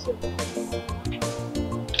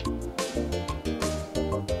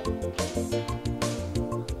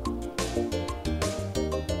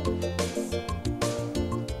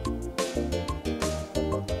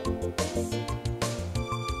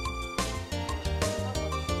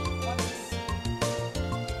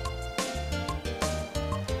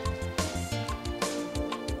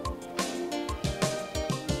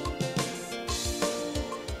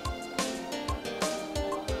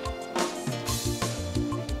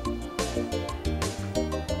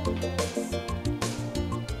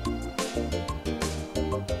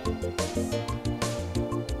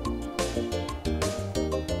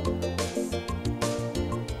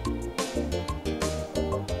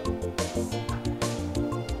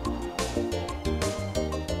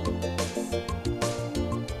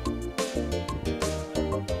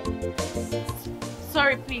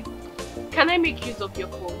 Sorry, please. Can I make use of your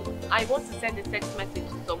phone? I want to send a text message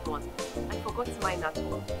to someone. I forgot mine at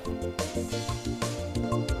home.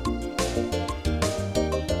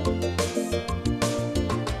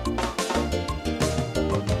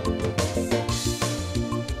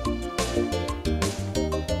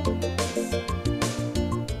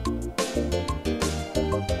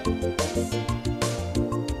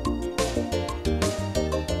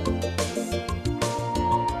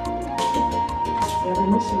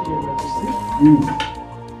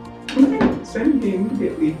 Send me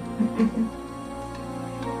immediately.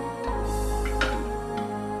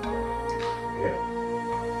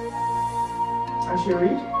 I should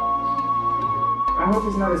read. I hope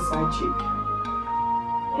it's not a side chick.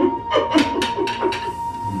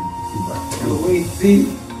 Wait, see.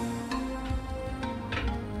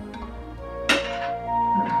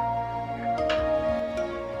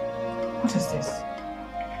 What is this?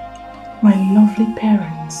 My lovely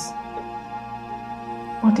parents.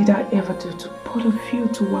 What did I ever do to put a few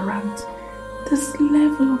to warrant this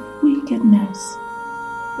level of wickedness?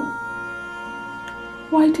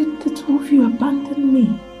 Why did the two of you abandon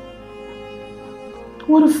me?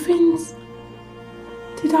 What offense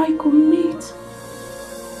did I commit?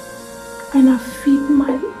 And I feed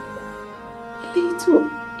my little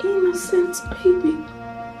innocent baby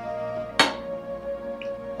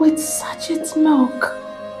with sachet milk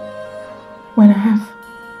when I have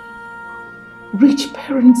rich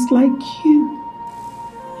parents like you.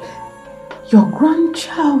 Your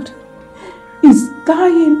grandchild is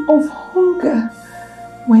dying of hunger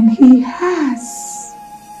when he has,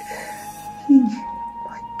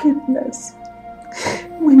 my goodness,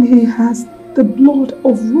 when he has the blood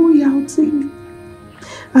of royalty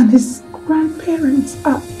and his grandparents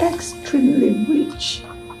are extremely rich.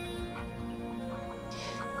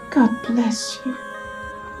 God bless you,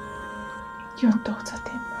 your daughter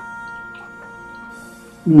Dima.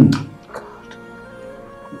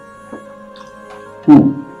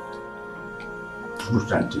 Who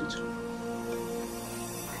sent it?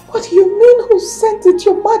 What do you mean, who sent it,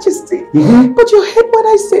 Your Majesty? But you heard what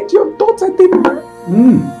I said, your daughter Dima.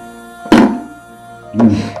 Let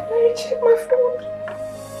me check my phone.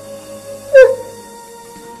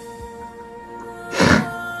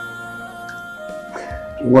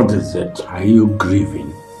 What is it? Are you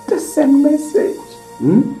grieving? The same message.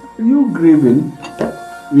 Are you grieving?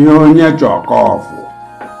 You're on your chalk off.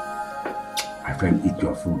 My friend, eat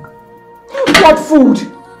your food. What food?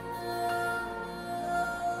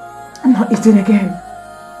 I'm not eating again.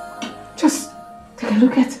 Just take a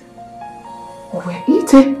look at what we're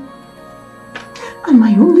eating. And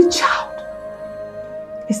my only child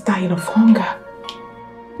is dying of hunger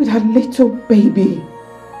with her little baby.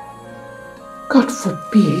 God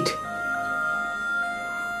forbid.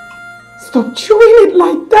 Stop chewing it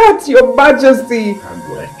like that, Your Majesty. I'm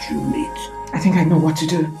going to chew meat. I think I know what to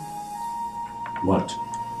do. What?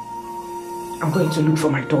 I'm going to look for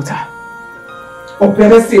my daughter. Or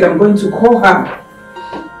better still, I'm going to call her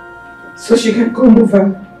so she can come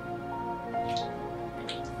over.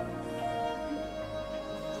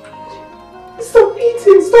 Stop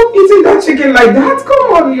eating that chicken like that.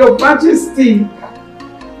 Come on, Your Majesty.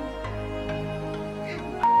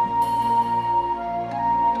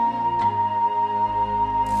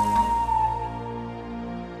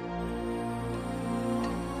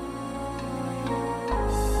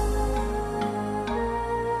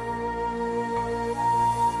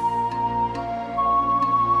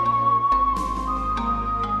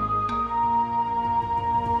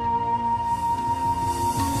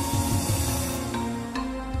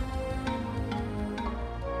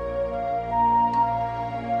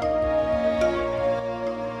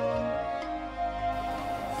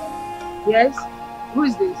 Yes? Who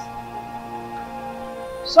is this?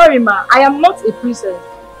 Sorry, ma. I am not a princess.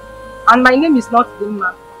 And my name is not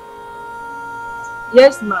Dimma.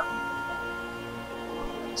 Yes, ma.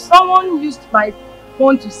 Someone used my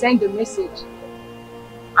phone to send a message.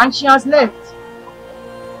 And she has left.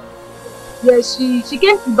 Yes, she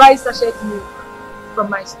came to buy sachet milk from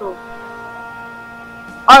my store.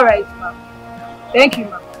 Alright, ma'am. Thank you,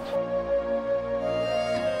 ma'am.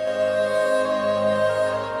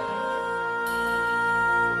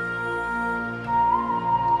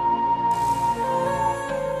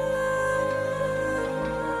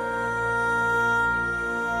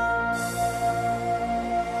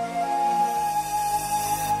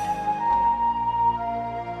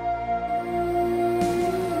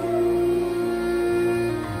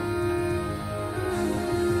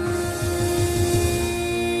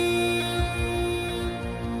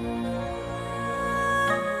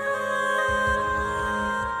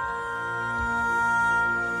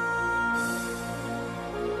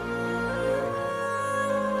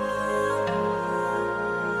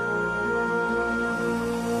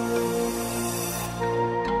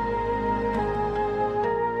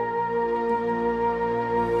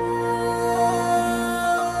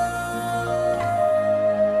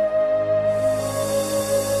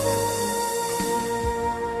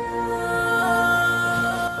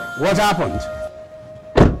 What happened?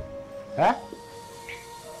 Huh?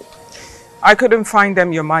 I couldn't find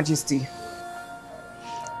them, Your Majesty.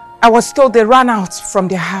 I was told they ran out from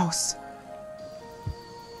their house.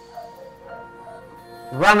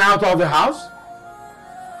 Ran out of the house?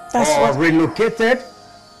 That's or what... relocated?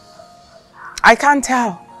 I can't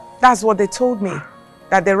tell. That's what they told me.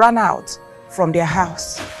 That they ran out from their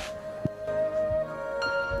house.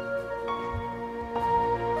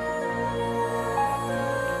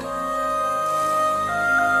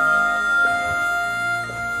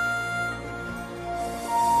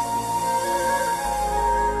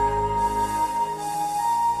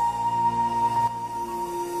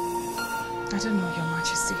 I don't know, Your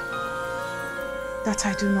Majesty. That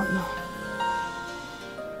I do not know.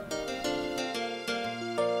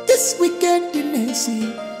 This wickedness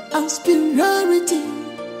and superiority,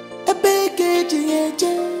 a baggage,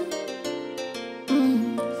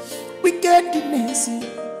 wickedness,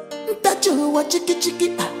 that you watch chicky,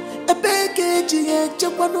 a baggage,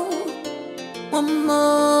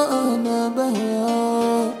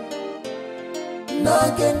 no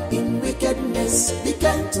again in wickedness, be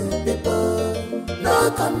kind to people.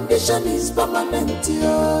 No condition is permanent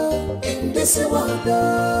in this world.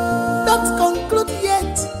 Don't conclude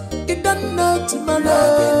yet. You don't know tomorrow. No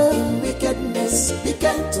again in wickedness, be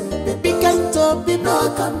kind to people. Be kind to people.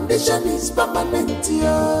 No condition is permanent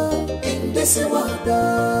in this world.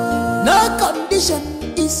 No condition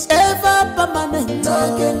is ever permanent.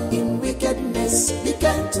 No again in wickedness, be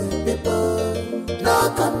kind to people.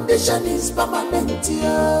 No condition is permanent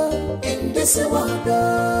in this world.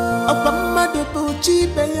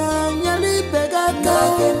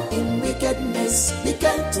 In wickedness, be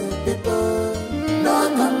kind to people. No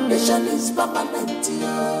condition is permanent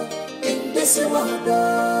in this world.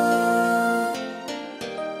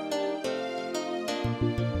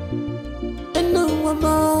 And no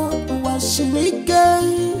woman was she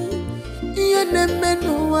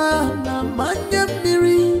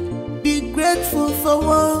be grateful for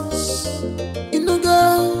once. You know,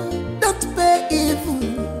 God, don't pay evil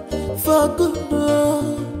for good.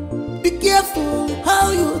 Be careful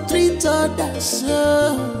how you treat others.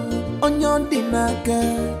 On your dinaka,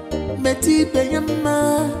 meti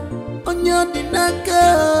beyama. On your dinaka,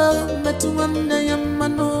 metuana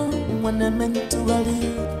yamano. When I meant to worry.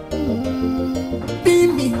 Be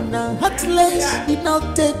mean and heartless, did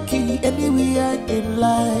not take you anywhere in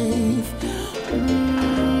life.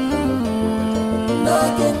 No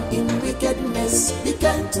again in wickedness, be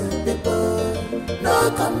kind to people. No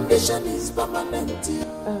condition is permanent.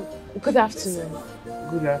 Good afternoon.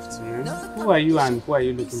 Good afternoon. Who are you and who are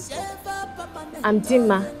you looking for? I'm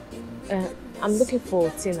Dimma. I'm looking for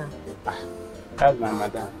Tina. That's my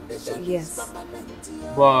madam. Yes.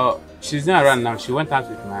 But she's not around now. She went out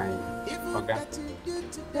with my ọ̀gá.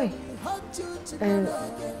 Hey.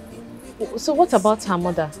 So what about her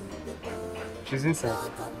mother? She's inside.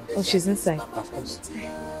 Oh, she's inside. Of course.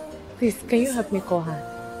 Please, can you help me call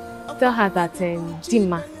her? Tell her that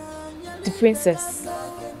Dimma, the princess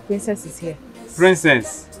is here.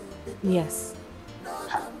 Princess? Yes.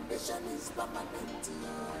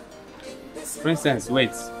 Princess,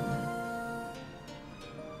 wait.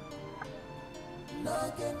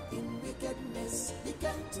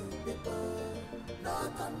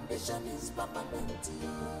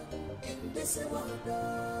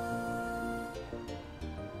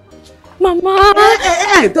 Mama!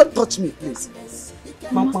 Hey, don't touch me, please.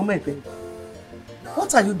 Mama,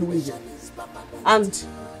 what are you doing here? And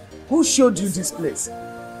who showed you this place?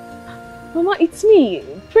 Mama, it's me,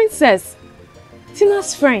 Princess.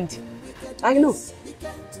 Tina's friend. I know.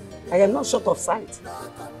 I am not short of sight.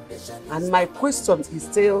 And my question is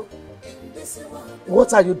still,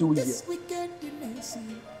 what are you doing here?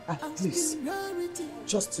 Please,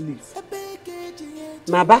 just leave.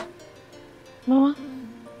 Maba? Mama,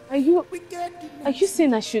 are you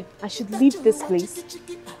saying I should leave this place?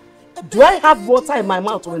 Do I have water in my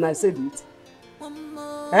mouth when I said it?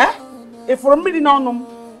 Eh? If for a minute now,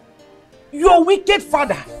 your wicked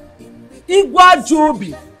father, Igwa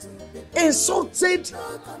Jobi, insulted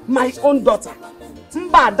my own daughter,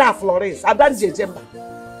 Mbada Florence, Adan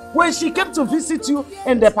Jejemba, when she came to visit you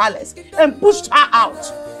in the palace and pushed her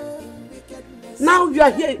out. Now you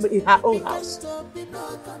are here in her own house.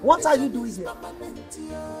 What are you doing here?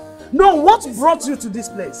 No, what brought you to this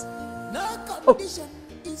place? Oh,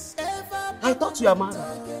 I thought you are married.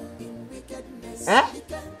 Eh?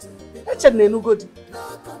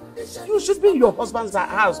 You should be in your husband's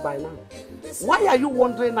house by now. Why are you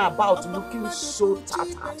wandering about looking so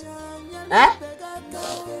tattered? Eh?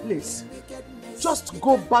 Please, just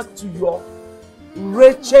go back to your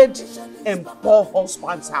wretched and poor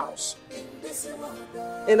husband's house.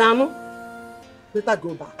 Enano, better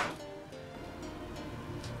go back.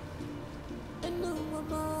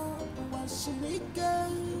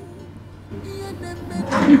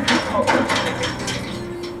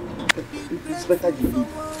 It's better you leave.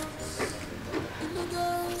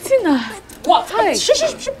 Tina! What? Hi.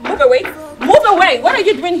 Shh. Move away. Move away. What are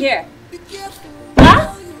you doing here?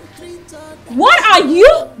 Huh? What are you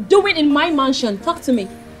doing in my mansion? Talk to me.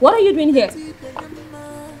 What are you doing here?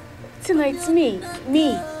 Tina, it's me,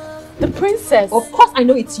 the princess. Of course I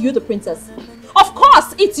know it's you, the princess. Of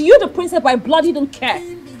course it's you, the princess, but I bloody don't care.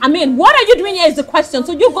 I mean, what are you doing here is the question.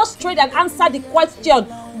 So you go straight and answer the question.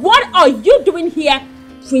 What are you doing here,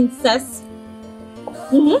 princess?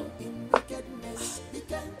 Mm-hmm.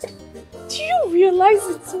 Do you realize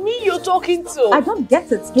it's me you're talking to? I don't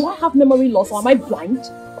get it. Do I have memory loss or am I blind?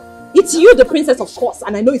 It's you, the princess, of course,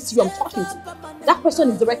 and I know it's you I'm talking to. That question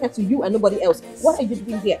is directed to you and nobody else. What are you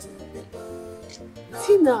doing here?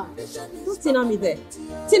 Tina. Don't Tina me there.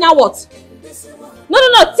 Tina what?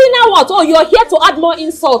 No. Tina what? Oh, you're here to add more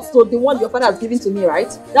insults to the one your father has given to me, right?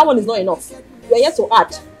 That one is not enough. You're here to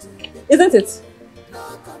add. Isn't it?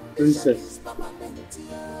 Princess,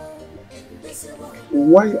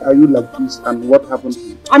 why are you like this and what happened to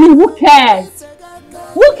you? I mean, who cares?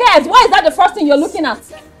 Who cares? Why is that the first thing you're looking at?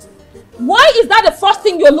 Why is that the first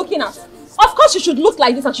thing you're looking at? Of course she should look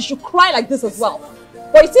like this and she should cry like this as well.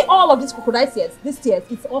 But you see all of these crocodile tears, these tears,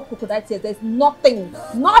 it's all crocodile tears. There's nothing.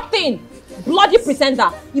 Bloody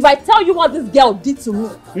pretender. If I tell you what this girl did to me,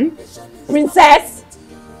 princess,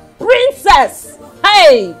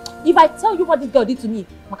 hey, if I tell you what this girl did to me,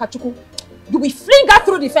 Makachuku, you will fling her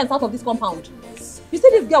through the fence out of this compound. You see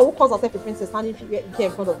this girl who calls herself a princess standing here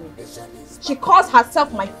in front of me? She calls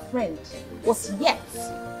herself my friend, but yet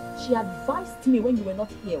she advised me when you were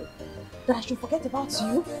not here that I should forget about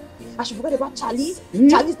you. I should forget about Charlie.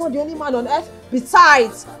 Charlie's not the only man on earth.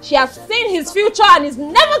 Besides, she has seen his future and is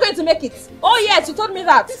never going to make it. Oh yes, she told me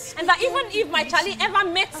that. And that even if my Charlie ever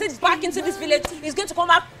makes it back into this village, he's going to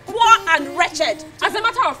come out poor and wretched. As a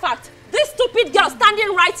matter of fact, this stupid girl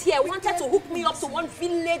standing right here wanted to hook me up to one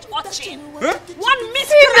village urchin. One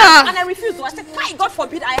miscreant. And I refused to. I said, God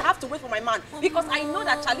forbid I have to wait for my man. Because I know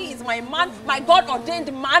that Charlie is my man, my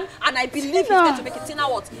God-ordained man, and I believe he's going to make it. Tina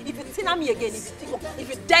what? If you Tina me again, if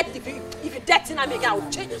you dead Tina me again, I will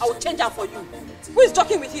change her for you. Who is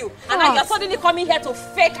joking with you? And now you're suddenly coming here to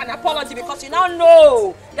fake an apology because you now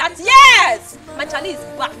know that yes, my Charlie is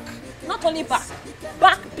back. Not only back,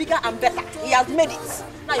 bigger and better. He has made it.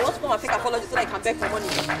 Now you want to come and fake apology so that I can beg for money.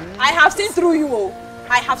 I have seen through you, oh.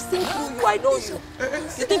 I have seen through you, I know you.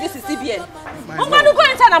 You think this is CBN? I'm going to go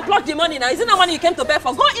inside and pluck the money now. Is it not money you came to beg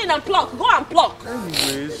for? Go in and pluck. Go and pluck.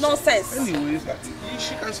 Anyways. Nonsense. Anyways,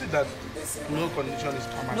 she can see that no condition is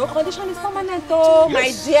permanent. No condition is permanent, oh,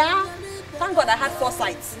 yes. My dear. Thank God I had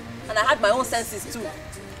foresight. And I had my own senses too.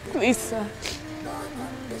 Please, sir.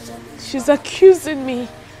 She's accusing me.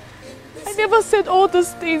 I never said all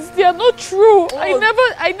these things. They are not true.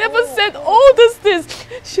 I never said all these things.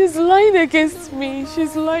 She's lying against me.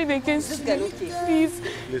 She's lying against me. Please.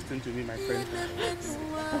 Listen to me, my friend.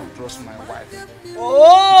 Don't trust my wife.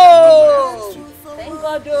 Oh! Thank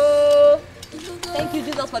God, oh. Thank you,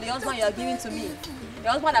 Jesus, for the husband you are giving to me. The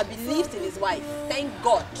husband that believes in his wife. Thank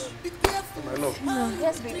God. My love.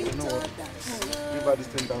 Yes, baby. You know what? give her this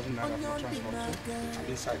 10,000 naira for transport and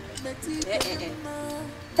inside.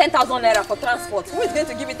 10,000 naira for transport. Who is going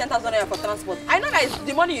to give you 10,000 naira for transport? I know that it's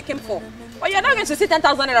the money you came for, but you're not going to see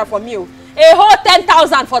 10,000 naira for me. A whole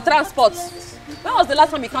 10,000 for transport. When was the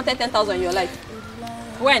last time you counted 10,000 in your life?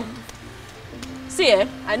 When? See,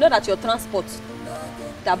 I know that your transport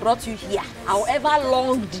that brought you here, however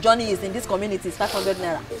long the journey is in this community, is 500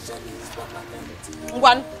 naira.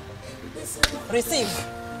 One, receive.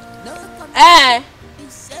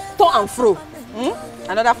 To and fro.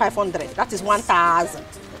 Another 500. That is 1,000.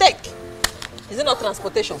 Take. Is it not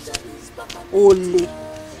transportation? Only.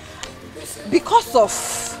 Because of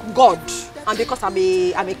God and because I'm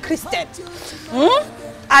a Christian.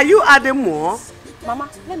 Are you adding more? Mama,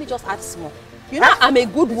 let me just add small. You know, I'm a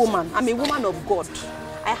good woman. I'm a woman of God.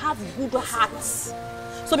 I have good hearts.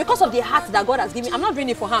 So because of the heart that God has given me, I'm not doing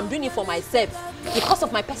it for her, I'm doing it for myself. Because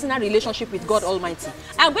of my personal relationship with God Almighty.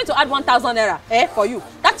 I'm going to add 1,000 naira for you.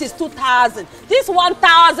 That is 2,000. This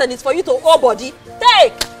 1,000 is for you to owe body.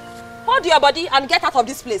 Take! Hold your body and get out of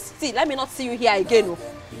this place. See, let me not see you here again. Oh.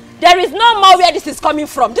 There is no more where this is coming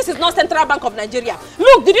from. This is not Central Bank of Nigeria.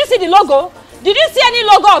 Look, did you see the logo? Did you see any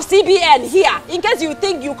logo of CBN here? In case you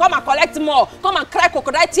think you come and collect more, come and cry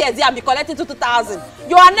crocodile tears here and be collecting 2,000.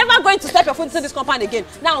 You are never going to step your foot into this compound again.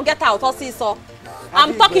 Now get out, I'll see so.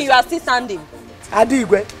 I'm talking, you are still standing.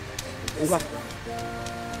 Adigwe.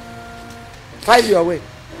 Find your way.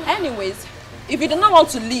 Anyways, if you do not want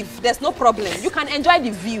to leave, there's no problem. You can enjoy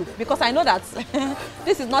the view because I know that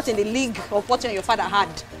this is not in the league of what your father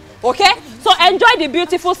had. Okay? So enjoy the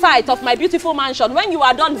beautiful sight of my beautiful mansion. When you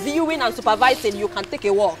are done viewing and supervising, you can take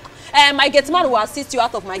a walk. My gate man will assist you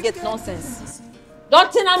out of my gate. Nonsense.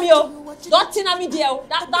 Don't tin me, oh. Don't tin me, dear.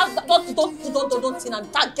 Don't tin me.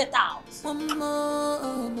 Get out.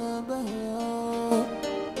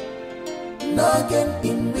 No gain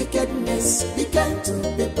in wickedness, be kind to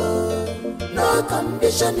people. No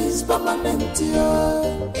condition is permanent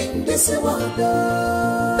in this world.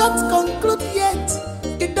 Don't conclude yet.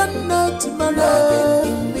 You don't know tomorrow. No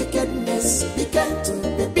gain in wickedness, be kind to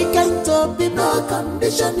people. Be kind to people. No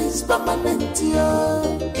condition is permanent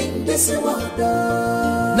in this world.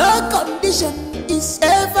 No condition is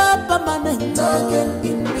ever permanent. No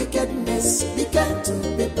gain in wickedness, be kind to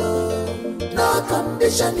people. No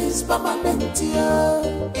condition is permanent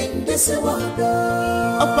in this world.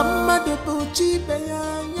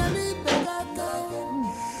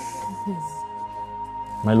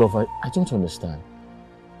 My love, I don't understand.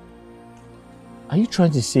 Are you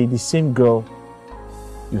trying to say the same girl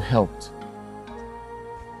you helped,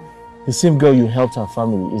 the same girl you helped her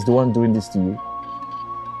family is the one doing this to you?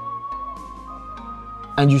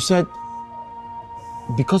 And you said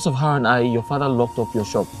because of her and I, your father locked up your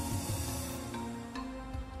shop.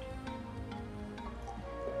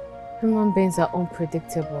 Human beings are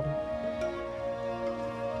unpredictable.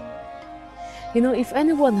 You know, if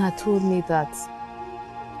anyone had told me that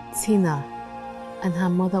Tina and her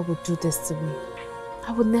mother would do this to me,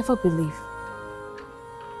 I would never believe.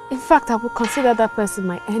 In fact, I would consider that person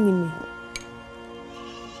my enemy.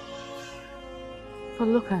 But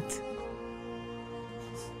look at.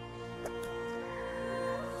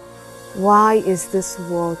 Why is this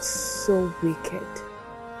world so wicked?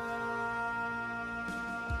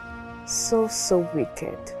 So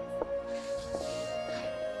wicked.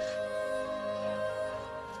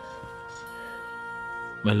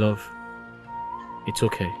 My love, it's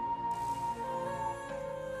okay.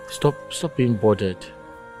 Stop being bothered.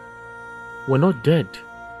 We're not dead.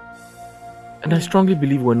 And I strongly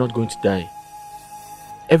believe we're not going to die.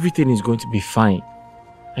 Everything is going to be fine.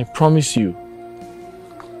 I promise you.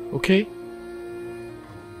 Okay?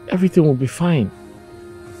 Everything will be fine.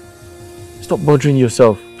 Stop bothering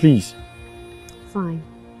yourself, please. Fine.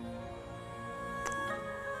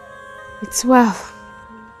 It's well.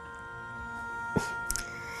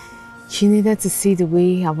 You needed to see the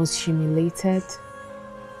way I was humiliated,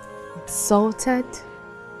 insulted,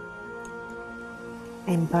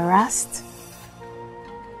 embarrassed.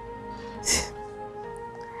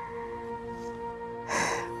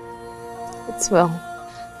 It's well.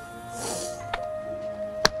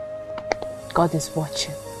 God is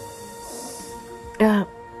watching.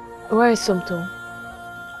 Where is Somto?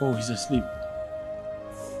 Oh, he's asleep.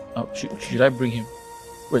 Should I bring him?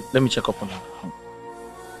 Wait, let me check up on him.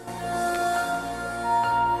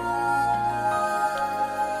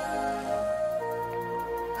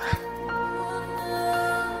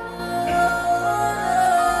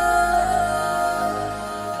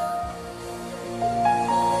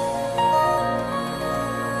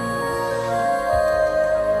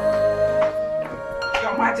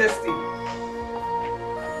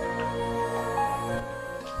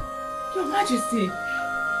 Majesty.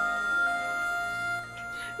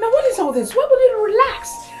 Now what is all this? Why would you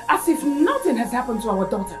relax as if nothing has happened to our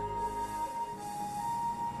daughter?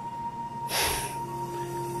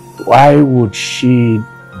 Why would she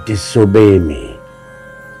disobey me?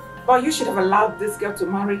 But you should have allowed this girl to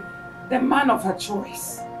marry the man of her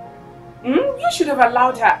choice. You should have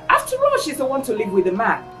allowed her. After all, she's the one to live with the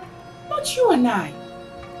man. Not you and I.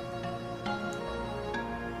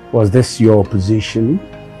 Was this your position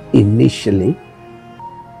initially?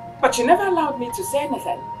 But you never allowed me to say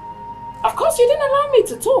anything. Of course, you didn't allow me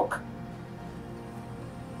to talk.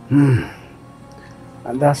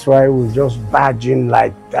 And that's why we just barge in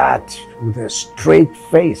like that with a straight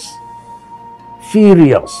face.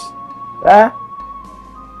 Furious. Huh?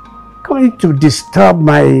 Coming to disturb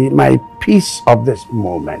my peace of this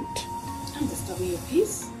moment. I'm disturbing your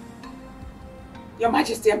peace? Your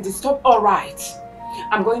Majesty, I'm disturbed. All right.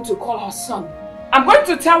 I'm going to call her son. I'm going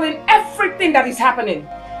to tell him everything that is happening.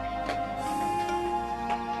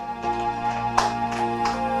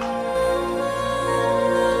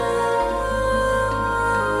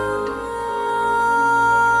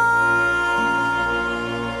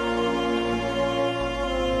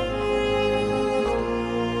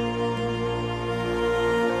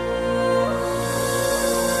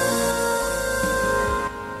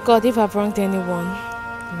 God, if I've wronged anyone,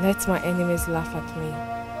 let my enemies laugh at me,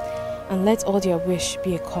 and let all their wish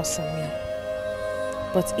be a curse on me.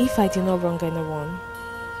 But if I did not wrong anyone,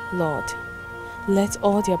 Lord, let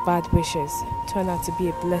all their bad wishes turn out to be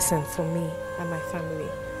a blessing for me and my family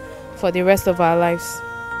for the rest of our lives.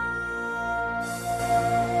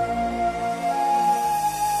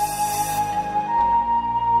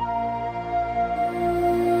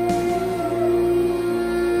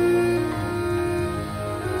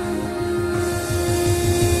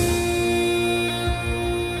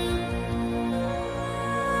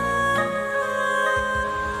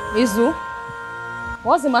 Izu,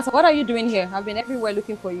 what's the matter? What are you doing here? I've been everywhere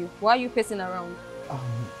looking for you. Why are you pacing around?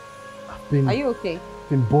 Are you okay?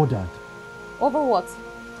 Been bothered. Over what?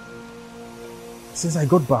 Since I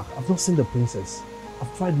got back, I've not seen the princess.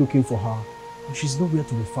 I've tried looking for her, but she's nowhere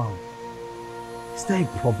to be found. Is there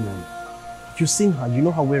a problem? If you've seen her, you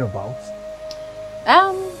know her whereabouts?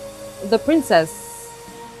 The princess.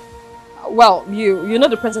 Well, you know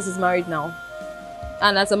the princess is married now.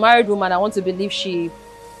 And as a married woman, I want to believe she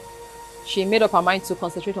made up her mind to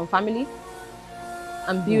concentrate on family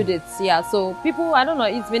and build it. Yeah, so people, I don't know,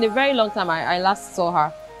 it's been a very long time I last saw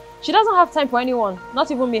her. She doesn't have time for anyone, not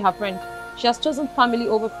even me, her friend. She has chosen family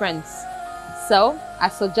over friends. So, I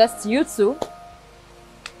suggest you two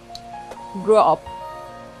grow up.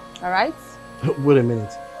 Alright? Wait a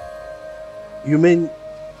minute. You mean...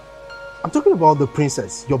 I'm talking about the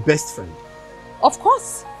princess, your best friend. Of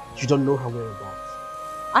course. You don't know her whereabouts.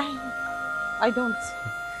 I don't.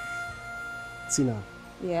 Tina.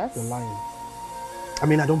 Yes? You're lying. I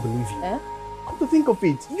mean, I don't believe you. Eh? Come to think of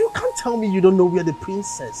it, you can't tell me you don't know where the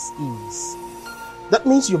princess is. That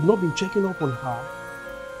means you've not been checking up on her,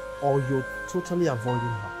 or you're totally avoiding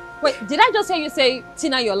her. Wait, did I just hear you say,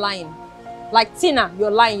 Tina, you're lying? Like, Tina,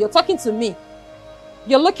 you're lying. You're talking to me.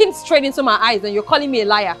 You're looking straight into my eyes and you're calling me a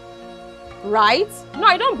liar. Right? No,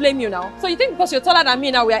 I don't blame you now. So you think because you're taller than me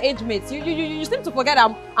now, we are age mates. You seem to forget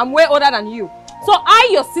I'm way older than you. So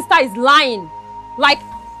your sister, is lying. Like,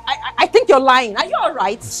 I think you're lying. Are you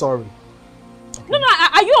alright? I'm sorry. No,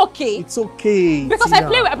 are you okay? It's okay. Because Tina.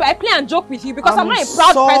 I play and joke with you because I'm not a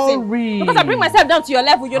sorry. proud person. Because I bring myself down to your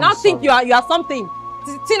level. You now think you are something.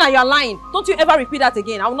 Tina, you're lying. Don't you ever repeat that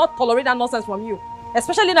again. I will not tolerate that nonsense from you.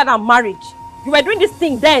 Especially that I'm married. You were doing this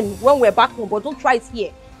thing then when we're back home, but don't try it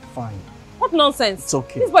here. Fine. What nonsense? It's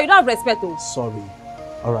okay. This boy, you don't have respect though. Sorry.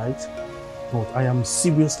 Alright? But I am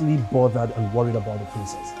seriously bothered and worried about the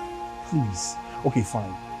princess. Please. Okay,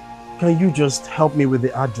 fine. Can you just help me with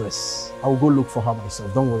the address? I will go look for her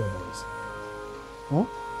myself. Don't worry about it. Huh?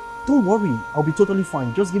 Don't worry. I'll be totally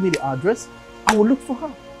fine. Just give me the address. I will look for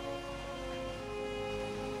her.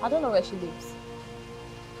 I don't know where she lives.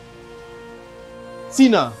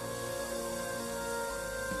 Tina!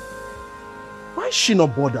 Why is she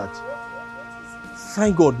not bothered?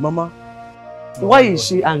 Thank God, Mama. Why is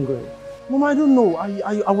she angry? Mama, I don't know.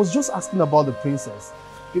 I was just asking about the princess.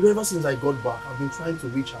 You know, ever since I got back, I've been trying to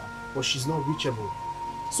reach her, but she's not reachable.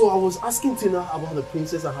 So I was asking Tina about the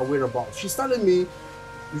princess and her whereabouts. She's telling me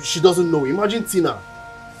she doesn't know. Imagine Tina,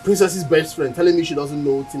 princess's best friend, telling me she doesn't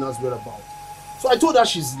know Tina's whereabouts. So I told her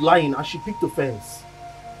she's lying and she picked offense.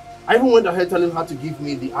 I even went ahead telling her to give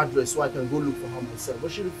me the address so I can go look for her myself,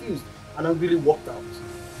 but she refused and I really walked out.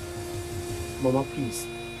 Mama, please,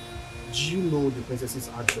 do you know the princess's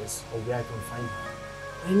address or where I can find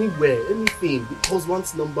her? Anywhere, anything, the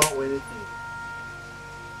husband's number or anything.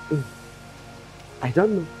 I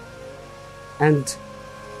don't know. And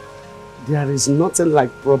there is nothing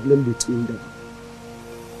like problem between them.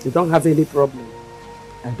 They don't have any problem.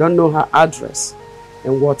 I don't know her address.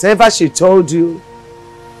 And whatever she told you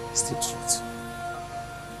is the truth.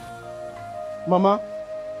 Mama,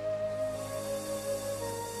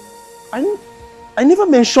 I never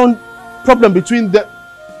mentioned problem between them.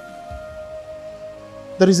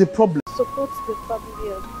 There is a problem. Support the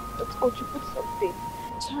family and contribute something.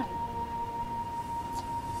 Child.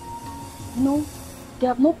 No, they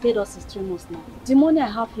have not paid us since 3 months now. The money I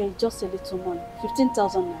have here is just a little money,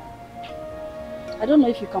 15,000 naira. I don't know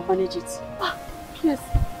if you can manage it. Yes,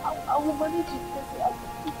 I will manage it.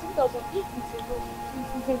 15,000 is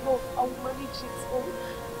enough. I will manage it.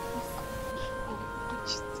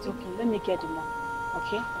 Okay, let me get the money.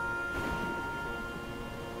 Okay?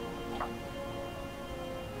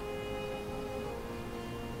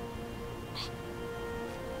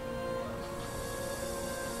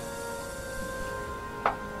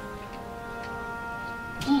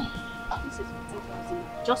 This is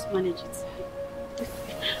 15,000. Just manage it.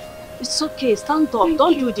 It's okay. Stand up.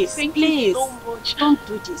 Don't do this. Thank Please. you so much. Don't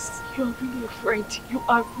do this. You are really a friend. You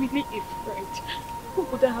are really a friend.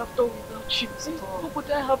 What would I have done without you? What would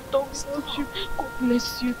I have done without you? God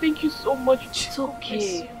bless you. Thank you so much. It's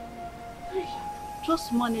okay.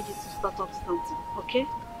 Just manage it to start up something, okay?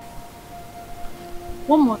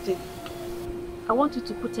 One more thing. I want you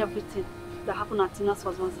to put everything that happened at Tina's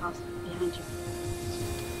husband's house behind you.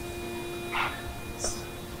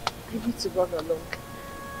 I need to run along.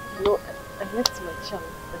 You know, I left my child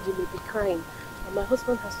and you may be crying. And my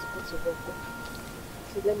husband has to go to work.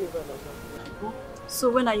 So let me run along. So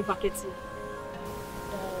when are you vacating?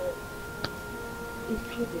 In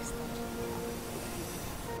 3 days time.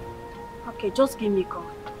 Okay, just give me a call.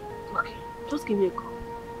 Okay, just give me a call.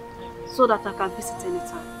 So that I can visit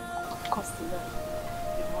anytime. Of course, Tina.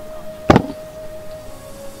 You're welcome.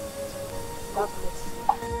 God bless you.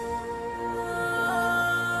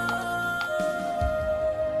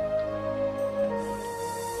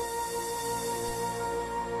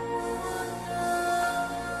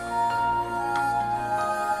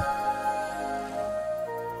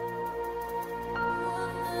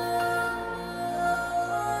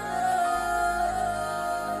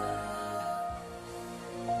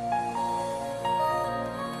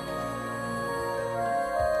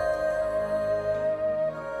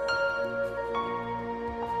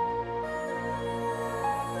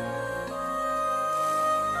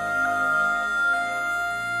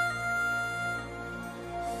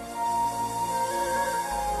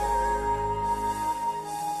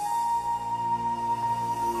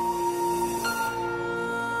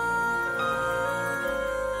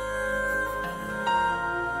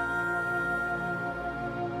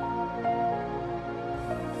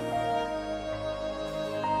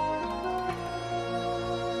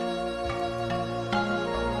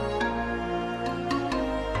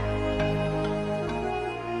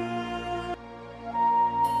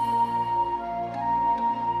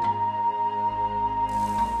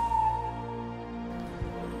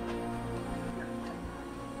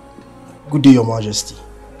 Good day, Your Majesty.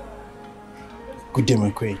 Good day,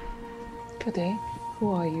 my queen. Good day.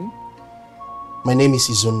 Who are you? My name is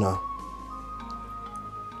Izuna.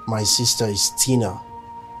 My sister is Tina,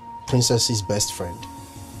 Princess's best friend.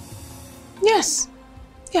 Yes.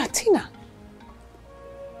 Yeah, Tina.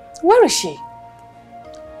 Where is she?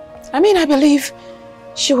 I mean, I believe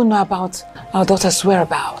she will know about our daughter's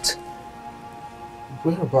whereabouts.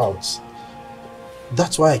 Whereabouts?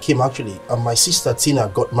 That's why I came actually. And my sister Tina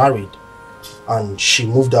got married and she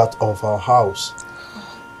moved out of our house.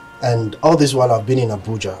 And all this while I've been in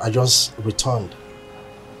Abuja, I just returned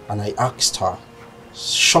and I asked her.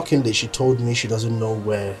 Shockingly, she told me she doesn't know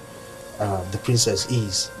where the princess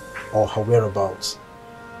is or her whereabouts.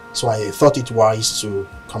 So I thought it wise to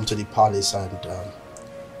come to the palace and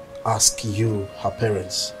ask you, her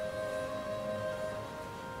parents.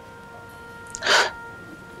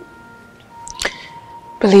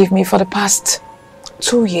 Believe me, for the past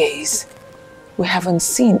 2 years, we haven't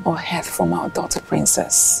seen or heard from our daughter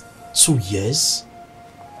princess. 2 years?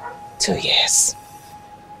 2 years.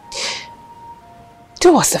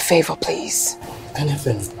 Do us a favor, please.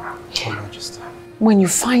 Anything, Your Majesty. When you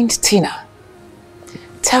find Tina,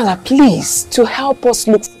 tell her please to help us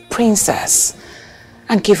look for princess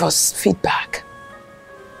and give us feedback.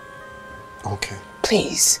 Okay.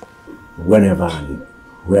 Please. Whenever and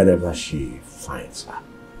wherever she finds her,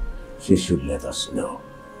 she should let us know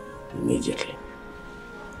immediately.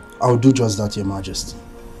 I'll do just that, Your Majesty.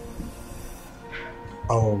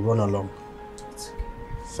 I'll run along.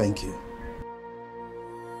 Thank you.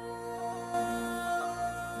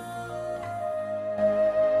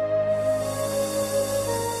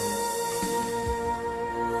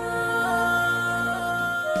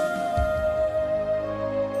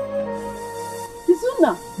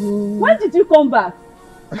 Isuna, when did you come back?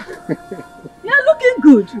 You're looking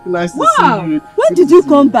good. Nice to wow. see you. When did you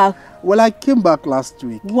come back? Well, I came back last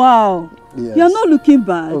week. Wow. Yes. You're not looking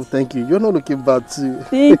bad. Oh, thank you. You're not looking bad too.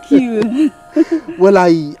 Thank you. Well,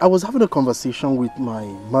 I was having a conversation with my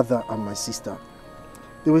mother and my sister.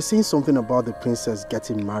 They were saying something about the princess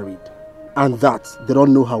getting married and that they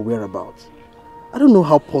don't know her whereabouts. I don't know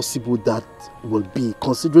how possible that will be,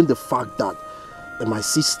 considering the fact that my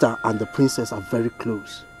sister and the princess are very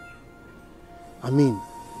close. I mean,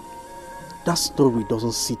 that story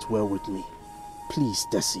doesn't sit well with me. Please,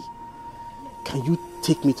 Desi, can you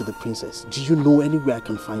take me to the princess? Do you know anywhere I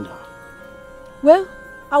can find her? Well,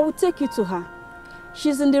 I will take you to her.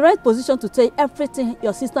 She's in the right position to tell you everything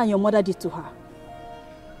your sister and your mother did to her.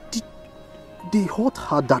 Did they hurt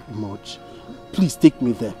her that much? Please take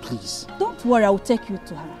me there, please. Don't worry, I will take you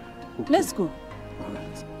to her. Okay. Let's go. All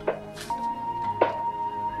right.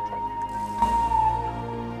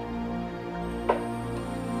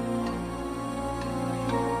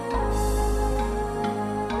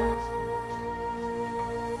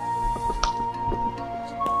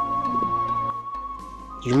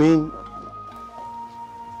 You mean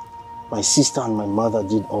my sister and my mother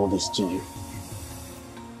did all this to you?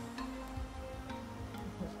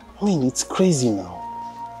 I mean, it's crazy now.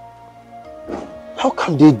 How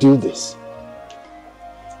can they do this?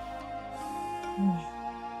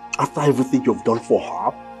 After everything you've done for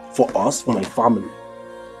her, for us, for my family.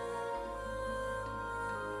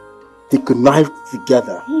 They connived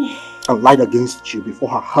together and lied against you before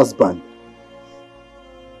her husband.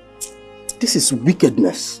 This is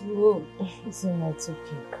wickedness. Oh, it's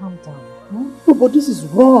okay. Calm down. Hmm? No, but this is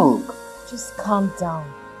wrong. Just calm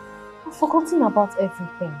down. I've forgotten about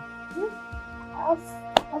everything.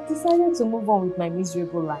 I've decided to move on with my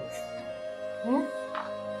miserable life. Hmm?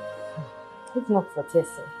 If not for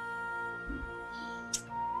Tessie,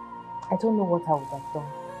 I don't know what I would have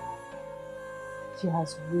done. She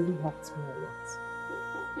has really helped me a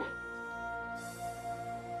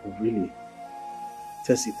lot. Really?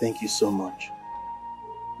 Tessie, thank you so much.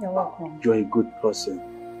 You're welcome. You're a good person.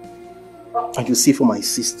 And you see, for my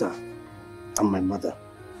sister and my mother,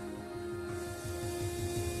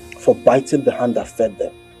 for biting the hand that fed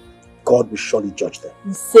them, God will surely judge them.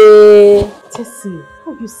 Say, Tessie,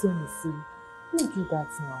 how you say me say? Don't do that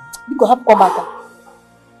now. You go have come back.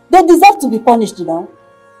 They deserve to be punished now.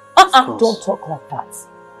 Don't talk like that.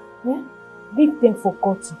 Yeah? Leave them for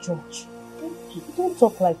God to judge. Don't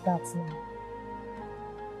talk like that now.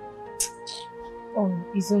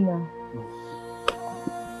 Izuna,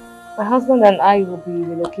 my husband and I will be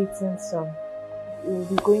relocating soon. We'll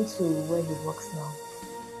be going to where he works now.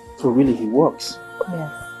 So really, he works?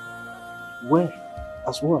 Yes. Where?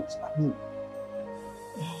 As what? I mean...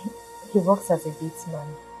 He works as a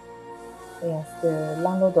gatesman. Yes, the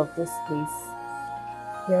landlord of this place.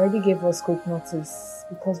 He already gave us quick notice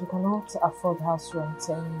because we cannot afford house rent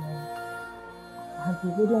anymore. And we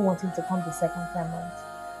wouldn't want him to come the second time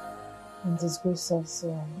and disgrace us, so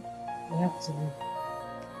we have to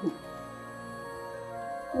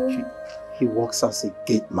leave. He works as a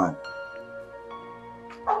gate man.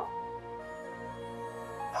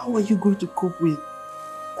 How are you going to cope with,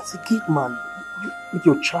 as a gate man, with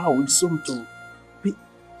your child, with some to be...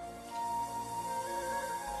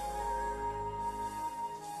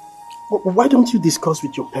 Why don't you discuss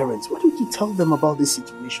with your parents? Why don't you tell them about this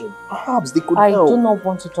situation? Perhaps they could help. I do not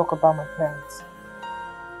want to talk about my parents.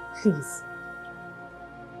 Please.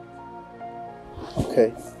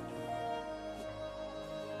 Okay.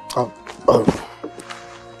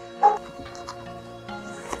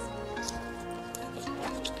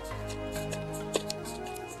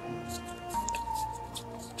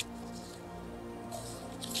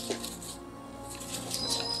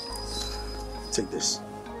 Take this.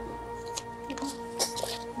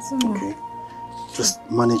 Okay. Just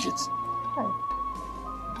manage it.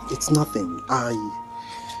 It's nothing.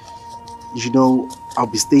 You know, I'll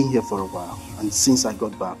be staying here for a while, and since I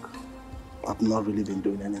got back, I've not really been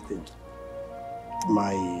doing anything.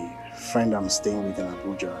 My friend I'm staying with in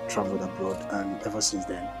Abuja traveled abroad, and ever since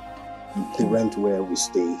then, the rent where we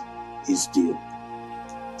stay is due,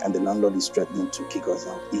 and the landlord is threatening to kick us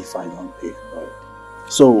out if I don't pay.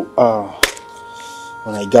 So,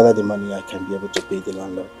 when I gather the money, I can be able to pay the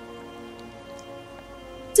landlord.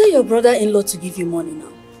 Tell your brother-in-law to give you money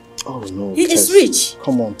now. Oh no, He is rich.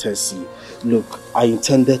 Come on, Tessie. Look, I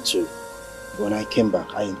intended to. When I came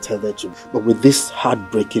back, I intended to. But with this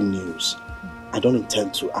heartbreaking news, I don't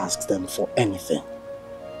intend to ask them for anything.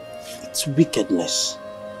 It's wickedness.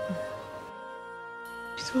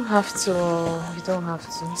 You don't have to. You don't have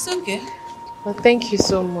to. It's okay. But thank you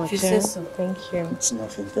so much. You say so. Thank you. It's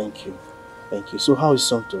nothing, thank you. Thank you. So how is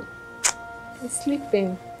Santo? He's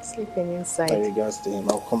sleeping. Sleeping inside. In regards to him,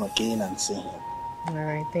 I'll come again and see him.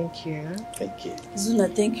 Alright, thank you. Thank you.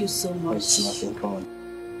 Zuna, thank you so much. It's nothing, come on.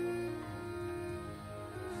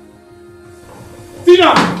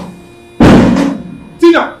 Tina!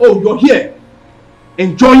 Tina! Oh, you're here.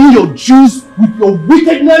 Enjoying your juice with your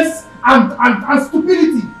wickedness and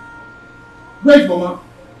stupidity. Where's Mama?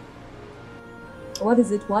 What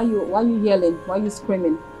is it? Why you yelling? Why you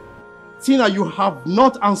screaming? Tina, you have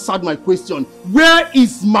not answered my question. Where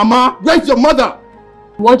is Mama? Where's your mother?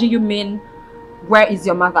 What do you mean, where is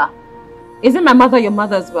your mother? Isn't my mother your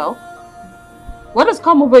mother as well? What has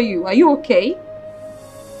come over you? Are you okay?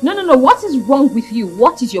 No. What is wrong with you?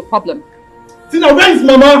 What is your problem? Tina, where is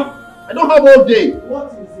Mama? I don't have all day.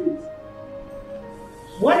 What is it?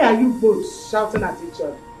 Why are you both shouting at each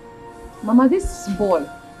other? Mama, this boy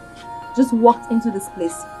just walked into this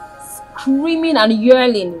place screaming and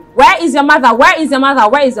yelling, where is your mother? Where is your mother?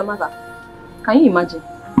 Where is your mother? Can you imagine?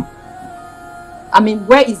 I mean,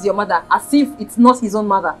 where is your mother? As if it's not his own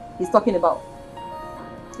mother he's talking about.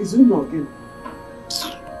 It's Uno again.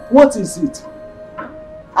 What is it?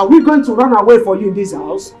 Are we going to run away for you in this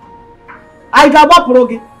house? I got what,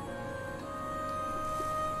 Progi?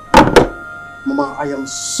 Mama, I am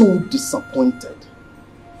so disappointed.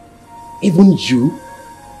 Even you?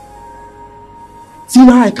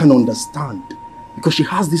 Tina, I can understand. Because she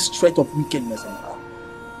has this trait of wickedness in her.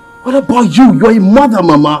 What about you? You're a mother,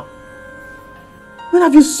 Mama. When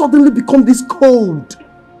have you suddenly become this cold?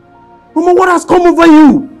 Mama, what has come over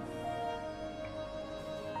you?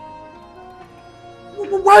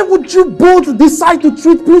 Why would you both decide to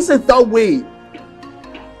treat Princess that way?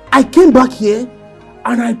 I came back here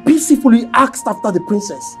and I peacefully asked after the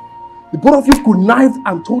princess. The both of you connived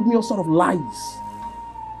and told me all sort of lies.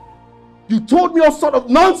 You told me all sort of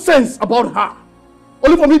nonsense about her.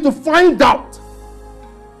 Only for me to find out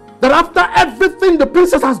that after everything the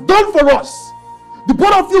princess has done for us, the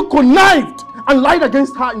both of you connived and lied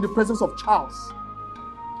against her in the presence of Charles.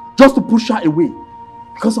 Just to push her away.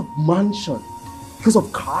 Because of mansion. Because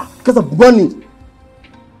of car. Because of money.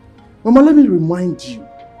 Mama, let me remind you.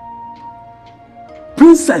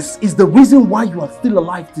 Princess is the reason why you are still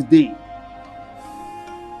alive today.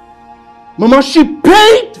 Mama, she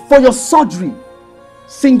paid for your surgery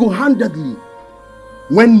single-handedly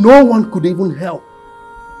when no one could even help.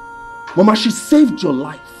 Mama, she saved your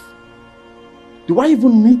life. Do I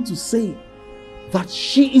even need to say that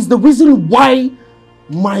she is the reason why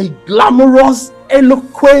my glamorous,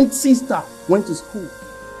 eloquent sister went to school?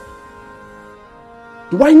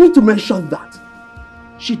 Do I need to mention that?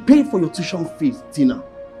 She paid for your tuition fees, Tina.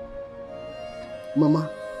 Mama,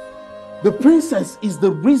 the princess is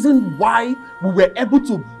the reason why we were able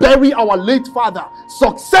to bury our late father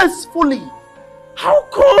successfully. How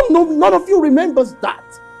come none of you remembers that?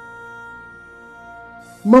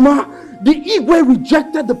 Mama, the Igwe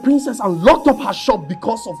rejected the princess and locked up her shop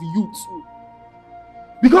because of you too.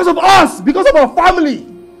 Because of us, because of our family.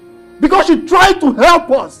 Because she tried to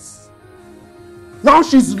help us. Now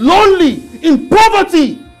she's lonely, in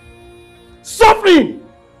poverty, suffering.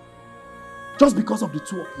 Just because of the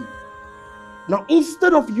two of you. Now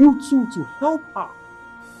instead of you two to help her,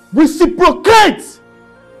 reciprocate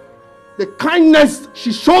the kindness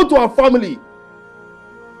she showed to our family.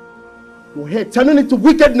 You're here turning it to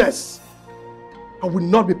wickedness. I will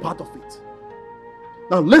not be part of it.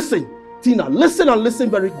 Now listen, Tina, listen and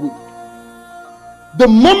listen very good. The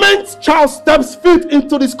moment Charles steps foot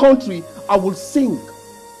into this country, I will sing.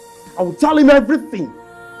 I will tell him everything.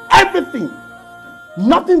 Everything.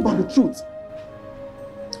 Nothing but the truth.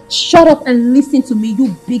 Shut up and listen to me,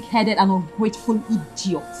 you big-headed and ungrateful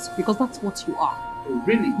idiot. Because that's what you are. Oh,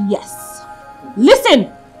 really? Yes.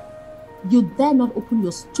 Listen! You dare not open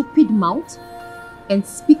your stupid mouth and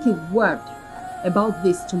speak a word about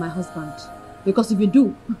this to my husband. Because if you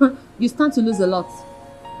do, you stand to lose a lot.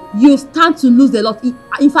 You stand to lose a lot.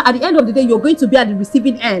 In fact, at the end of the day, you're going to be at the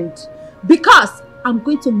receiving end. Because I'm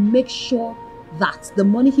going to make sure that the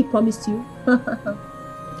money he promised you,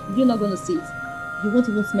 you're not going to see it. You won't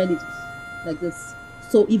even smell it like this.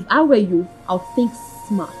 So if I were you, I'll think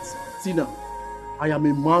smart. Tina, I am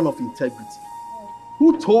a man of integrity.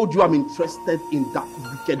 Who told you I'm interested in that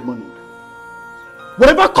wicked money?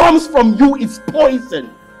 Whatever comes from you is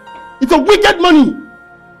poison. It's a wicked money.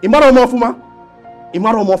 Imaro Mofuma.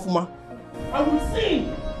 Imaro Mofuma. I will sing.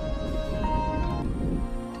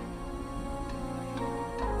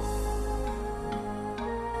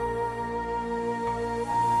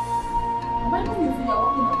 When you say you're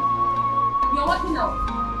walking out? You're walking out.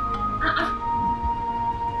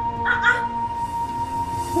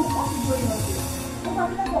 What is going on here?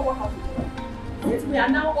 That's not what happened. Since we are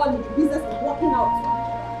now all in the business of walking out.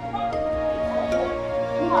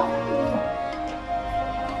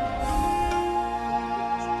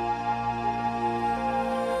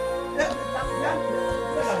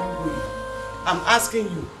 I'm asking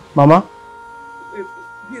you. Mama?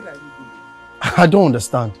 Where are you going? I don't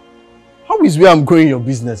understand. How is where I'm going your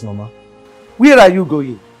business, Mama? Where are you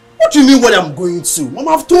going? What do you mean where I'm going to?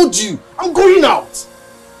 Mama, I've told you. I'm going out.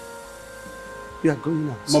 You are going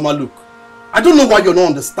out? Mama, look. I don't know why you're not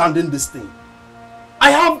understanding this thing.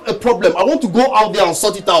 I have a problem. I want to go out there and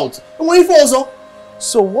sort it out. And when you also.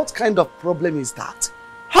 So what kind of problem is that?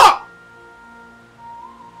 Ha!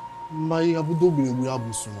 My abudo be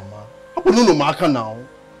Mama. How can you know Maka now?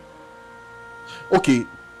 Okay,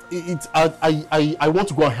 I want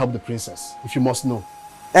to go and help the princess, if you must know.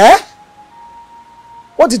 Eh?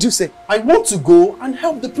 What did you say? I want to go and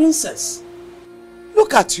help the princess.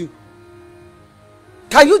 Look at you.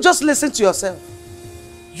 Can you just listen to yourself?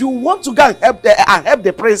 You want to go and help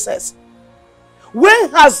the princess. When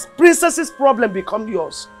has princess's problem become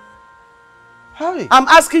yours? Hi. I'm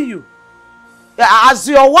asking you. As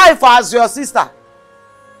your wife or as your sister?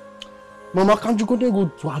 Mama, can't you go to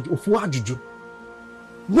Ajuju?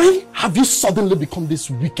 When have you suddenly become this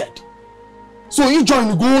wicked? So you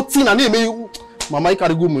join go thing and name Mama, you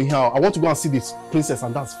can't go here. I want to go and see this princess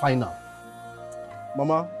and that's fine now.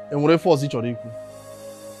 Mama, and whatever force each other.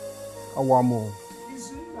 I want more.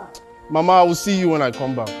 Mama, I will see you when I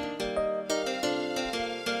come back.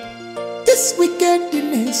 This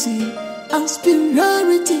wickedness and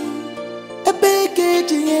superiority, a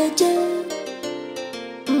baggage,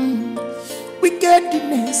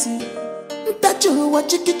 wickedness, that you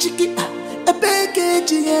watch chicky, a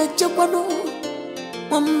baggage,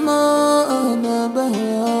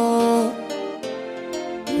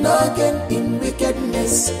 no gain in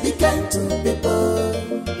wickedness, be kind to people.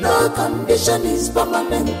 No condition is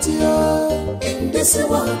permanent in this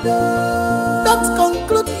world. Don't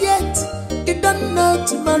conclude yet, you don't know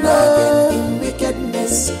tomorrow. No gain in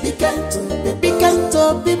wickedness, be kind to people. Be kind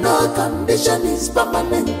to people. No condition is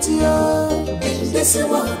permanent in this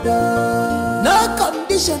world. No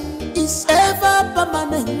condition is ever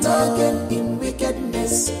permanent. No gain in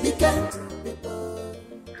wickedness, be kind to people.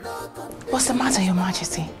 What's the matter, Your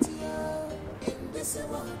Majesty?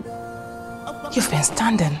 You've been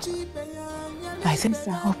standing like this.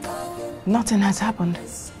 I hope nothing has happened.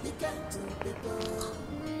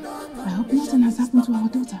 I hope nothing has happened to our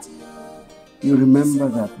daughter. You remember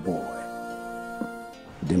that boy,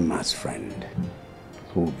 Dima's friend,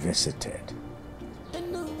 who visited?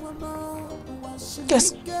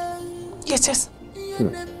 Yes. Yes.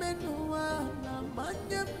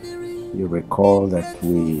 You recall that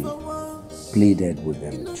we pleaded with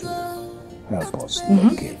them to help us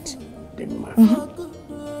locate Dima.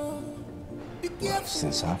 Well,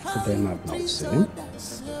 since after then I've not seen him,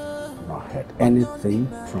 not heard anything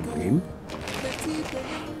from him.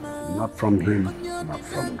 Not from him, not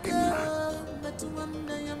from Dima.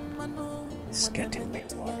 It's getting me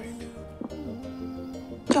worried.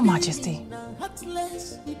 Your Majesty,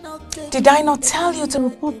 did I not tell you to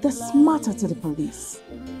report this matter to the police?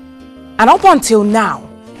 And up until now,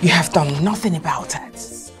 you have done nothing about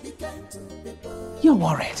it. You're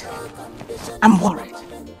worried. I'm worried.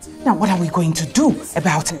 Now what are we going to do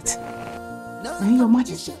about it? Your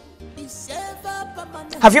Majesty.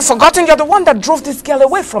 Have you forgotten you're the one that drove this girl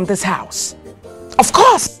away from this house? Of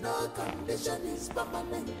course!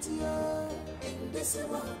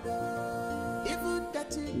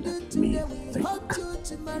 Let me think.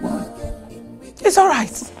 It's all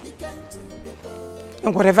right.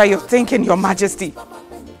 And whatever you're thinking, Your Majesty,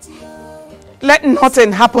 let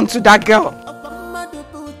nothing happen to that girl.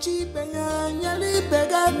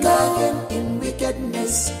 No in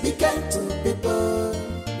wickedness, be kind to people.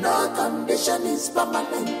 No condition is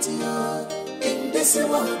permanent in this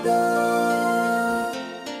world.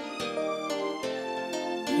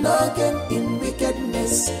 No gain in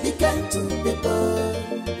wickedness, be kind to people.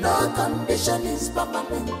 No condition is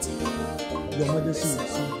permanent. Your Majesty.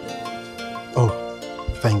 Oh,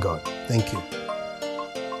 thank God. Thank you.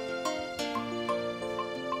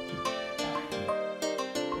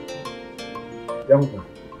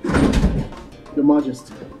 Your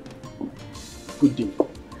Majesty. Good day.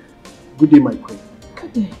 Good day, my queen.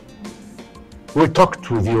 Good day. We talked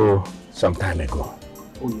with you some time ago.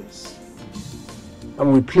 Oh, yes.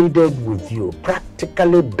 And we pleaded with you,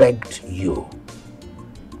 practically begged you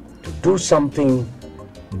to do something,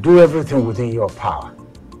 do everything within your power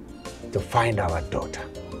to find our daughter.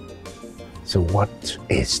 So what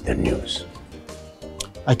is the news?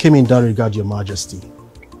 I came in that regard, Your Majesty.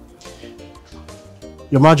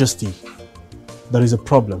 Your Majesty, there is a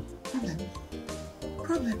problem.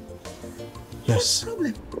 Problem? Yes.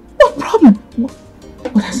 Problem? What problem?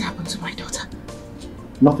 What has happened to my daughter?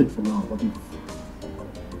 Nothing for now, but if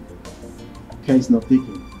care is not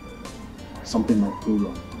taken, something might go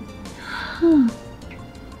wrong.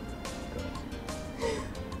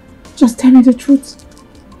 Just tell me the truth.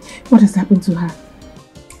 What has happened to her?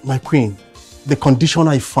 My queen, the condition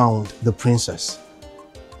I found the princess,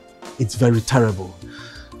 it's very terrible.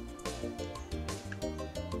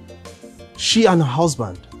 She and her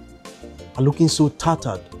husband are looking so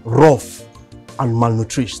tattered, rough, and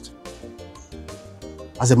malnourished.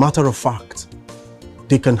 As a matter of fact,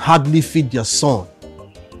 they can hardly feed their son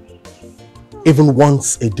even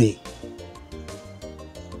once a day.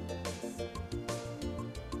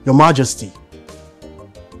 Your Majesty,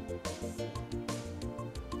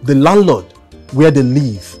 the landlord where they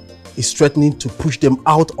live is threatening to push them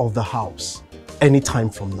out of the house anytime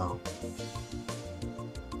from now.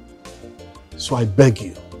 So I beg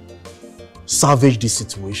you, salvage this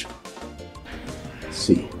situation.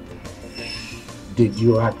 See, did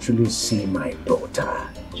you actually see my daughter?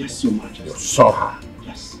 Yes, Your Majesty. You saw her?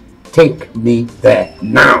 Yes. Take me there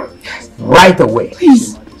now. Yes. Right away.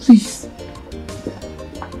 Please, please.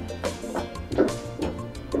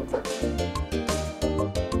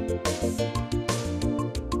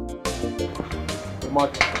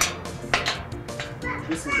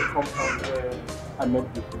 This is the compound where I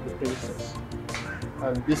met the princess.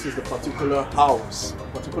 And this is the particular house,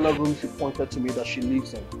 particular room she pointed to me that she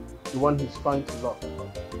lives in. The one he's trying to lock.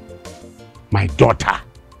 My daughter,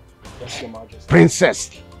 Yes, Your Majesty.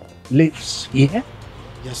 Princess, lives here?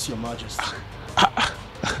 Yes, Your Majesty.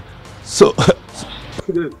 So,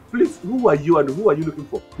 Please, who are you and who are you looking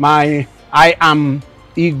for? I am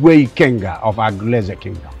Igwe Ikenga of Aguleze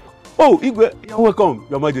Kingdom. Oh, Igwe, you're welcome,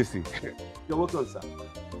 Your Majesty. You're welcome, sir.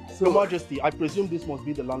 So, Your Majesty, I presume this must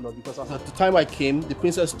be the landlord because at the time I came, the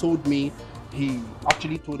princess told me he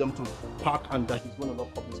actually told them to pack and that he's going to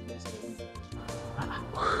lock up this place.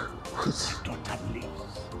 Whose daughter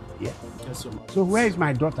lives? Yeah. Yes, Your Majesty. So where is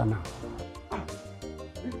my daughter now?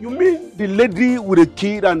 You mean the lady with a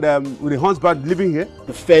kid and with a husband living here?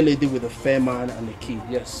 The fair lady with a fair man and a kid,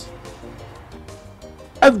 yes.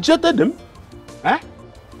 I've jetted them. Eh?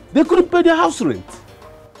 They couldn't pay their house rent.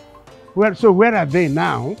 Well, so where are they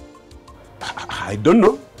now? I don't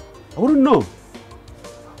know. I wouldn't know.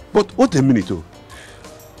 But wait a minute, oh.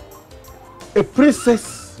 A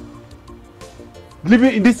princess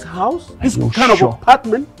living in this house? This kind of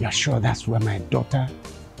apartment? You're sure that's where my daughter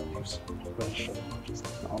lives? Very sure.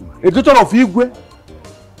 A daughter of Igwe?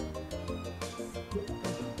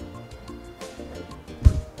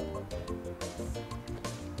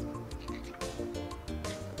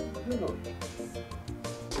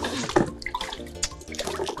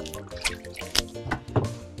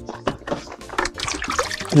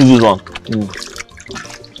 This one.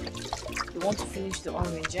 You want to finish the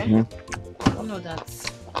orange, eh? Mm. I don't know that.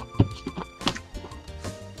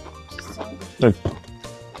 Hey.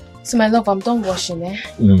 So my love, I'm done washing, eh?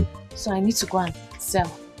 Mm. So I need to go and sell.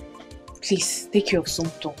 Please, take care of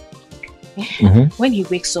Somto. Mm-hmm. When he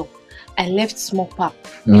wakes up, I left small pap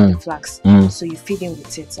in the flax. So you feed him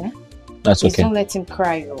with it, eh? That's Please okay. don't let him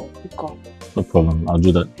cry or become. No problem. I'll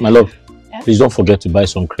do that. My love, please don't forget to buy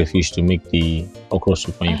some crayfish to make the okra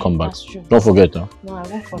soup when you come back. That's true. Don't forget, huh? No, I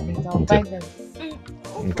won't forget. I'll Okay. buy them.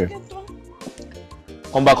 Okay.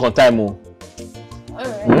 Come back on time, oh.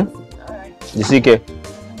 Alright. You see, okay?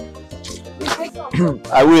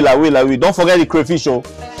 I will. Don't forget the crayfish, oh.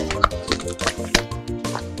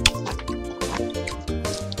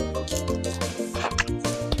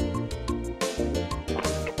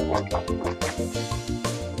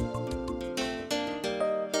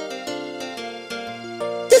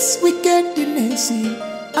 This wickedness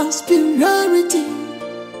and superiority,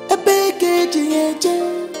 a big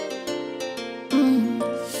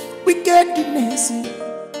wickedness,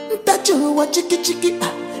 that you watch chicky,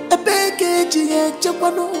 a big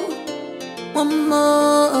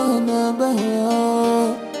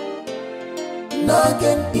no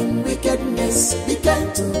gain in wickedness, be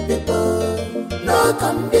kind to people. No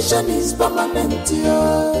condition is permanent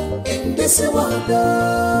here in this world.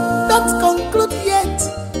 Don't conclude yet,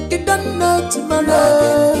 you don't know tomorrow.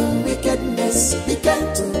 No gain in wickedness. wickedness. Be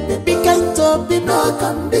kind to people. Be kind to people. No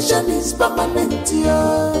condition is permanent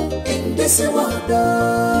here in this world.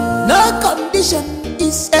 No condition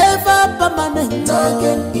is ever permanent.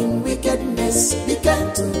 Again in wickedness. Be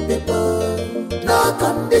kind to people. No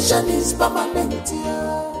condition is permanent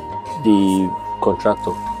here. The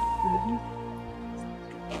contractor.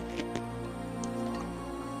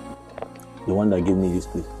 The one that gave me this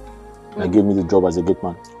place. That gave me the job as a gate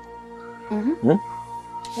man.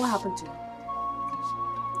 What happened to you?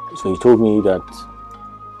 So he told me that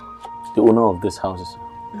the owner of this house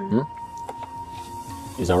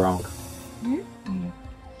is around.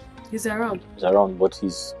 He's around. He's around, but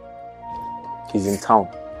he's in town.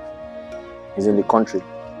 He's in the country.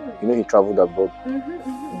 You know, he traveled abroad.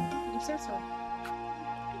 You said so.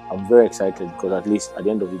 I'm very excited because at least at the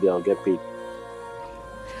end of the day I'll get paid.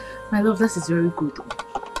 My love, that is very good.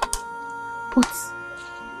 But,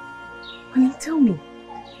 honey, tell me,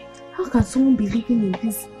 how can someone be living in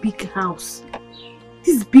this big house?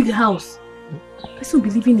 This big house. Person be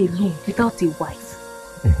living alone without a wife.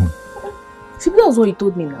 See, that was what he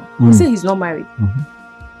told me now. He said he's not married.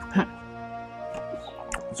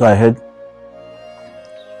 So I heard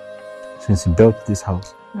since he built this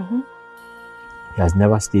house, he has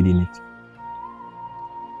never stayed in it.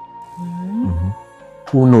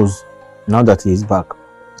 Who knows, now that he is back,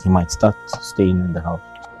 he might start staying in the house.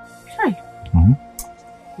 Right.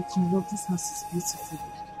 But you know, this house is beautiful.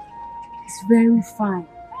 It's very fine.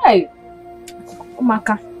 Hey!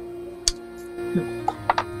 Omaka.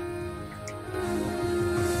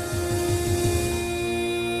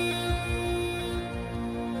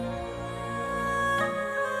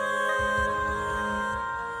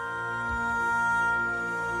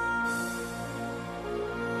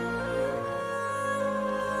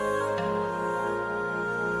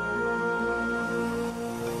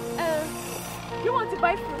 You want to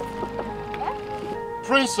buy fruit?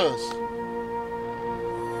 Princess!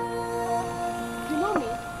 You know me?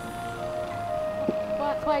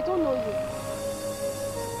 But I don't know you.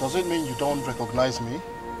 Does it mean you don't recognize me?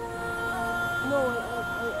 No, I don't.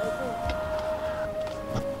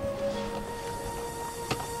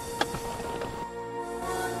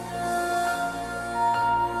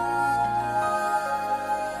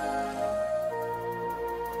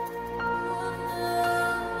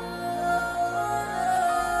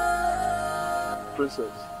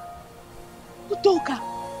 Princess. Udoka!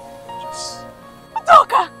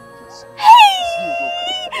 Udoka! Hey!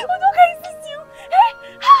 Udoka, is this you? Hey!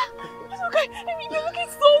 Udoka, I mean, you're looking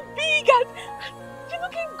so big and you're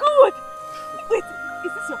looking good. Wait,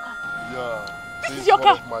 is this your car? Yeah. This is your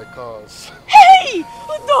car? One of my cars. Hey!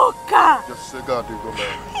 Udoka! Just say God, you go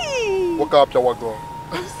there. Hey! Walk up, you go.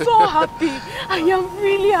 I'm so happy. I am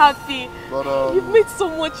really happy. But you've made so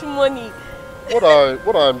much money.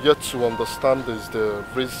 What I'm yet to understand is the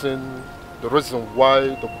reason why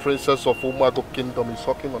the princess of Umago Kingdom is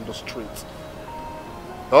walking on the streets.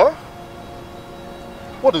 Huh?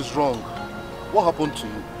 What is wrong? What happened to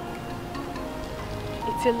you?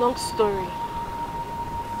 It's a long story.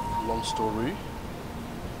 Long story?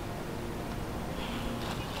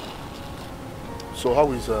 So how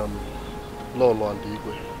is Lolo and the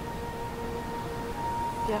Igwe?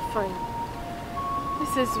 They're fine.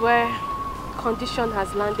 This is where condition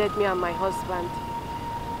has landed me and my husband.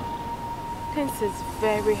 Things is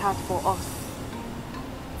very hard for us.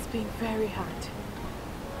 It's been very hard.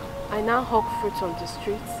 I now hawk fruit on the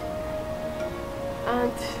streets.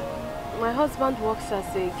 And my husband works as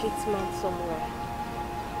a gate man somewhere.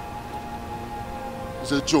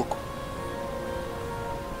 It's a joke.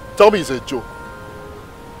 Tell me it's a joke.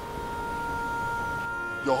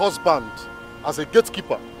 Your husband as a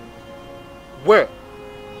gatekeeper. Where?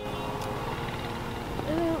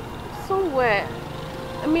 Somewhere.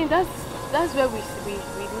 I mean, that's where we live.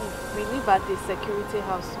 We live at the security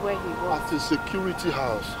house where he works. At the security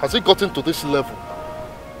house? Has it gotten to this level?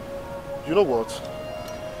 You know what?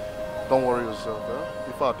 Don't worry yourself, eh?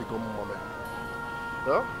 If I had to go, Mama.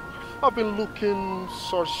 Yeah? I've been looking,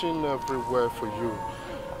 searching everywhere for you.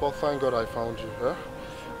 But thank God I found you, eh?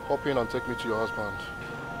 Hop in and take me to your husband.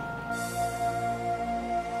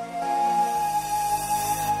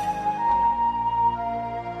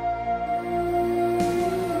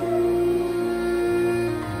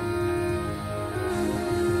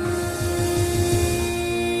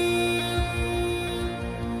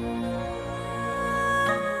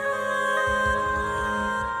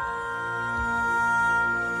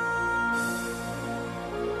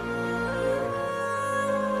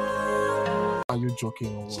 Are you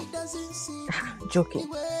joking or what? Joking.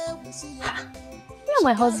 Me and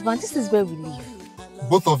my husband, this is where we live.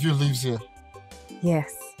 Both of you lives here?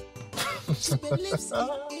 Yes.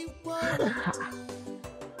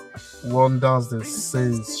 Wonders the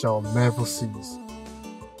saints shall never cease.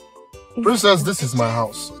 Princess, this is my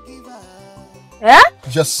house. Eh?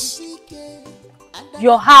 Yes.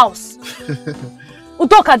 Your house?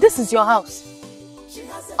 Udoka, this is your house?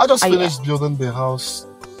 I just finished building the house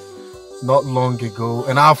not long ago,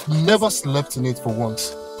 and I've never slept in it for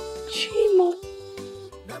once. Chimo,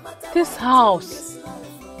 this house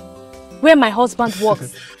where my husband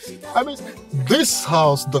works. I mean, this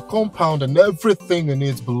house, the compound and everything in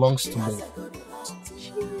it belongs to me.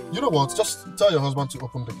 You know what? Just tell your husband to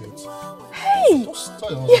open the gate. Hey! Just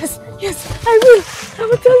tell your husband. Yes, yes, I will. I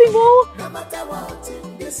will tell him all. No matter what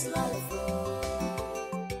in this life,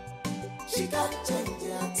 she can't change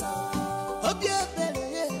at all.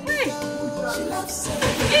 Hey! She loves it.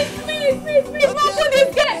 It's me! Open this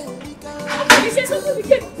gate! Open the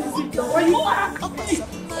gate! Where you are? Open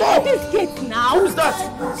this gate now! Who's that?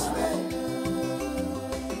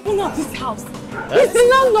 Owner of this house. He's the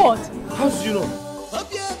landlord. How do you know?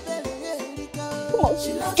 Come on,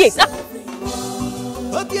 gate.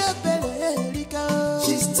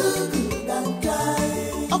 She's too good and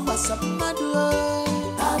kind. Up as a madu,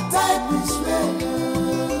 her type is real.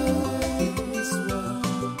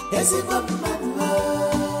 Yes, if I'm madu.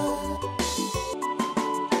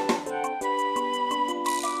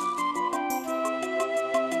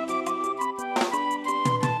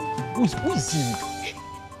 Who is he?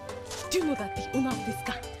 Do you know that the owner of this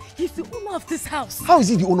car, he's the owner of this house? How is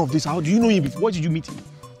he the owner of this house? Do you know him before? Where did you meet him?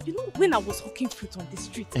 You know, when I was hawking fruit on the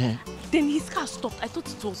street, then his car stopped. I thought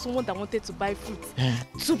it was someone that wanted to buy fruit.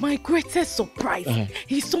 To my greatest surprise,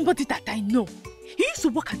 he's somebody that I know. He used to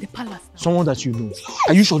work at the palace now. Someone that you know. Yes.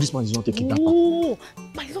 Are you sure this man is not a kidnapper? Oh,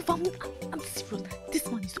 my love, I'm serious. This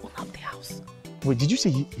man is the owner of the house. Wait, did you say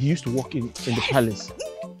he used to work in the palace?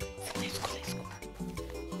 Let's go.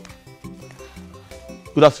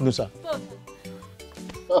 Good afternoon, sir.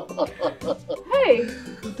 Hey,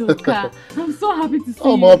 Doka, I'm so happy to see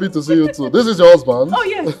you. I'm happy to see you too. This is your husband? Oh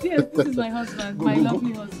yes, this is my husband, my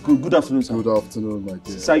lovely husband. Good afternoon, sir. Good afternoon, my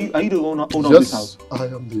dear. Sir, are you the owner of this house? Yes, I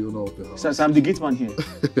am the owner of the house. Sir, I'm the gate man here.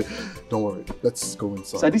 Don't worry, let's go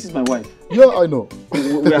inside. Sir, this is my wife. Yeah, I know.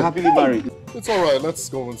 We are happily married. It's alright, let's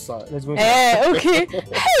go inside. Let's go inside. Okay.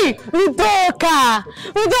 Hey, Udoka,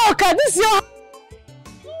 this is your...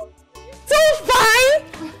 So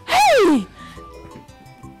fine. Hey.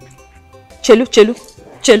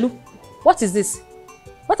 Chelu. What is this?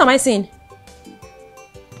 What am I seeing?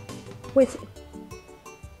 Wait.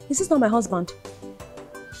 Is this not my husband?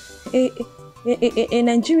 A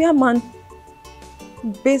Nigerian man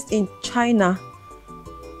based in China.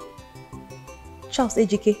 Charles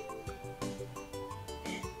Ejike.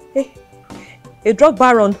 A drug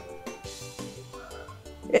baron.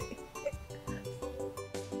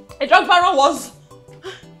 A drug baron was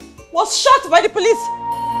shot by the police.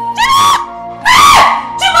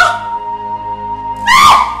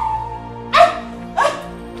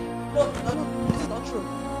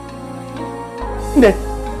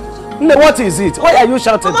 No, what is it? Why are you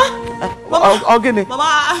shouting? Mama, Ogini. Mama,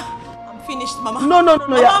 I'm finished, Mama. No.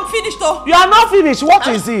 Mama, I'm finished, though. You are not finished. What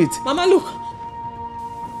is it? Mama, look.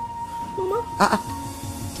 Mama.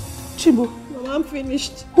 Chibu. Mama, I'm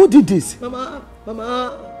finished. Who did this? Mama.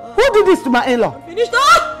 Who did this to my in-law? I'm finished.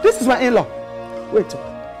 This is my in-law. Wait.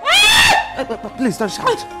 Please don't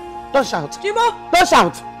shout. Don't shout. Chibo. Don't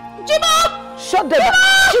shout. Chibo. Shut them up.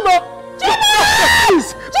 Chibo.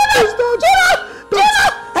 Please. Please don't.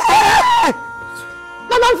 Hey!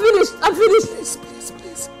 Mama, I'm finished. Please.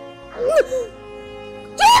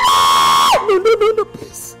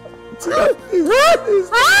 No, please.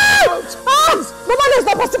 Mama, that's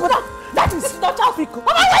not possible. That is not how we go.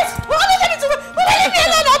 Mama, wait. Mama, leave me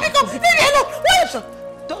alone. Leave me alone. Wait.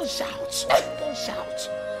 Don't shout.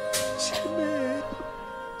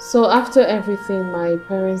 So after everything my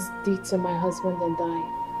parents did to my husband and I,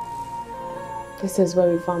 this is where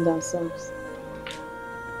we found ourselves.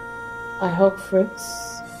 I hawk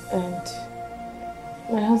fruits, and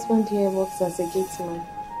my husband here works as a gate man.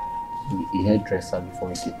 A hairdresser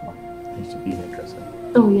before a gate man. He used to be a hairdresser.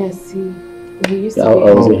 Oh yes, he used to be.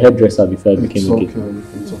 I was a hairdresser before I became a gate man.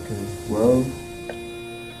 It's okay. Well,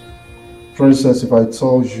 Princess, if I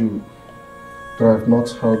told you that I've not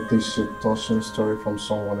heard this touching story from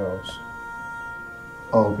someone else,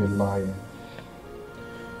 I'll be lying.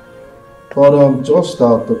 But just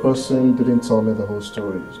that the person didn't tell me the whole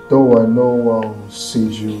story. Though I know I'll see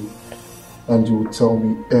you and you will tell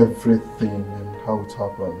me everything and how it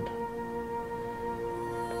happened.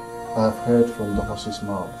 I've heard from the horse's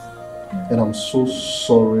mouth, and I'm so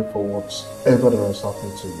sorry for whatever that has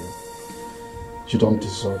happened to you. You don't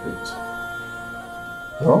deserve it.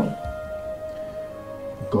 Well,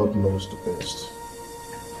 God knows the best.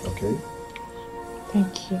 Okay?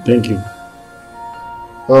 Thank you. Thank you.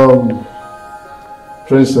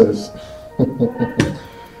 Princess,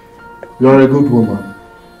 you are a good woman.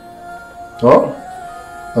 Huh?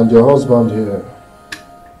 And your husband here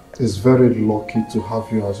is very lucky to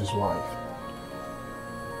have you as his wife.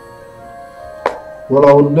 Well,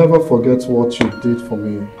 I will never forget what you did for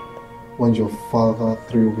me when your father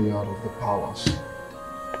threw me out of the palace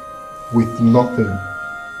with nothing.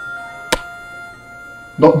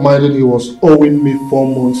 Not minding he was owing me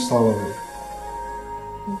 4 months' salary.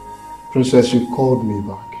 Princess, you called me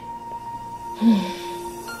back.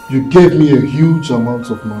 You gave me a huge amount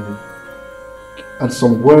of money and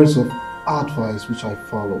some words of advice which I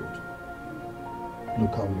followed.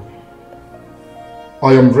 Look at me.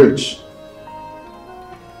 I am rich.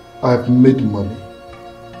 I have made money.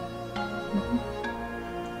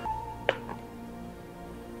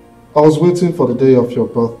 I was waiting for the day of your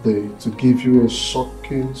birthday to give you a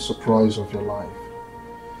shocking surprise of your life.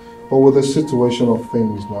 But with the situation of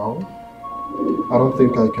things now, I don't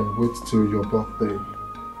think I can wait till your birthday.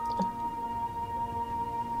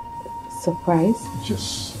 Surprise?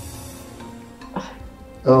 Yes.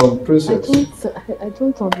 Princess. I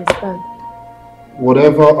don't understand.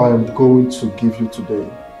 Whatever I am going to give you today,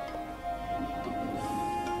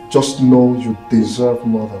 just know you deserve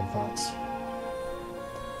more than that.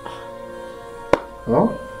 Huh?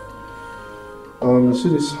 You see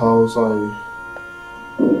this house, I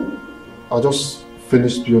just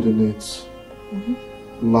finished building it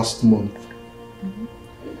last month.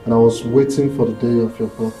 And I was waiting for the day of your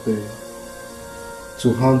birthday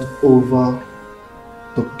to hand over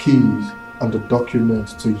the keys and the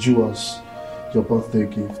documents to you as your birthday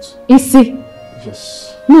gift. Isi?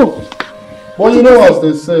 Yes. No. Well, you know, as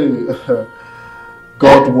they say,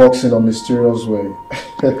 God works in a mysterious way.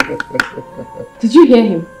 Did you hear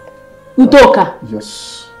him? Udoka?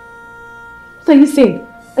 Yes. What are you saying?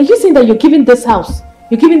 Are you saying that you're giving this house?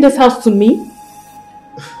 You're giving this house to me?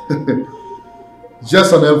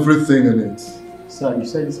 Yes, and everything in it. Sir, you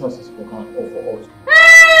said this house is for her or for us?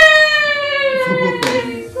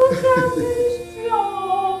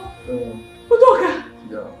 Udoka!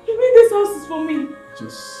 Yeah. You mean this house is for me?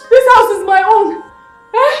 Just... This house is my own!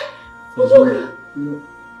 Eh? Udoka!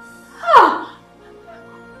 Ah!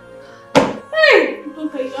 Hey!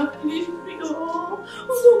 Udoka, you have pleased me. Oh,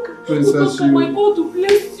 Udoka, Princess, Udoka, my God to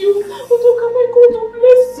bless you. Udoka, my God to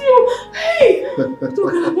bless you. Hey!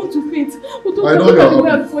 Udoka, I want to faint. Udoka, I know look at the you're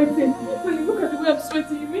way I'm sweating. When you look at the way I'm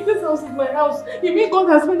sweating, you mean this house is my house. You mean God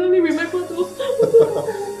has finally remembered us. Udoka,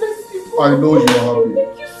 bless you. I know you're happy.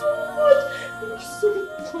 Thank you so much. Thank you so much.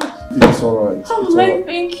 It's alright. How will I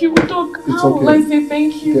thank you, Doc? It's How will I okay. say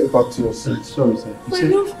thank you? Get back to your seat. Sorry, sir.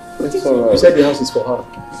 It's alright. You said the house is for her?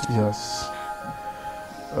 Yes.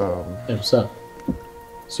 Sir.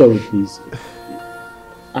 Sorry, please.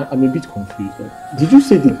 I'm a bit confused. Did you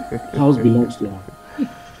say the house belongs to her?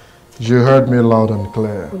 You heard me loud and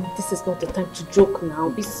clear. This is not the time to joke now.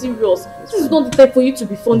 Be serious. This is not the time for you to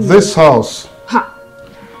be funny. This house, Ha!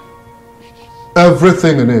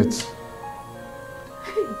 everything in it,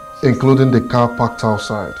 including the car parked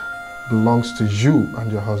outside, belongs to you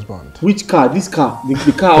and your husband. Which car? This car?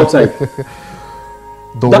 The car outside?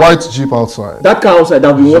 The white Jeep outside. That car outside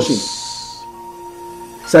that I've been washing?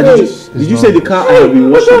 Sir, did you say the car I have been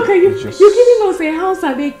washing? Okay, you're giving us a house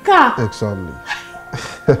and a car. Exactly.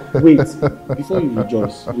 Wait, before you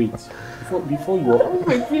rejoice, wait. Before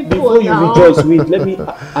you now. rejoice, wait, let me...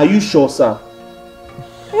 Are you sure, sir?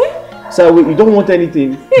 Sir, wait, you don't want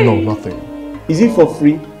anything? No, nothing. Is it for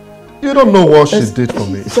free? You don't know what she did for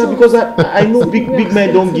me. Sir, because I know big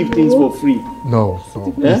men don't give things for free. No,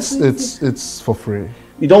 Eh? it's for free.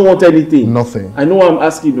 You don't want anything? Nothing. I know what I'm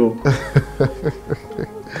asking though.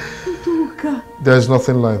 There's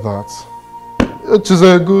nothing like that. She's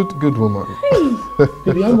a good woman.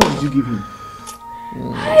 Baby, how much did you give him?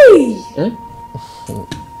 Hey! Eh?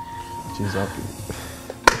 She's happy.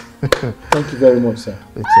 Thank you very much, sir.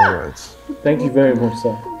 It's alright. Thank you very much,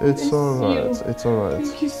 sir. It's alright. It's alright.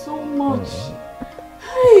 Thank you so much.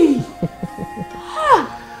 Hey!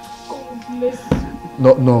 God bless you.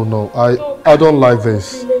 No. I don't like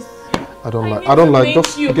this. I don't like.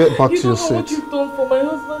 Just get back to your seat. What you've done for my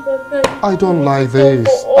husband and I. I don't like this.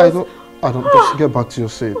 I don't. Just get back to your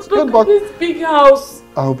seat. Get back. This big house.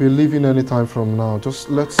 I'll be leaving anytime from now. Just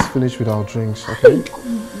let's finish with our drinks, okay?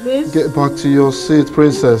 Get back to your seat,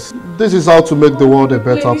 princess. This is how to make the world a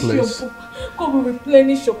better place. God will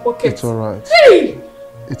replenish your pockets. It's alright. Hey!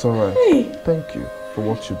 It's alright. Hey! Thank you for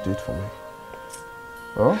what you did for me.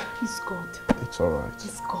 Huh? It's God. It's alright.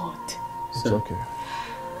 It's God. It's okay.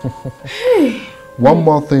 One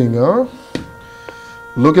more thing, huh?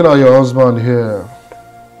 Looking at your husband here,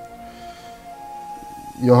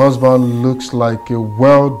 your husband looks like a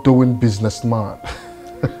well-doing businessman.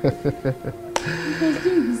 He was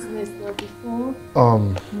doing business now before.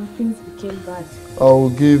 When things became bad. I will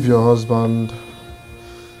give your husband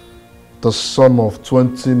the sum of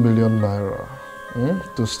 20 million naira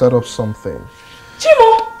to start up something.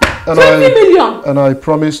 Chimo! And 20 million! And I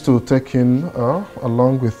promise to take him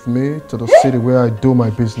along with me to the city where I do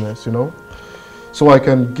my business, you know. So I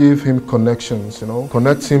can give him connections, you know.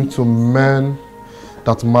 Connect him to men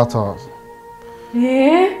that matters.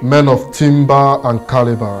 Yeah? Men of timber and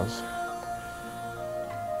calibers.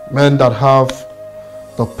 Men that have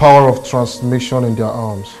the power of transmission in their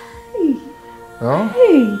arms. Hey. Yeah?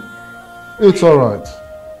 Hey. It's alright.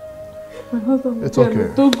 My husband It's okay.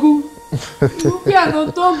 Togo.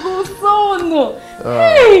 Piano Togo sono.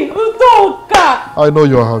 Hey, Udoka. I know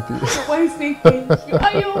you're happy. Why you say thank you?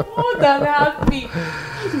 Are you more than happy?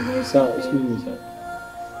 Sir, excuse me, sir.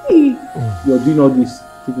 Hey. You're doing all these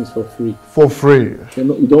things for free. For free.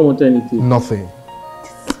 You don't want anything? Nothing.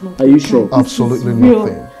 Are you sure? Absolutely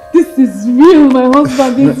nothing. This is real, my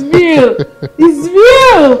husband is real. It's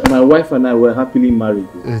real. My wife and I were happily married.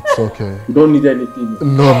 It's okay. You don't need anything.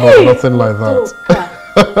 No, nothing like that.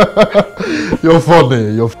 You're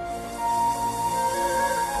funny. You're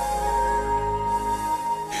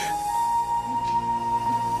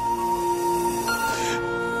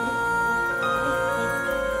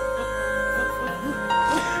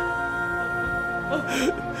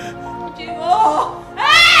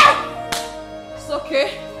It's okay.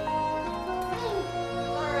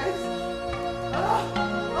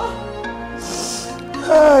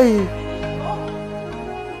 Hey.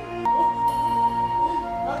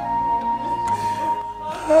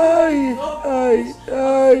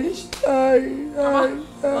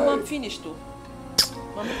 Mama, I'm finished though.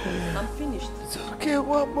 Mama, I'm finished. It's okay,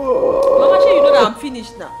 one more. Mama, sure you know that I'm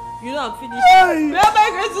finished now. You know I'm finished. Where am I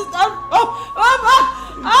going to start? Oh, Mama!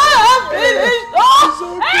 I'm finished! Oh,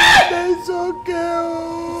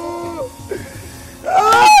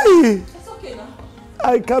 It's okay now.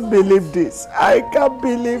 I can't believe this. I can't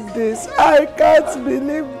believe this. I can't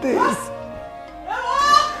believe this.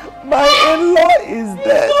 My in-law is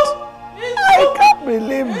dead. I can't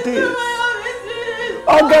believe this.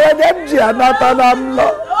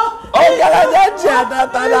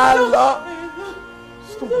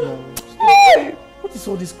 Stop now. Stop. What is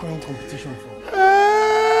all this crying competition for?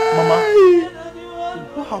 Mama,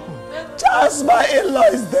 what happened? Charles, my in-law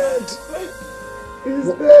is dead. He's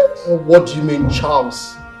dead. What do you mean,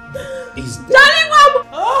 Charles is dead? Daddy,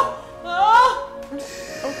 Mom!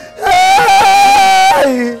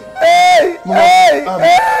 Hey!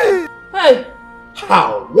 Hey!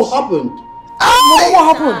 How? What happened? Mama, what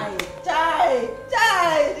happened? Die!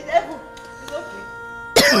 The devil.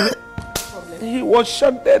 It's okay. He was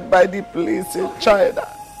shot dead by the police in China.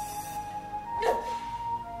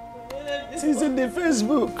 It is in the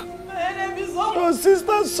Facebook. Your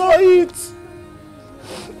sister saw it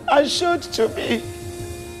and showed to me.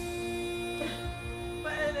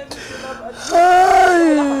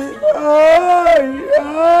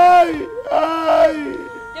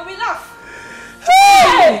 They will laugh.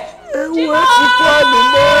 Hey!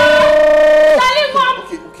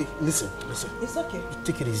 Okay, listen. It's okay.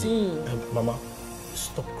 Take it easy. Mama,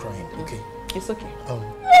 stop crying, okay? It's okay.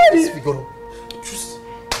 Figaro, just...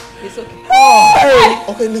 It's okay.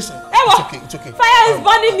 Okay, listen. Ewa! It's okay. Fire is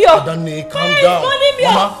burning me up. Adane, calm Fire down. is burning me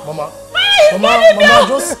up. Mama. Fire is burning me up.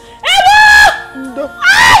 Just... Ewa!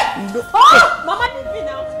 Mama, leave me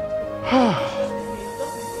now.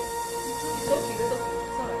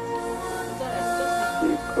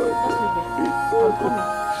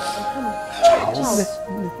 Charles.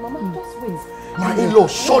 Mama, just wait. My in-law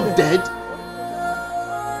shot dead?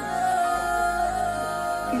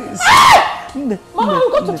 Please. Mama, we'll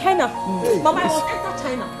go to China. Mama, I will enter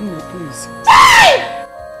China. Please.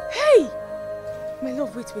 Hey! My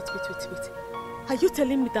love, wait. Are you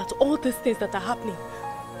telling me that all these things that are happening,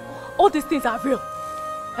 all these things are real?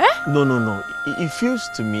 Eh? No. It feels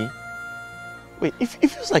to me... Wait, it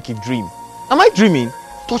feels like a dream. Am I dreaming?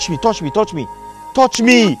 Touch me. Touch me!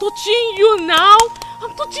 I'm touching you now.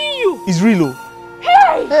 I'm touching you. It's real, oh.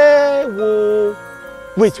 Hey! Hey, whoa.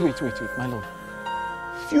 Wait, my love.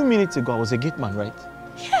 A few minutes ago, I was a gate man, right?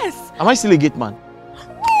 Yes. Am I still a gate man?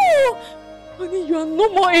 No! Honey, you are no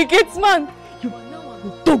more a gate man. You are now an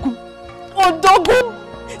Odogu.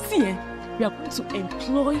 See, we are going to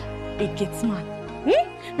employ a gate man.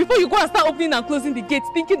 Before you go and start opening and closing the gates,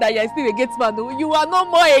 thinking that you are still a gate man, no, you are no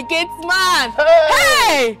more a gate man.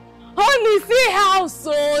 Hey! Honey, see house,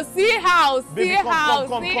 oh, see house, Baby, see come house,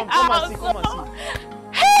 and see see, house. come and see.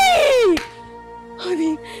 Hey!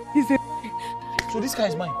 Honey, he's a... So this car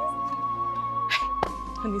is mine?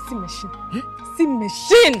 Honey, see machine. See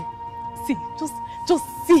machine. See, just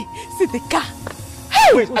see the car.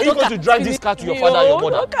 Hey! Wait, are you going to drive this car to your father and your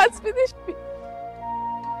mother? No, can't finish me.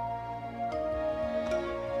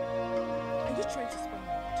 Are you trying to spoil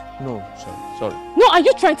my mood? No, sorry. No, are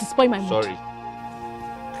you trying to spoil my mood? Sorry.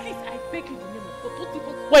 Please, I beg you in the name of God, don't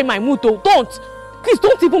even spoil my mood, though. Don't. Please,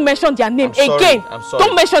 don't even mention their name again. I'm sorry.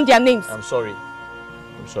 Don't mention their names. I'm sorry.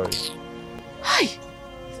 Hi.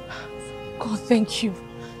 God, thank you.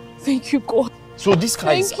 Thank you, God. So this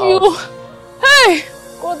car is Thank you. ours. Hey,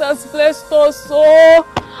 God has blessed us, oh.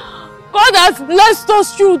 God has blessed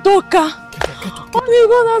us through Doka. Honey,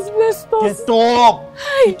 God has blessed us. Get up.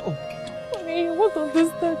 Hey. Honey, you won't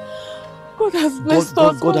understand. God has blessed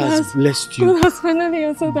us. God has blessed you. God has finally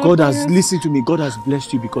answered our God has, prayers. listen to me, God has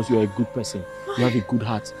blessed you because you are a good person. You have a good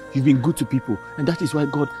heart. You've been good to people. And that is why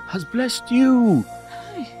God has blessed you.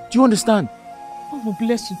 Do you understand? God will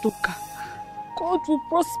bless you, Doka. God will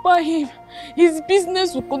prosper him. His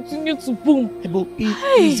business will continue to boom. Hey, but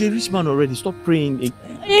he's a rich man already. Stop praying.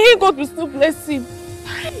 God will still bless him.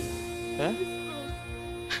 Eh?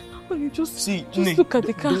 Honey, just look at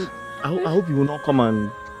the car. I hope you will not come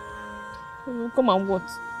and... Come and what?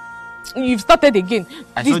 You've started again.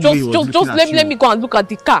 Just let me go and look at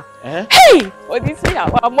the car. Eh? Hey! What is it?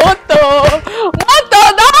 Our motor!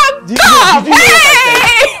 Don't come!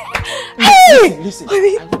 Hey! Listen.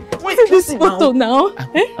 Wait, this photo now.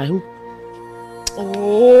 I hope.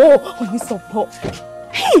 Oh, honey, support.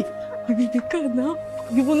 Hey! Honey, the car now.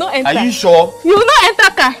 You will not enter. Are you sure? You will not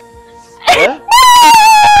enter car. Eh?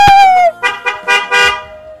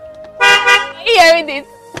 Are you hearing it?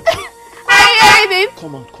 Are you hearing it?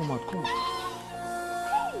 Come on.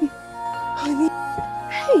 Honey.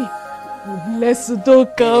 Hey. Bless you,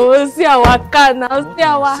 Doka. Oh, see our car now. See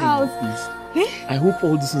our house. I hope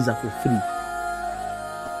all these things are for free.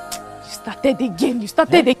 You started again. You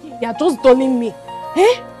are just dulling me.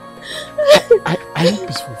 Eh? I hope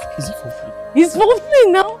it's for free. Is it for free? It's for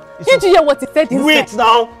free now. Did you hear what he said inside? Wait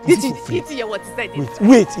now. Did you hear what he said inside?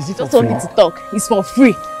 Wait, is it for just free? Just to talk. It's for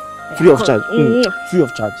free. Free of charge. Free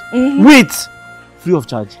of charge. Mm-hmm. Wait. Free of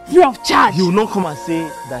charge. Free of charge. He will not come and say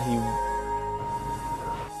that he will.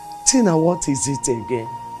 Tina, what is it again?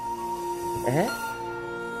 Eh?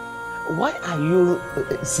 Why are you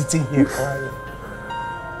sitting here crying?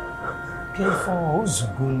 Careful,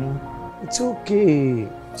 Ozugunu. It's okay.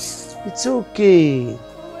 It's okay.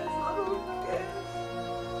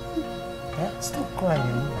 Eh? Stop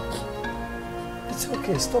crying. It's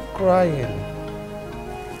okay, stop crying.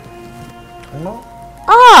 No?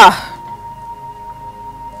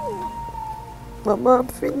 Mama, I'm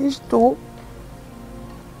finished too.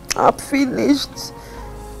 I'm finished.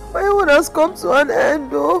 My own has come to an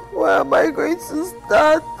end though. Where am I going to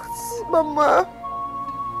start? Mama,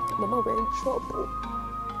 we're in trouble.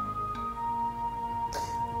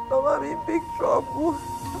 Mama, I'm in big trouble.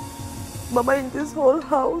 Mama, in this whole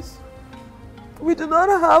house, we do not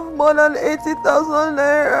have more than 80,000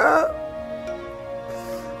 naira.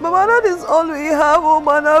 Mama, that is all we have, oh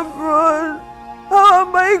man, abroad. How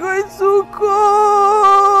am I going to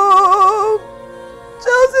come?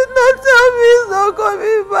 Chelsea, not tell me he's not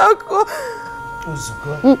coming back.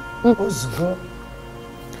 Ozugo,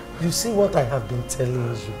 you see what I have been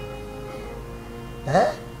telling you?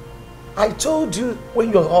 Eh? I told you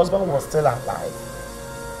when your husband was still alive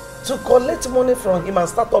to collect money from him and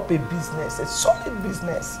start up a business, a solid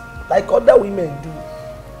business, like other women do.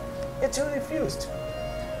 Yet you refused.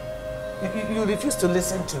 You refused to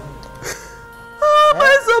listen to me. How am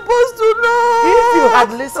I supposed to know? If you had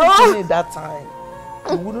listened to me that time,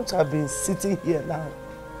 you wouldn't have been sitting here now,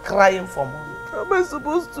 crying for money. How am I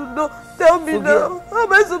supposed to know? Tell me now. How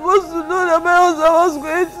am I supposed to know that my husband was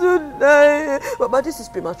going to die? Mama, this is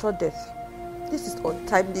premature death. This is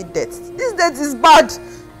untimely death. This death is bad.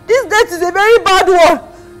 This death is a very bad one.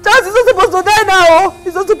 Charles is not supposed to die now.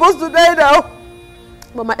 He's not supposed to die now.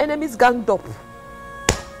 But my enemies ganged up.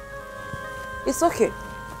 It's okay.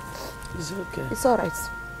 It's okay. It's alright.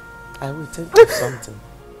 I will think of something.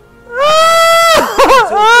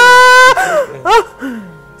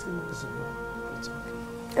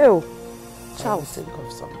 Ew. Charles, think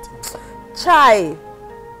of something. Chai.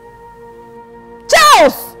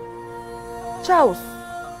 Charles! Charles,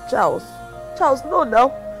 no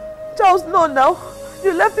now. Charles, no now.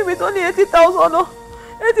 You left me with only 80,000, no?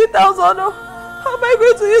 80,000, no? How am I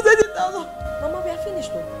going to use 80,000? Mama, we are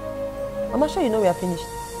finished, no? I'm sure you know we are finished.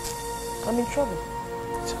 I'm in trouble.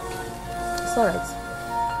 It's okay. It's alright.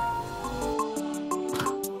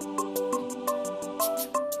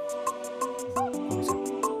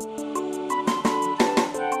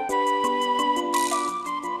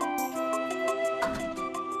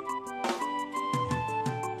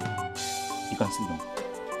 can sit down.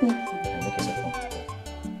 Thank you. And make yourself comfortable.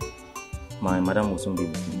 My madam will soon be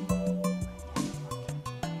with me.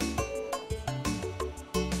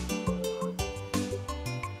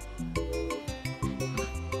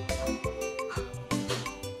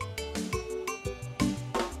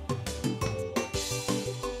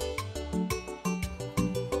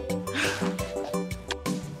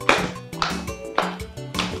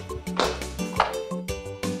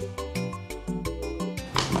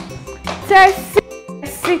 Tessie.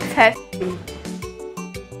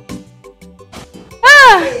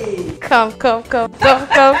 Ah! Come.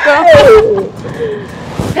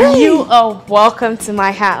 Hey. You are welcome to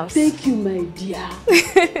my house. Thank you, my dear.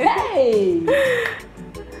 Hey!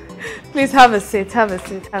 Please have a seat.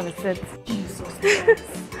 Jesus Christ.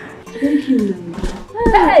 Thank you, my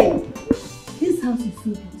dear. Hey! This house is so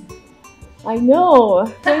beautiful. I know.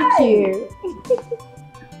 Thank you.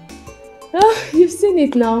 Oh, you've seen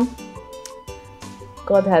it now.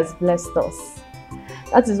 God has blessed us.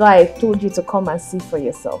 That is why I told you to come and see for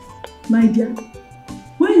yourself. My dear,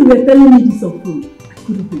 when you were telling me this on phone, I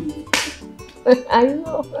couldn't believe it. I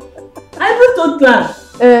know. I even told Clara.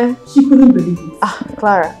 She couldn't believe it.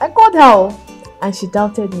 Clara, I called her and she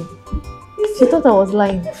doubted me. She thought I was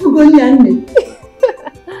lying.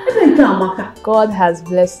 God has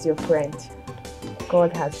blessed your friend.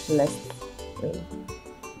 God has blessed me.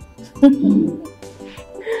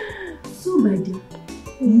 So, my dear,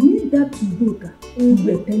 you need that to go you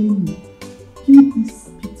were telling me. Keep this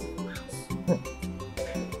beautiful house.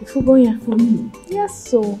 For me. Yes,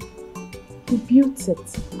 so he built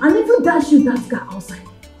it. And even dash you that car outside.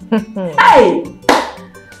 Hey!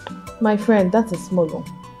 My friend, that is small.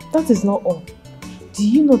 That is not all. Do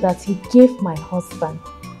you know that he gave my husband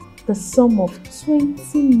the sum of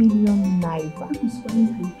 20 million naira?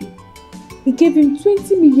 He gave him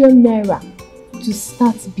 20 million naira to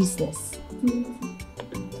start business.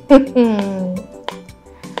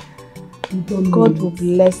 God will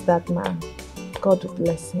bless that man. God will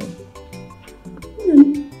bless him.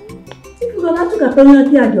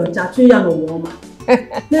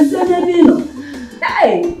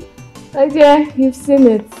 Hey! My dear, you've seen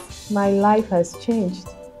it. My life has changed.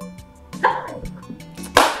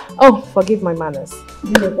 Oh, forgive my manners.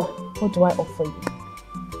 What do I offer you?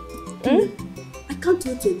 I can't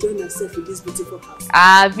wait to enjoy myself in this beautiful house.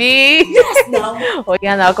 Abby! Yes, now. Oh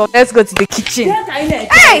yeah, now come. Let's go to the kitchen.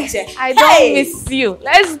 Hey! I don't miss you.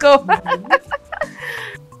 Let's go.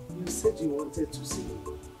 You said you wanted to see me.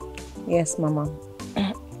 Yes, Mama.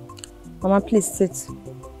 Mama, please sit.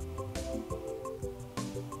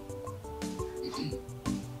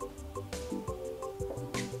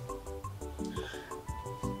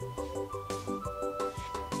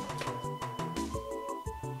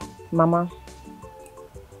 Mama,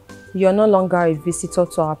 you are no longer a visitor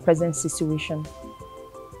to our present situation.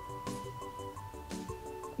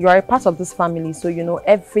 You are a part of this family, so you know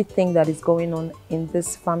everything that is going on in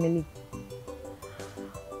this family.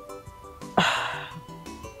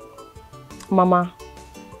 Mama,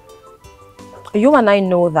 you and I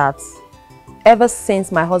know that ever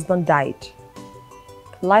since my husband died,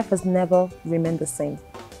 life has never remained the same.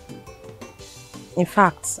 In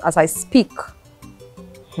fact, as I speak,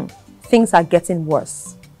 things are getting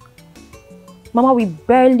worse. Mama, we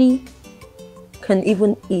barely can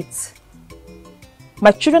even eat.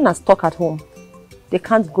 My children are stuck at home. They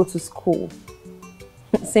can't go to school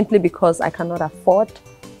simply because I cannot afford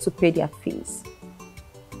to pay their fees.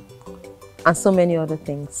 And so many other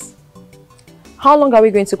things. How long are we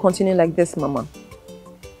going to continue like this, Mama?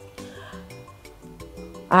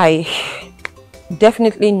 I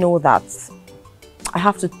definitely know that I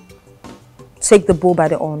have to take the bull by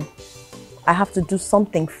the horn. I have to do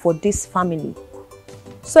something for this family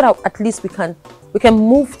so that at least we can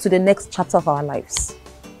move to the next chapter of our lives.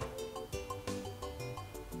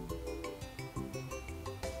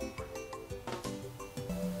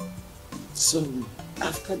 So,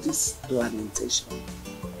 after this lamentation,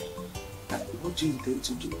 what do you intend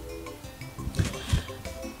to do?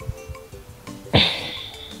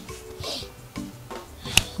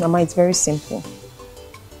 Mama, it's very simple.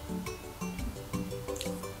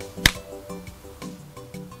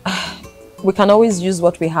 We can always use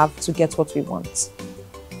what we have to get what we want.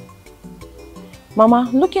 Mama,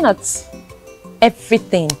 looking at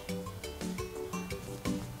everything,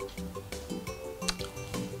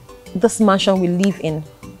 this mansion we live in,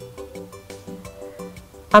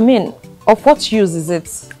 I mean, of what use is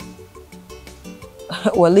it?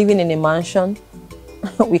 We're living in a mansion,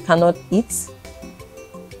 we cannot eat,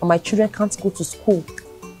 and my children can't go to school.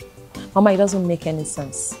 Mama, it doesn't make any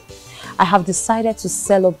sense. I have decided to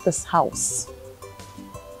sell up this house.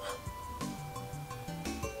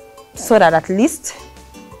 so that at least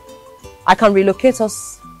I can relocate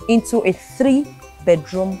us into a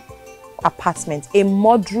 3-bedroom apartment, a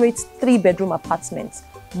moderate 3-bedroom apartment,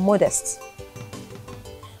 modest.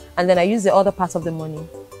 And then I use the other part of the money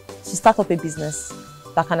to start up a business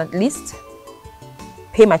that can at least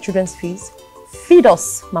pay my children's fees, feed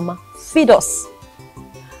us, Mama, feed us,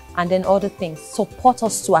 and then other things, support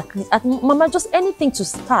us to at least, Mama, just anything to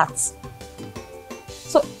start.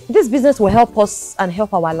 So this business will help us and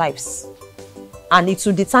help our lives, and it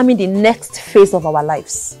will determine the next phase of our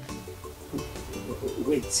lives.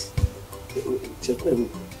 Wait.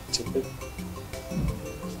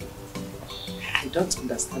 I don't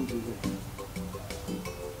understand you.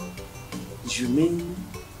 You mean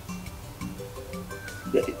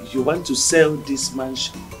you want to sell this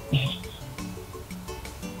mansion?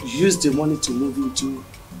 Use the money to move into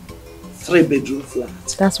 3-bedroom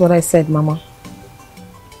flat? That's what I said, Mama.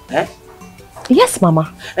 Eh? Yes,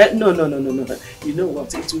 Mama. No. You know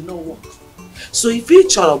what? It will not work. So if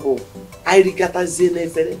it's trouble, I regata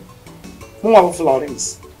zenefere. Mwa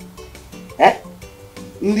Florence. Eh?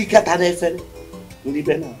 Ndikata nefere.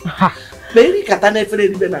 Ndibena.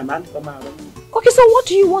 Okay, so what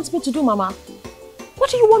do you want me to do, Mama? What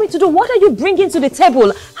do you want me to do? What are you bringing to the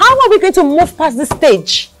table? How are we going to move past this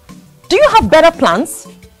stage? Do you have better plans?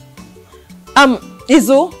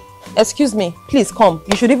 Izu, excuse me, please come.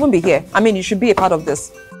 You should even be here. I mean, you should be a part of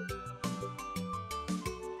this.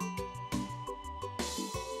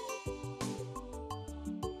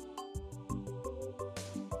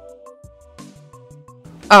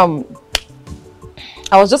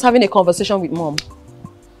 I was just having a conversation with Mom.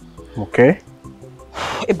 Okay.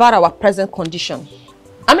 About our present condition.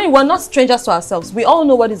 I mean, we're not strangers to ourselves. We all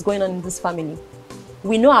know what is going on in this family.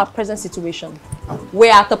 We know our present situation.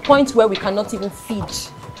 We're at the point where we cannot even feed.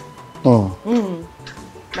 Oh.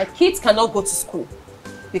 My kids cannot go to school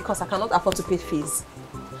because I cannot afford to pay fees.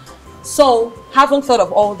 So, having thought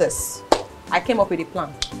of all this, I came up with a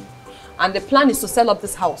plan. And the plan is to sell up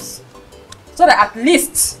this house so that at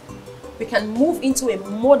least we can move into a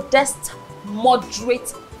modest,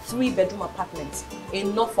 moderate 3-bedroom apartment,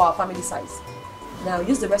 enough for our family size. Now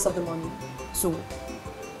use the rest of the money to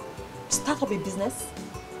start up a business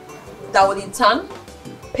that will in turn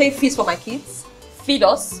pay fees for my kids, feed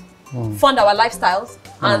us, fund our lifestyles,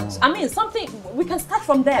 and I mean something we can start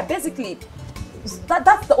from there. Basically,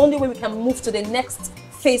 that's the only way we can move to the next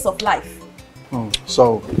phase of life.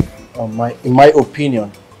 So, in my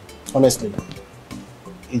opinion, honestly,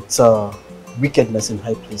 it's wickedness in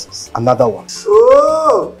high places. Another one.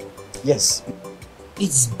 Oh! Yes.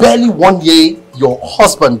 It's barely 1 year your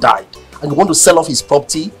husband died and you want to sell off his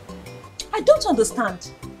property? I don't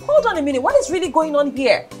understand. Hold on a minute. What is really going on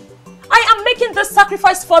here? I am making this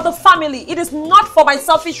sacrifice for the family. It is not for my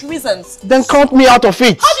selfish reasons. Then count me out of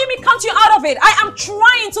it. How do you mean count you out of it? I am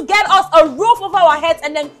trying to get us a roof over our heads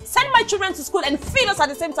and then send my children to school and feed us at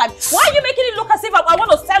the same time. Why are you making it look as if I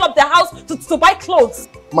want to sell up the house to buy clothes?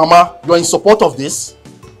 Mama, you're in support of this?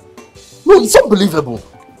 No, it's unbelievable.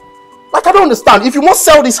 Like, I don't understand. If you must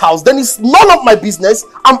sell this house, then it's none of my business.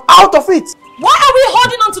 I'm out of it. Why are we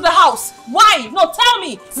holding on to the house? Why? No, tell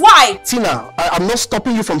me. Why? Tina, I'm not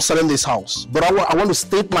stopping you from selling this house. But I want to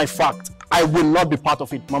state my fact. I will not be part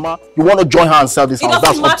of it. Mama, you want to join her and sell this house? It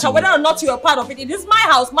doesn't matter whether or not you're a part of it. It is my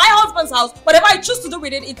house, my husband's house. Whatever I choose to do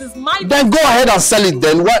with it, it is my... Then go ahead and sell it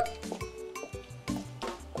then. What?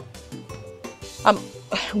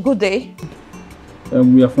 Good day.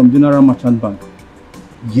 We are from General Merchant Bank.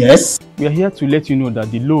 Yes. We are here to let you know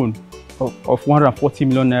that the loan of 140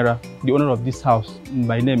 million naira, the owner of this house,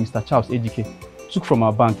 by name Mr. Charles AGK, took from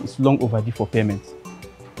our bank is long overdue for payment.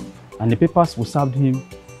 And the papers we served him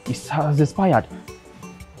has expired.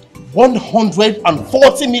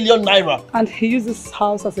 140 million naira. And he uses this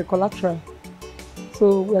house as a collateral.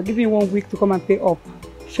 So we are giving you 1 week to come and pay up.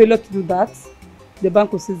 Failure to do that, the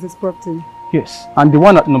bank will seize this property. Yes, and the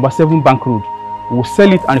one at number 7 Bank Road, will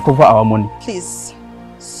sell it and recover our money. Please,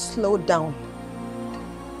 slow down.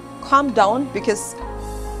 Calm down, because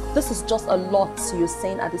this is just a lot you're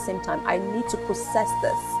saying at the same time. I need to process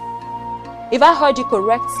this. If I heard you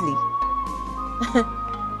correctly,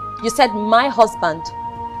 you said my husband,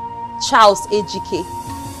 Charles AGK,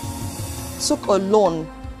 took a loan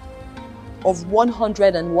of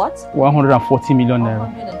 100 and what? 140 million naira.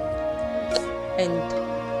 And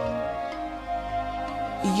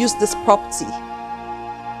you used this property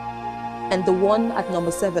and the one at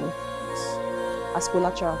number 7 as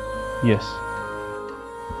collateral. Yes.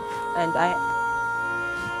 And I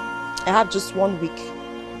have just 1 week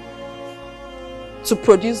to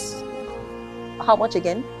produce how much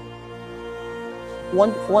again?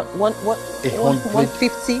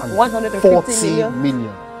 150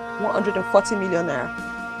 million. 140 million naira.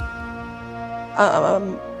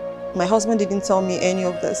 My husband didn't tell me any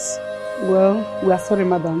of this. Well, we are sorry,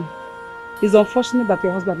 madam. It's unfortunate that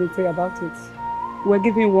your husband didn't tell you about it. We're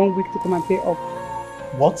giving you 1 week to come and pay up.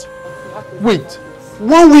 What? Wait,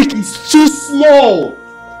 1 week is too small.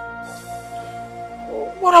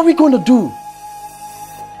 What are we going to do?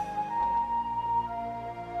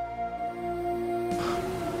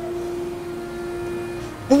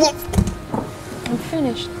 What? I'm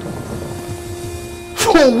finished.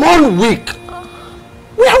 For 1 week?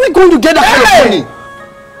 Where are we going to get that kind of money?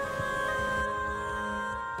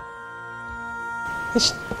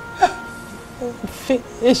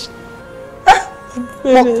 Finished.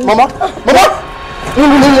 Mama!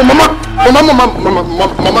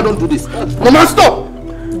 Mama, don't do this. Mama, stop!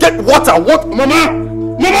 Get water! What? Mama!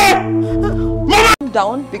 Calm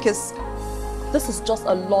down, because this is just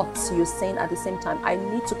a lot you're saying at the same time. I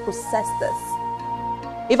need to process this.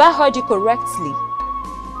 If I heard you correctly,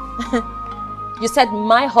 you said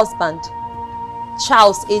my husband,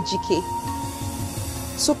 Charles AGK,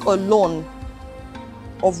 took a loan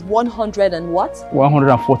of 100 and what?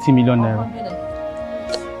 140 million naira.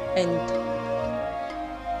 And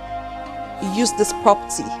used this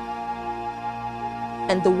property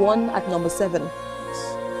and the one at number 7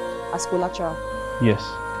 as collateral. Yes.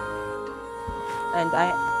 And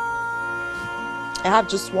I have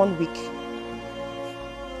just 1 week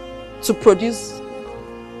to produce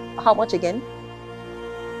how much again?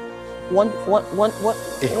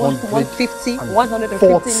 150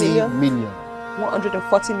 million.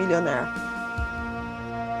 140 million naira.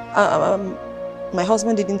 My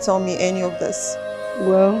husband didn't tell me any of this.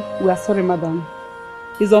 Well, we are sorry, madam.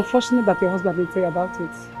 It's unfortunate that your husband didn't tell you about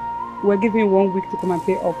it. We're giving you 1 week to come and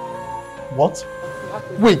pay up. What?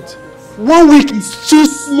 Wait, 1 week is too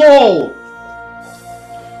small.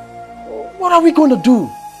 What are we going to do?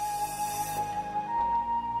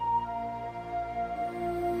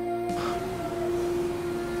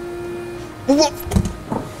 What?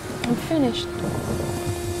 I'm finished.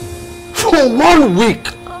 For 1 week?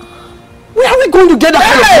 Where are we going to get that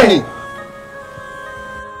kind of money?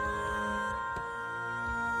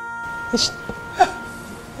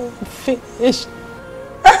 Finished.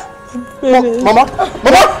 Mama,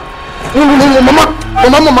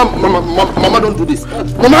 don't do this.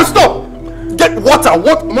 Mama, stop! Get water!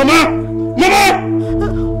 What? Mama!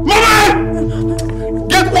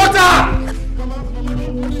 Get water!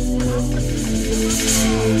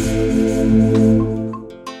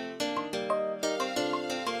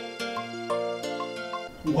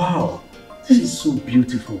 Wow, this is so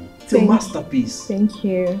beautiful. It's a masterpiece. Thank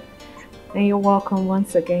you. And you're welcome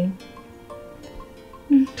once again.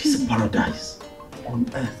 This is paradise on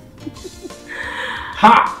earth.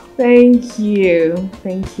 Ha! Thank you.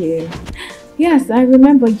 Thank you. Yes, I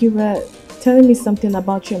remember you were telling me something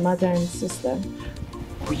about your mother and sister.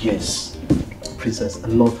 Oh yes, Princess, a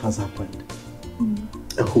lot has happened.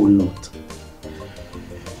 A whole lot.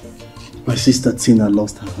 My sister Tina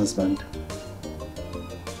lost her husband.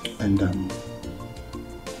 And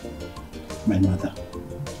my mother.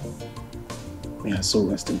 May her soul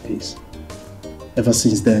rest in peace. Ever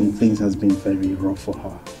since then, things has been very rough for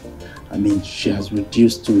her. I mean, she has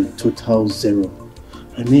reduced to total zero.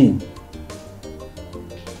 I mean,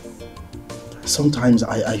 sometimes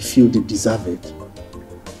I feel they deserve it.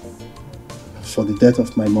 For the death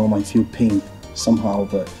of my mom, I feel pain somehow,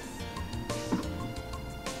 but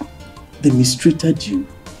they mistreated you.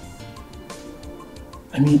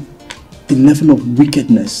 I mean, the level of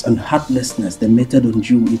wickedness and heartlessness they meted on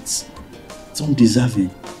you, it's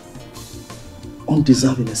undeserving.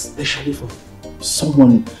 Undeserving, especially for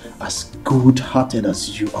someone as good-hearted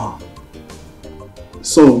as you are.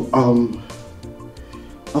 So,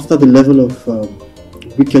 after the level of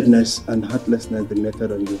wickedness and heartlessness they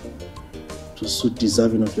meted on you, it was so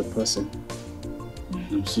deserving of your person.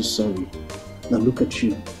 I'm so sorry. Now look at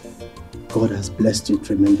you. God has blessed you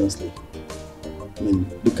tremendously. I mean,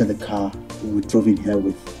 look at the car we drove in here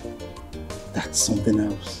with. That's something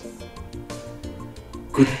else.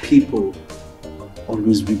 Good people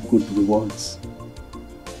always reap good rewards.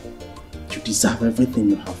 You deserve everything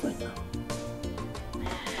you have right now.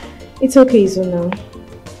 It's okay, Zuna.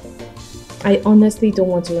 I honestly don't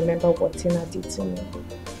want to remember what Tina did to me.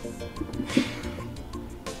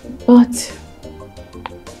 But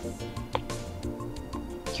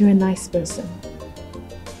you're a nice person.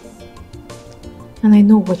 And I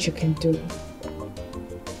know what you can do.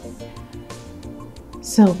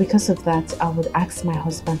 So because of that, I would ask my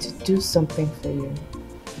husband to do something for you.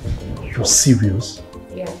 You're serious?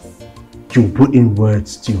 Yes. you put in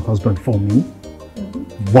words to your husband for me.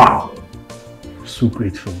 Wow. So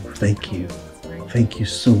grateful. Thank you. Thank you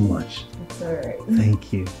so much. It's alright.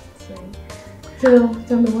 Thank you. So,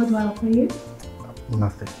 tell me, what do I offer you?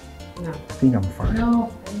 Nothing. No. I think I'm fine. No,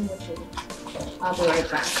 I know what you want. I'll be right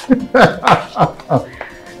back.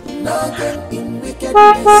 Nothing in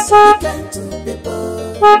wickedness, wicked to people.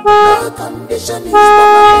 No condition is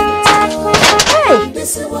permanent.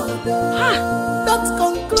 This world, don't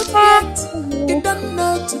conclude yet. You don't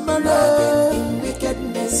know tomorrow. Nothing in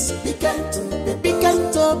wickedness, wicked to people. Wicked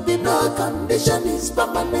to people. No condition is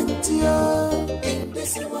permanent. In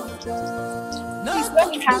this world, no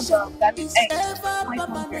condition is ever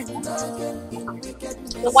permanent.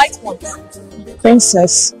 The white one.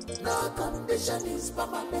 Princess.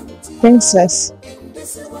 Princess.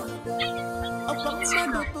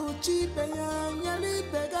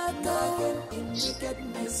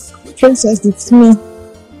 Princess, it's me.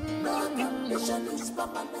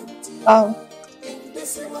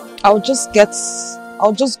 I'll just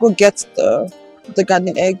go get the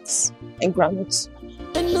garden eggs and groundnuts.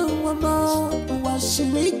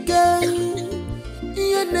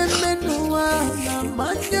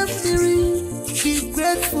 Be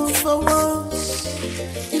grateful for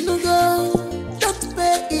once. You know, God, don't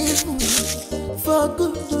pay evil for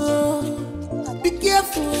good. Be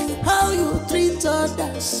careful how you treat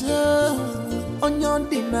others. On your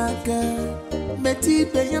dinner, Meti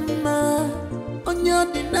Bayama. On your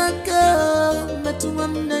dinner,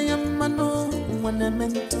 Metuana Yamano, when I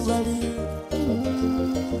meant to worry.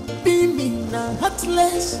 Be me now,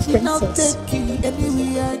 heartless, not take you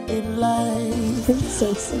anywhere in life.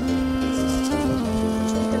 Princess.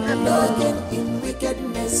 Nothing in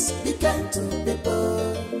wickedness, be kind to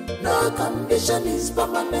people. No condition is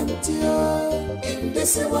permanent in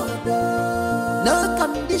this world. No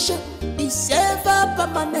condition is ever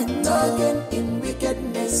permanent. Nothing in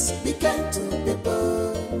wickedness, be kind to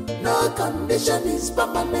people. No condition is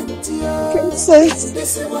permanent. Princess. In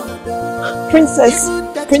this world. Princess.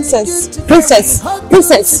 Princess. Princess.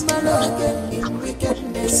 Princess. Nothing in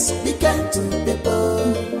wickedness, be kind to people.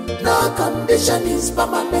 No condition is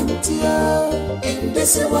permanent in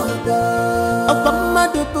this world.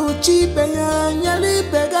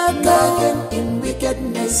 In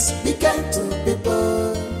wickedness, be kind to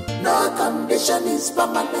people. No condition is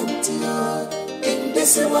permanent in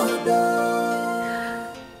this world.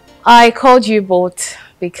 I called you both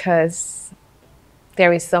because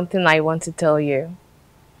there is something I want to tell you.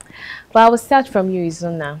 But I will start from you,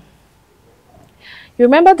 Izuna. You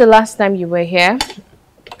remember the last time you were here?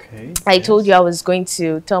 Okay. I told you I was going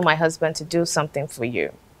to tell my husband to do something for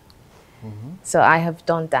you. So I have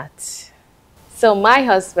done that. So my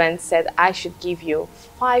husband said I should give you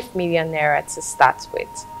 5 million naira to start with.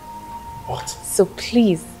 What? So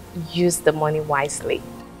please use the money wisely.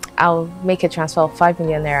 I'll make a transfer of 5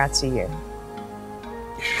 million naira to you.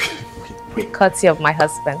 Courtesy of my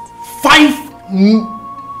husband. 5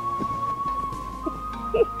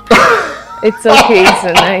 It's okay,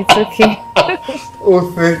 Izuna, it's okay.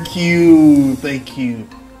 Oh, thank you. Thank you.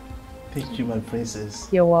 Thank you, my princess.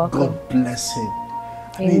 You're welcome. God bless him.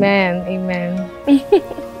 Amen, amen.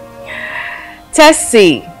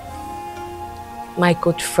 Tessie, my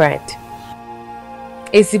good friend.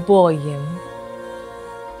 Ezeboyim.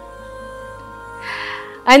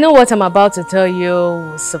 I know what I'm about to tell you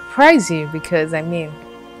will surprise you because, I mean,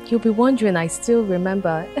 you'll be wondering, I still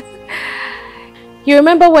remember. You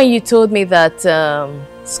remember when you told me that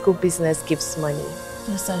school business gives money?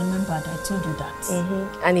 Yes, I remembered. I told you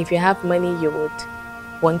that. And if you have money, you would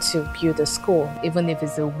want to build a school, even if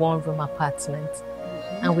it's a one-room apartment.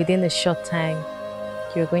 And within a short time,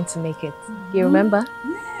 you're going to make it. You remember?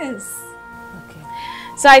 Yes. Okay.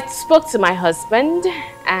 So I spoke to my husband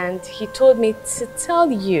and he told me to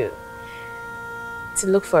tell you to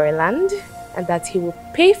look for a land and that he will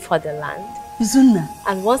pay for the land. Izuna.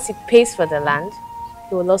 And once he pays for the land,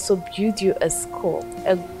 he will also build you a school,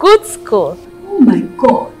 a good school. Oh my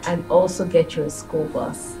God. And also get you a school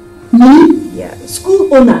bus. Me? Yeah,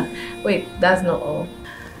 school owner. Wait, that's not all.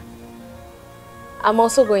 I'm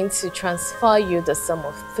also going to transfer you the sum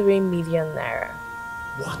of 3 million naira.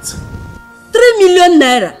 What? 3 million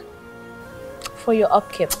naira? For your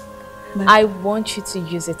upkeep. I want you to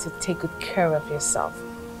use it to take good care of yourself.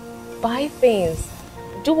 Buy things.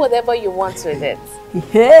 Do whatever you want with it.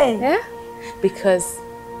 Yeah? Because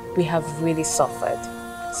we have really suffered.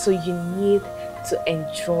 So you need to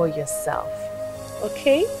enjoy yourself.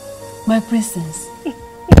 Okay? My princess,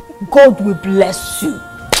 God will bless you.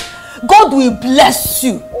 God will bless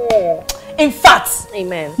you. In fact,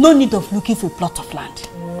 amen. No need of looking for a plot of land.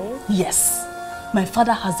 Yes. My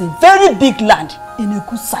father has a very big land in a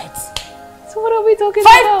good site. So what are we talking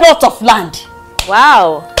 5 about? plots of land.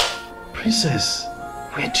 Wow. Princess,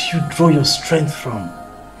 where do you draw your strength from?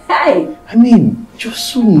 Hey! I mean, you're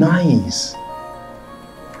so nice.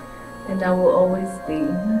 And I will always be.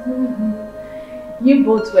 You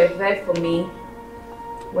both were there for me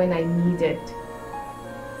when I needed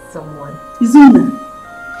someone. Izuna.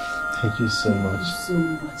 Thank you so much. So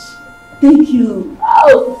much. Thank you.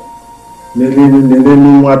 Oh.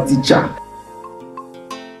 Teacher.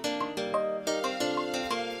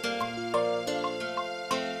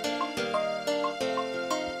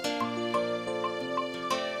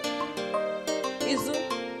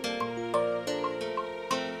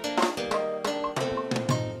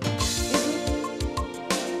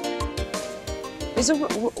 So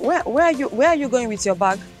where are you going with your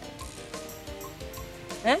bag?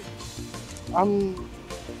 Eh? I'm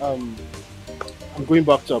going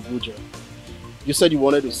back to Abuja. You said you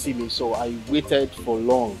wanted to see me, so I waited for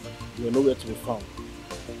long. You were nowhere to be found.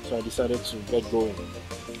 So I decided to get going.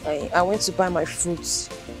 I went to buy my fruits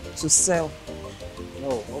to sell.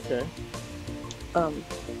 Oh, okay.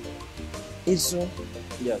 Izu.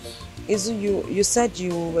 Yes. Izu, you said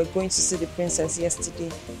you were going to see the princess yesterday.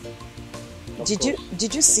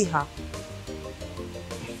 Did you see her?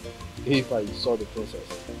 If I saw the princess.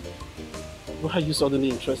 Why are you suddenly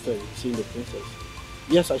interested in seeing the princess?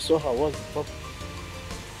 Yes, I saw her. What's the problem?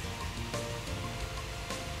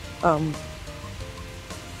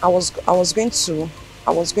 I was going to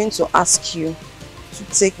ask you to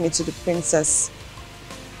take me to the princess.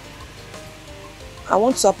 I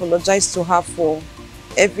want to apologize to her for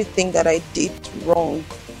everything that I did wrong.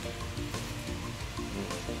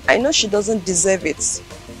 I know she doesn't deserve it.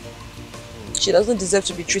 She doesn't deserve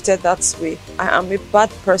to be treated that way. I am a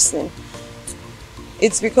bad person.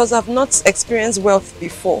 It's because I've not experienced wealth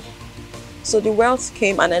before. So the wealth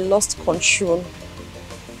came and I lost control.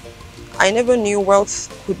 I never knew wealth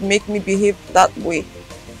could make me behave that way.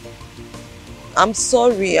 I'm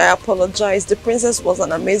sorry, I apologize. The princess was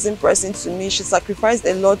an amazing person to me. She sacrificed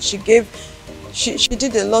a lot. She did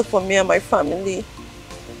a lot for me and my family.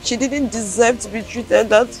 She didn't deserve to be treated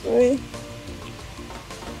that way.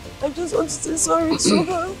 I just want to say sorry to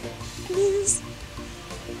her. Please.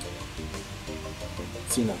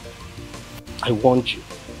 Tina, I warned you.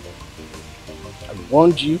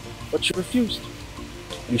 But you refused.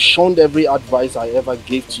 You shunned every advice I ever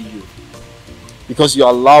gave to you. Because you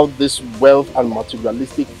allowed this wealth and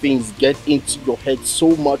materialistic things get into your head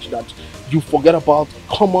so much that you forget about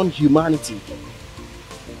common humanity.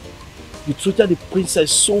 You treated the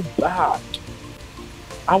princess so bad.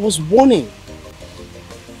 I was warning.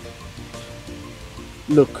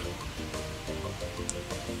 Look,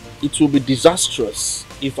 it will be disastrous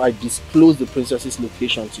if I disclose the princess's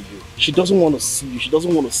location to you. She doesn't want to see you. She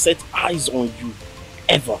doesn't want to set eyes on you.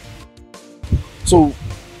 Ever. So,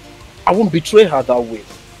 I won't betray her that way.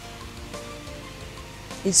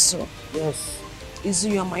 Izu. Yes.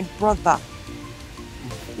 Izu, you're my brother.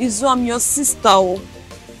 Izu, I'm your sister.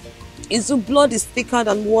 Izu, blood is thicker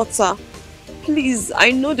than water. Please,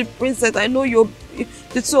 I know the princess. I know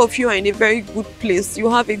the two of you are in a very good place. You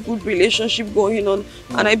have a good relationship going on.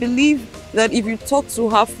 And I believe that if you talk to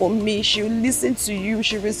her for me, she will listen to you.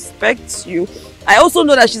 She respects you. I also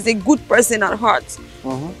know that she's a good person at heart.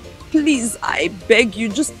 Please, I beg you,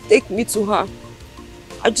 just take me to her.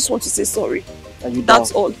 I just want to say sorry. Are you That's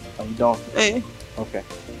done? all. Are you done? Okay.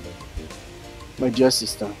 My dear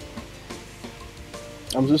sister,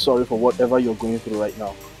 I'm so sorry for whatever you're going through right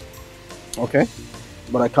now. Okay?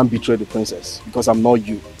 But I can't betray the princess because I'm not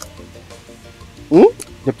you.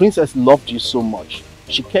 The princess loved you so much.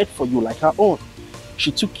 She cared for you like her own.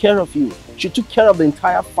 She took care of you. She took care of the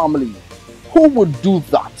entire family. Who would do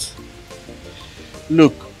that?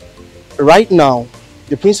 Look, right now,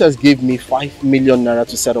 the princess gave me 5 million naira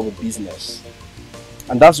to set up a business.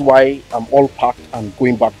 And that's why I'm all packed and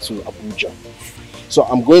going back to Abuja. So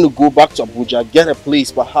I'm going to go back to Abuja, get a place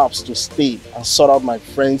perhaps to stay and sort out my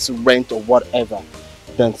friend's rent or whatever,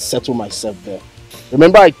 then settle myself there.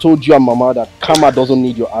 Remember I told you and Mama that Karma doesn't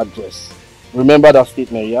need your address. Remember that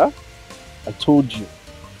statement, yeah? I told you.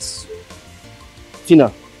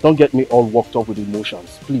 Tina, don't get me all worked up with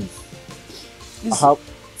emotions, please.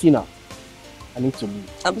 Tina, I need to leave.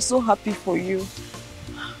 I'm so happy for you.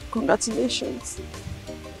 Congratulations.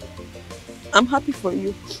 I'm happy for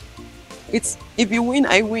you. If you win,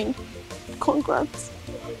 I win. Congrats.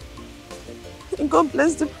 God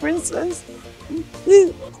bless the princess.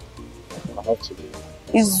 I have to leave.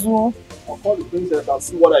 Izu. I'll call the princess and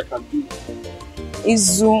see what I can do.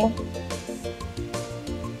 Izu.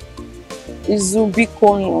 Izu,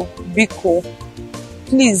 Biko no. Biko.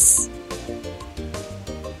 Please.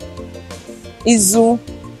 Izu.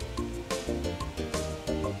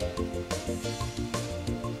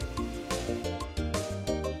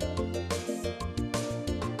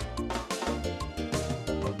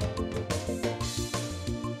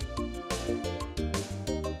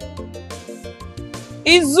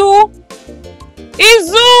 Izu!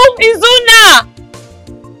 Izu! Izuna!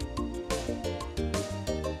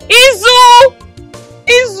 Izu!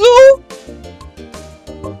 Izu!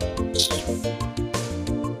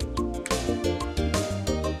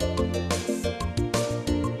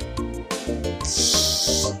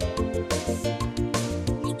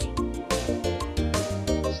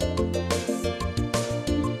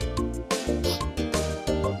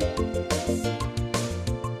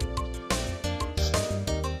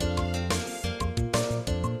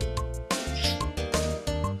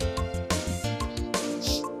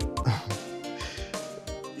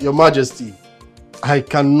 Your Majesty, I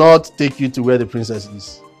cannot take you to where the princess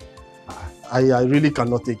is. I really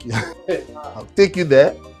cannot take you. I'll take you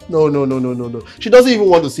there. No. She doesn't even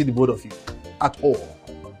want to see the both of you at all.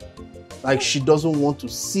 Like, she doesn't want to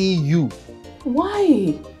see you.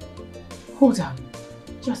 Why? Hold on.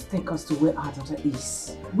 Just take us to where our daughter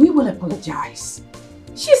is. We will apologize.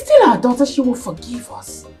 She's still our daughter. She will forgive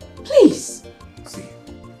us. Please. See,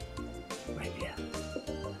 my dear.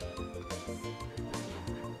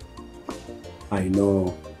 I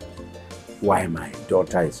know why my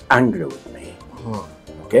daughter is angry with me.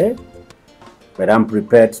 Okay? But I'm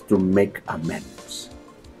prepared to make amends.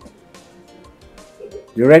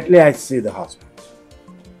 Directly I see the husband.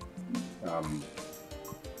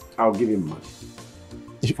 I'll give him money.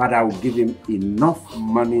 Father, I will give him enough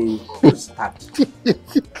money to start.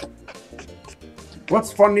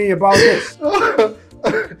 What's funny about this?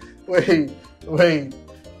 Wait.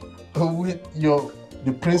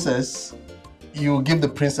 The princess, you give the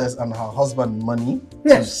princess and her husband money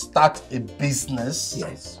to start a business?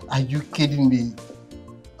 Yes. Are you kidding me?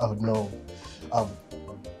 Oh no.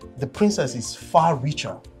 The princess is far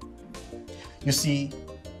richer. You see,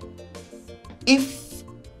 if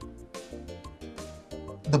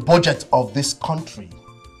the budget of this country,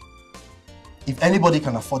 if anybody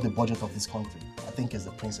can afford the budget of this country, I think it's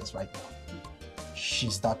the princess right now.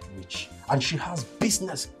 She's that rich. And she has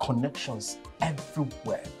business connections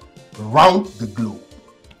everywhere, around the globe.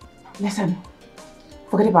 Listen,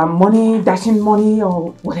 forget about money, dashing money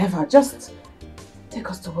or whatever. Just take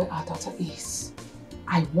us to where our daughter is.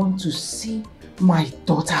 I want to see my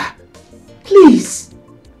daughter. Please.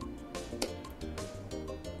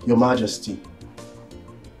 Your Majesty,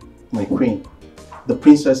 my queen, the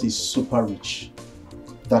princess is super rich.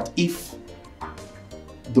 That if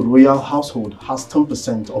the royal household has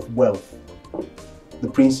 10% of wealth, the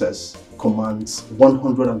princess commands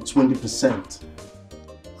 120%.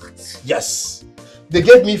 Yes! They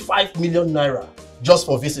gave me 5 million naira just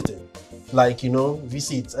for visiting. Like,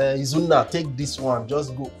 visit Izuna, take this one,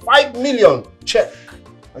 just go. 5 million, check.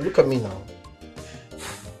 And look at me now.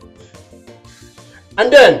 And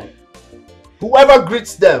then, whoever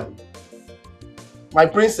greets them, my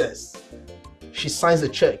princess, she signs a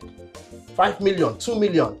check. 5 million, 2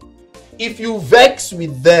 million. If you vex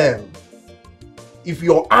with them, if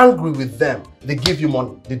you're angry with them, they give you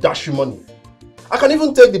money, they dash you money. I can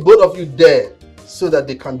even take the both of you there so that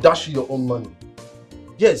they can dash you your own money.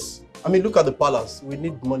 Yes, I mean, look at the palace. We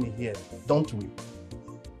need money here, don't we?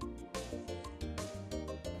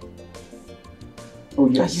 Oh,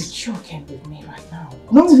 yes. Are you joking with me right now?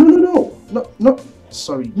 No.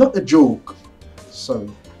 Sorry, not a joke. Sorry.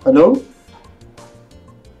 Hello?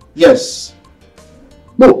 Yes.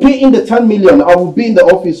 No, pay in the 10 million. I will be in the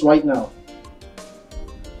office right now.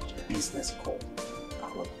 Business call.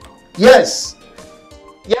 Yes.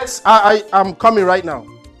 Yes, I'm coming right now.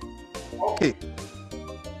 Okay.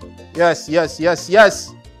 Yes. Hey,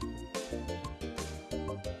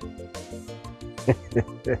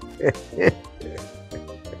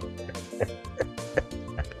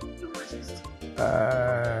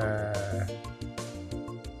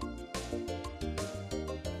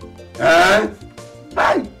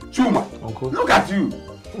 Chuma, Uncle. Look at you.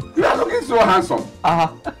 You are looking so handsome.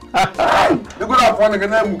 You could have won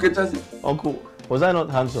again, Uncle, was I not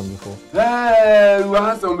handsome before? Hey, you were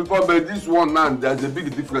handsome before, but this one now, there's a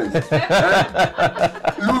big difference. Look,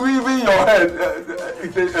 even your head,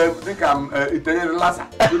 it's a lassa.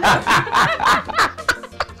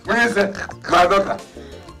 When you say, my daughter,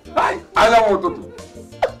 I don't want to.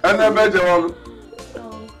 And then better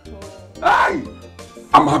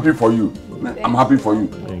I'm happy for you. I'm happy for you.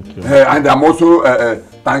 Thank you. And I'm also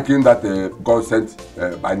thanking that God sent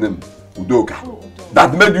by name Udoka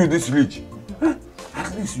that made you this rich. At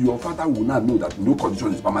at least your father will not know that no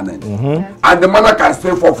condition is permanent. And the manna can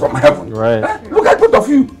still fall from heaven. Right. Look at both of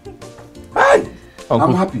you. Hey, Uncle,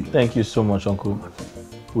 I'm happy. Thank you so much, Uncle.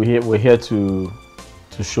 We're here to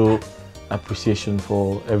show appreciation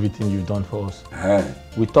for everything you've done for us.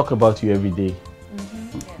 We talk about you every day.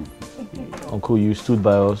 Uncle, you stood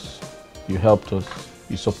by us, you helped us,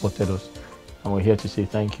 you supported us, and we're here to say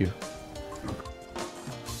thank you.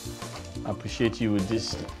 I appreciate you with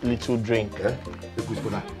this little drink.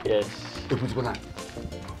 Yes.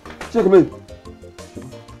 Check me.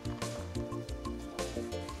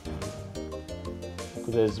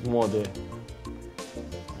 There's more there.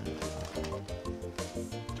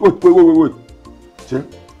 Wait. Check.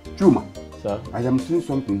 Chuma. Sir? I am seeing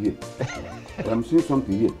something here.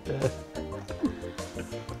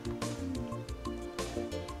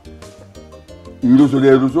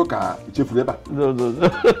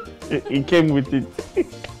 No. It came with it.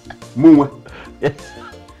 Yes.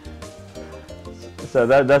 So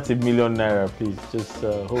that's $1 million naira, please. Just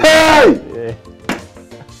hold Hey! Yeah.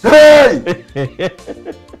 Hey!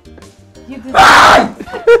 You deserve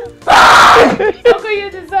it. Uncle, you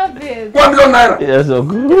deserve it. $1 million naira. Yes,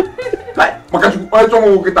 Uncle.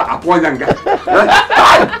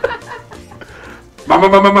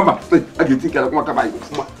 Mama. I can think of what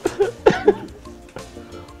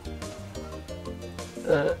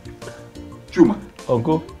Chuma.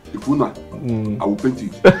 Uncle. If you know, I will paint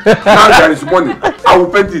it. Now there is money. I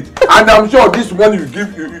will paint it. And I'm sure this money you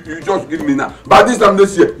just give me now. But this time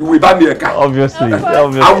this year, you will buy me a car. Obviously. I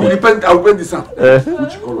will paint this out.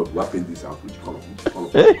 Which color do I paint this out? Which color?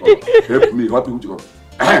 Help me, which color?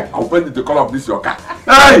 I will paint the color of this your car.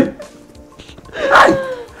 Hey!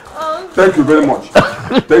 Thank you very much.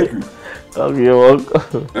 Thank you. Okay, you're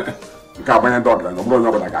welcome.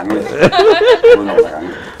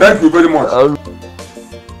 Thank you very much.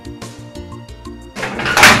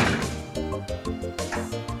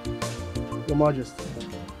 Your Majesty,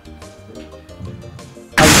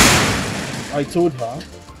 I told her.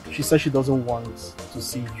 She said she doesn't want to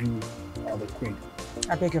see you or the Queen.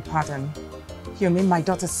 I beg your pardon. You mean my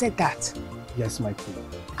daughter said that? Yes, my Queen.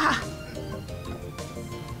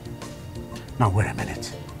 Now wait a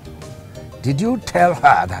minute. Did you tell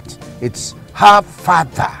her that it's her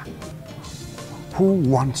father who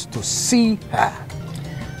wants to see her?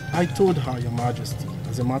 I told her, Your Majesty.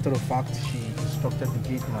 As a matter of fact, she instructed the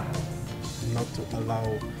gate man not to allow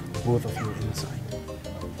both of you inside.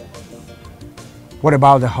 What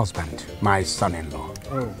about the husband, my son-in-law?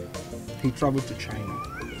 Oh, he traveled to China.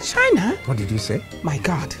 China? What did you say? My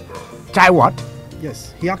God. China what?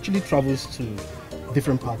 Yes, he actually travels to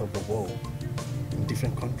different parts of the world, in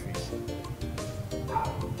different countries.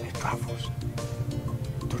 He travels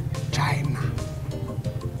to China.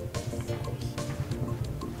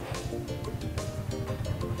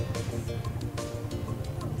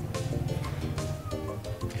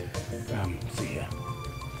 See here.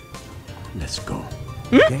 Let's go.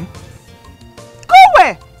 Okay? Go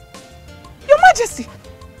where? Your Majesty.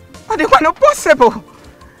 But they were not possible.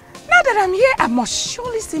 Now that I'm here, I must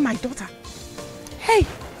surely see my daughter. Hey,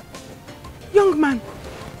 young man,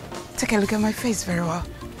 take a look at my face very well.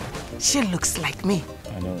 She looks like me.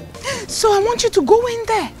 I know. So I want you to go in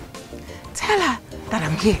there. Tell her that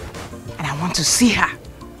I'm here and I want to see her.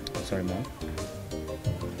 I'm sorry, Mom.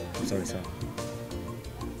 I'm sorry, sir.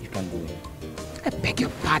 You can't go in. I beg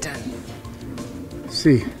your pardon.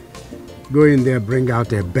 See, go in there, bring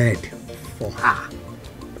out a bed for her.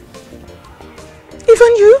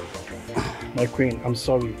 Even you? My Queen, I'm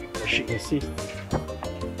sorry, but she insists.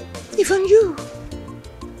 Even you?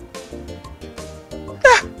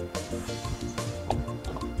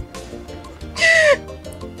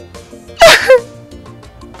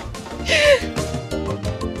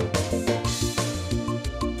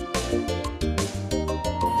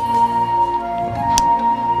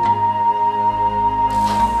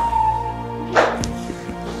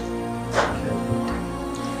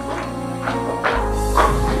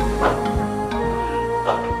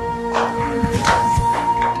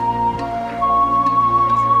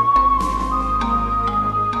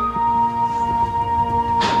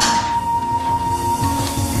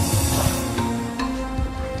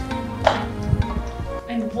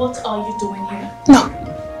 What are you doing here? No.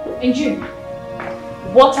 And you?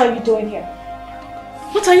 What are you doing here?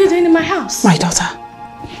 What are you doing in my house? My daughter.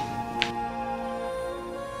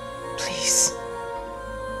 Please.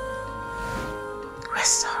 We're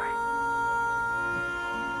sorry.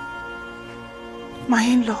 My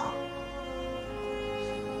in-law.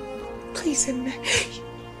 Please,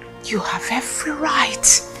 you have every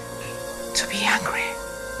right to be angry.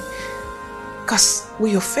 because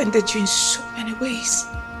we offended you in so many ways.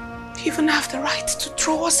 You even have the right to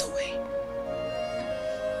throw us away.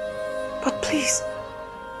 But please,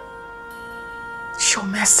 show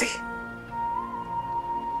mercy.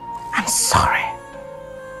 I'm sorry.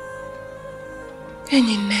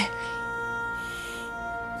 Enyine,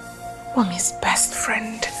 Mommy's best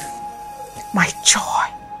friend, my joy,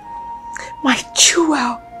 my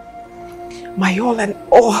jewel, my all and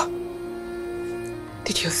all.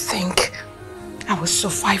 Did you think I would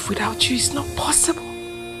survive without you? It's not possible.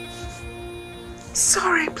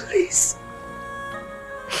 Sorry, please.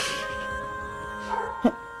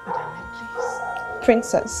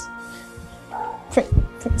 Princess.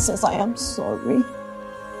 Princess, I am sorry.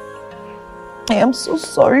 I am so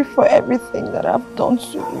sorry for everything that I've done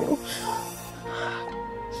to you.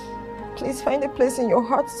 Please find a place in your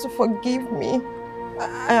heart to forgive me.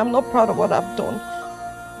 I am not proud of what I've done.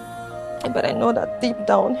 But I know that deep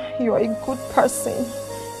down, you are a good person.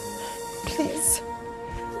 Please.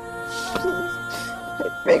 Please.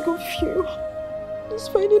 I beg of you. Please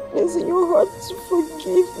find a place in your heart to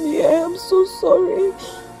forgive me. I am so sorry.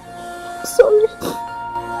 Sorry.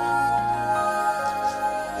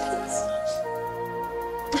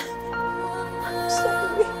 I'm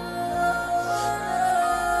sorry.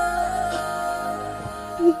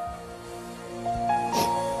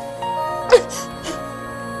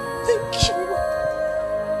 Thank you.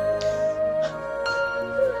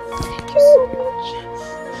 Thank you so much.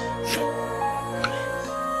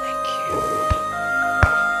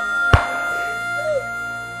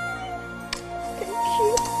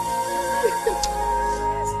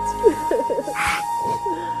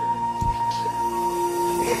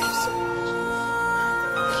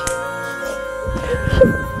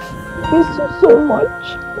 Thank you so much.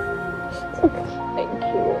 Thank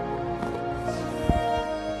you.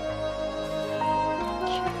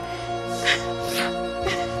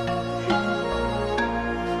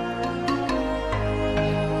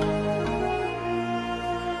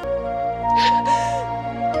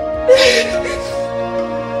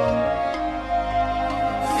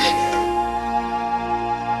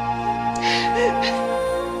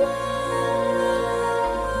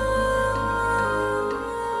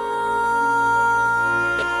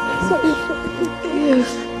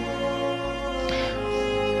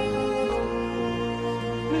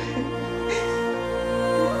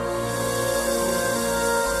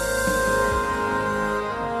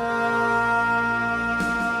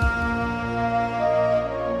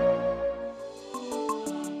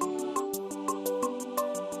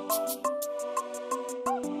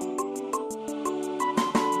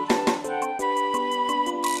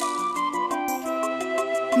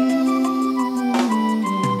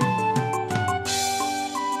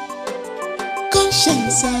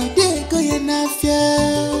 Conscience adego ya n'afia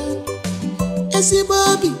ezigbo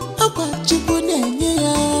obi akwa Chukwu na-enye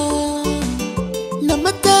ya. No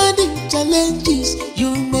matter the challenges you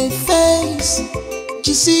may face,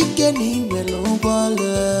 jisike na iwere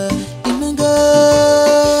ụgbọala inugo.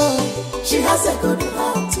 She has a good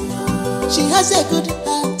heart, she has a good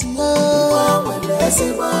heart.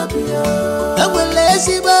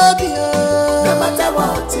 No matter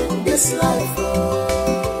what in this life,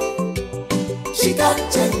 she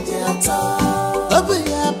can't change at all.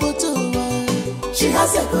 She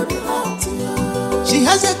has a good heart. She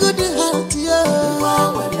has a good heart.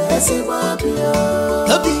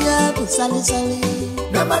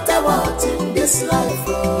 No matter what in this life,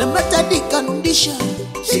 no matter the condition,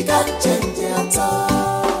 she can't change at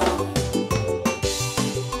all.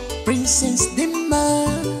 Princess Dimma,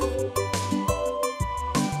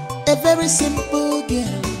 a very simple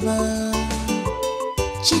girl.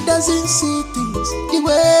 She doesn't see things the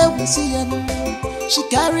way we see them. She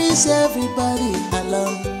carries everybody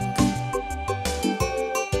along.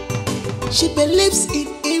 She believes in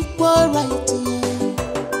equal right.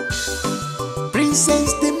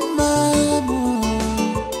 Princess Dimma,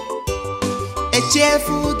 a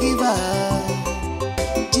cheerful giver.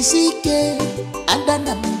 Jisike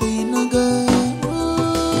Adanambi no go.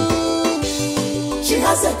 She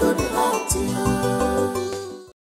has a good heart.